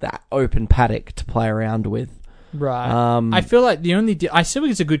that open paddock to play around with. Right. I feel like I still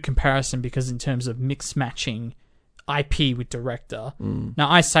think it's a good comparison because in terms of mix matching IP with director. Now,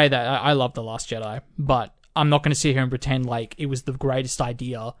 I say that I love The Last Jedi, but I'm not going to sit here and pretend like it was the greatest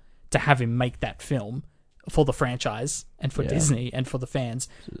idea to have him make that film for the franchise and for Disney and for the fans.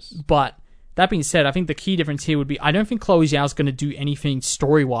 But that being said, I think the key difference here would be I don't think Chloe Zhao is going to do anything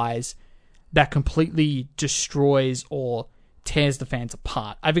story-wise that completely destroys or tears the fans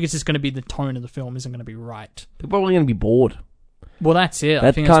apart. I think it's just going to be the tone of the film isn't going to be right. They're probably going to be bored. Well, that's it.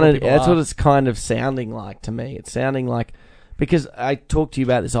 That's what it's kind of sounding like to me. It's sounding like, because I talked to you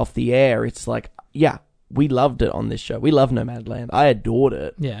about this off the air, it's like, yeah, we loved it on this show. We love Nomadland. I adored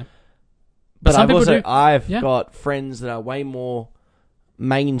it. Yeah. But I've got friends that are way more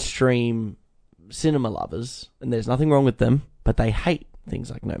mainstream cinema lovers, and there's nothing wrong with them, but they hate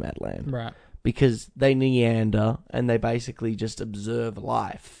things like Nomadland. Right. Because they meander and they basically just observe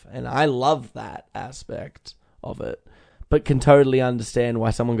life. And I love that aspect of it, but can totally understand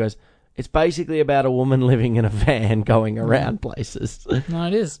why someone goes, it's basically about a woman living in a van going around places. No,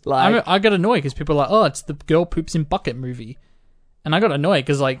 it is. Like, I got annoyed because people are like, oh, it's the girl poops in bucket movie. And I got annoyed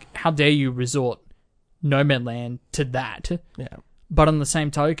because, like, how dare you resort Nomadland to that? Yeah. But on the same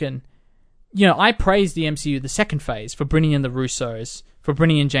token, you know, I praised the MCU, the second phase, for bringing in the Russos, for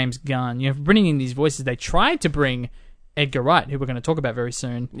bringing in James Gunn, you know, for bringing in these voices. They tried to bring Edgar Wright, who we're going to talk about very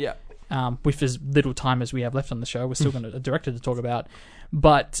soon. Yeah. With as little time as we have left on the show. We're still going to a director to talk about.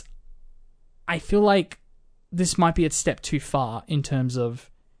 But I feel like this might be a step too far in terms of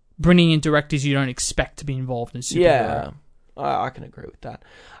bringing in directors you don't expect to be involved in superhero. Yeah. I can agree with that.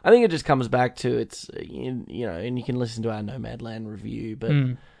 I think it just comes back to it's, you know, and you can listen to our Nomadland review, but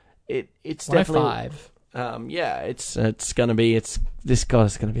it's definitely 5. Yeah, it's gonna be this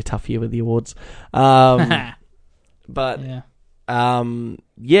guy's gonna be a tough year with the awards, but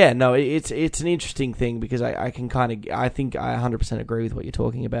it's an interesting thing because I think I 100% agree with what you're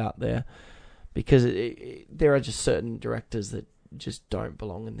talking about there, because there are just certain directors that just don't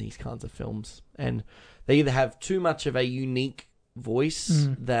belong in these kinds of films, and they either have too much of a unique voice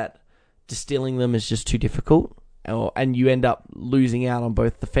that distilling them is just too difficult, and you end up losing out on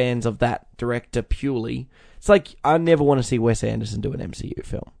both the fans of that director purely. It's like, I never want to see Wes Anderson do an MCU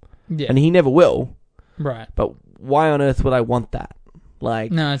film. Yeah. And he never will. Right. But why on earth would I want that?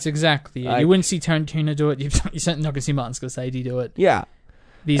 Like, no, it's exactly it. You wouldn't see Tarantino do it. You're certainly not going to see Martin Scorsese do it. Yeah.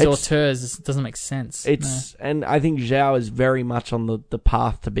 These auteurs, it doesn't make sense. And I think Zhao is very much on the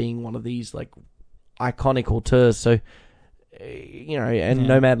path to being one of these, like, iconic auteurs. So, you know, and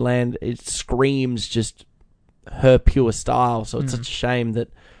Nomadland, it screams just her pure style. So it's such a shame that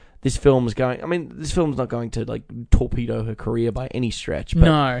this film's not going to, like, torpedo her career by any stretch.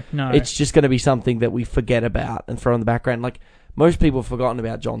 But no. It's just going to be something that we forget about and throw in the background. Like, most people have forgotten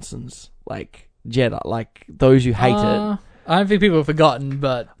about Johnson's, like, Jedi. Like, those who hate it. I don't think people have forgotten,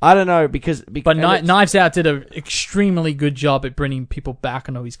 but I don't know, because Knives Out did an extremely good job at bringing people back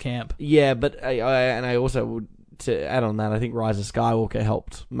into his camp. Yeah, but I also would, to add on that, I think Rise of Skywalker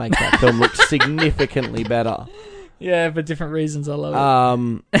helped make that film look significantly better. Yeah, for different reasons. I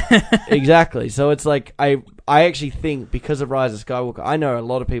love it. Exactly. So it's like, I actually think because of Rise of Skywalker, I know a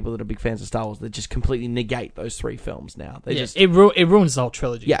lot of people that are big fans of Star Wars that just completely negate those 3 films now. It ruins the whole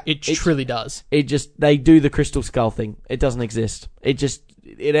trilogy. Yeah, it truly does. They do the Crystal Skull thing. It doesn't exist.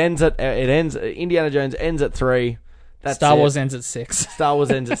 Indiana Jones ends at 3. Star Wars ends at 6. Star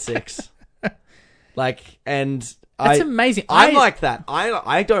Wars ends at 6. That's amazing. I'm like that.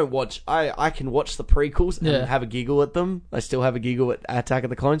 I don't watch. I can watch the prequels and have a giggle at them. I still have a giggle at Attack of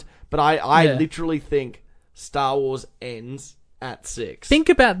the Clones. But I literally think Star Wars ends at 6. Think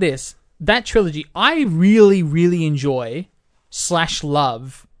about this. That trilogy, I really, really enjoy /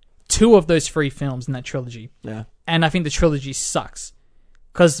 love 2 of those 3 films in that trilogy. Yeah. And I think the trilogy sucks.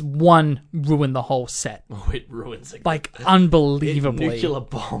 Because 1 ruined the whole set. Oh, it ruins it. Like, unbelievably. Nuclear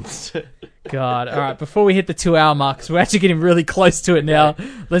bombs. God. All right, before we hit the 2-hour mark, because we're actually getting really close to it now,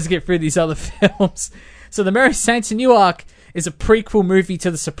 let's get through these other films. So, The Merry Saints of Newark is a prequel movie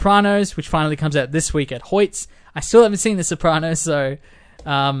to The Sopranos, which finally comes out this week at Hoyt's. I still haven't seen The Sopranos, so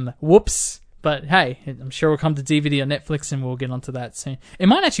whoops. But hey, I'm sure it'll come to DVD or Netflix, and we'll get onto that soon. It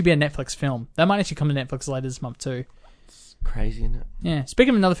might actually be a Netflix film. That might actually come to Netflix later this month too. Crazy, isn't it? Yeah. Speaking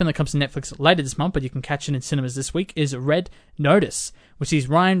of another film that comes to Netflix later this month, but you can catch it in cinemas this week, is Red Notice, which is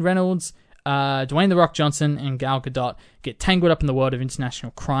Ryan Reynolds, Dwayne The Rock Johnson, and Gal Gadot get tangled up in the world of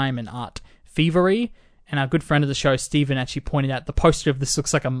international crime and art thievery. And our good friend of the show, Steven, actually pointed out the poster of this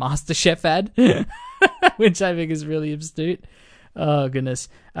looks like a MasterChef ad, which I think is really astute. Oh, goodness.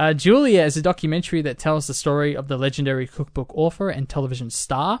 Julia is a documentary that tells the story of the legendary cookbook author and television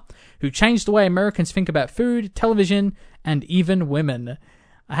star who changed the way Americans think about food, television, and even women.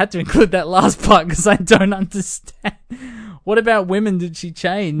 I had to include that last part because I don't understand. What about women did she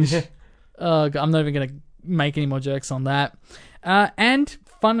change? I'm not even going to make any more jokes on that. And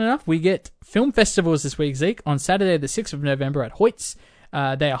fun enough, we get film festivals this week, Zeke. On Saturday, the 6th of November at Hoyts,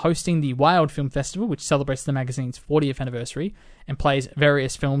 they are hosting the Wild Film Festival, which celebrates the magazine's 40th anniversary and plays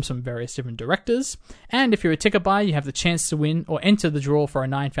various films from various different directors. And if you're a ticket buyer, you have the chance to win or enter the draw for a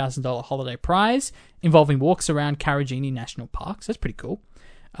 $9,000 holiday prize involving walks around Carragini National Park. So that's pretty cool.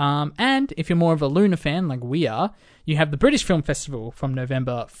 And if you're more of a Luna fan like we are, you have the British Film Festival from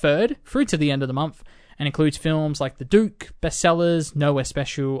November 3rd through to the end of the month, and includes films like The Duke, Bestsellers, Nowhere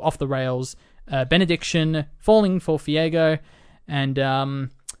Special, Off the Rails, Benediction, Falling for Fiego, and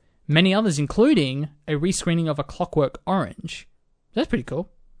many others, including a rescreening of A Clockwork Orange. That's pretty cool.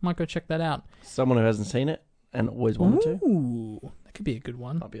 Might go check that out. Someone who hasn't seen it and always wanted to. Ooh, that could be a good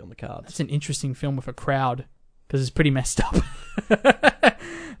one. Might be on the cards. That's an interesting film with a crowd, because it's pretty messed up. Watch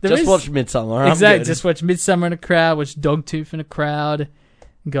Midsommar. Exactly. Just watch Midsommar in a crowd. Watch Dogtooth in a crowd.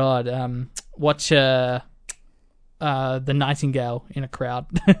 God, watch The Nightingale in a crowd.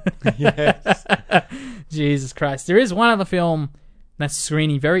 Yes. Jesus Christ. There is one other film that's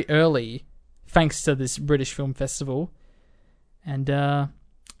screening very early, thanks to this British Film Festival. And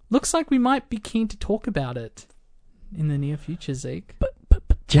looks like we might be keen to talk about it in the near future, Zeke. But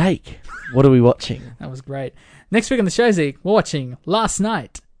Jake, what are we watching? That was great. Next week on the show, Zeke, we're watching Last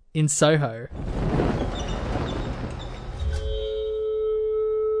Night in Soho.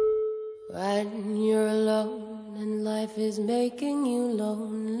 When you're alone and life is making you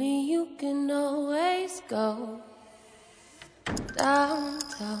lonely, you can always go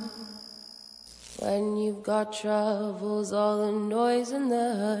downtown. When you've got troubles, all the noise and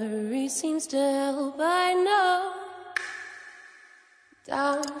the hurry seems to help, I know.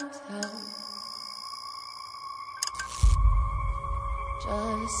 Downtown.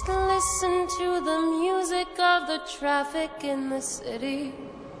 Just listen to the music of the traffic in the city.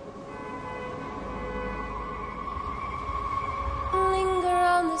 Linger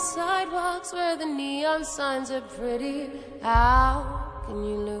on the sidewalks where the neon signs are pretty. How can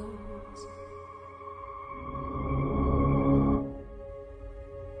you lose?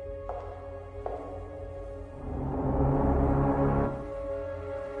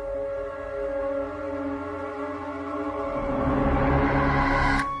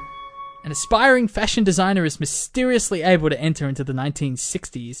 An aspiring fashion designer is mysteriously able to enter into the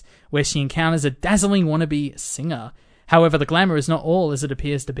 1960s, where she encounters a dazzling wannabe singer. However, the glamour is not all as it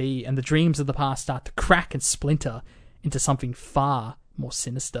appears to be, and the dreams of the past start to crack and splinter into something far more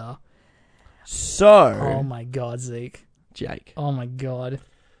sinister. So... Oh my god, Zeke. Jake. Oh my god.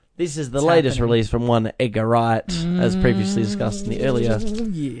 This is the latest release from one Edgar Wright, as previously discussed in the earlier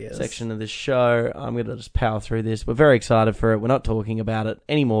section of this show. I'm going to just power through this. We're very excited for it. We're not talking about it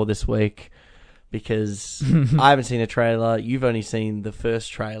anymore this week because I haven't seen a trailer. You've only seen the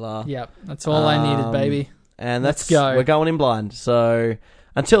first trailer. Yep, that's all I needed, baby. And let's go. We're going in blind. So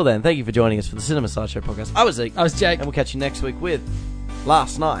until then, thank you for joining us for the Cinema Sideshow podcast. I was Zeke. I was Jake. And we'll catch you next week with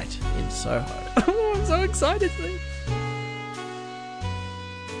Last Night in Soho. I'm so excited, Zeke.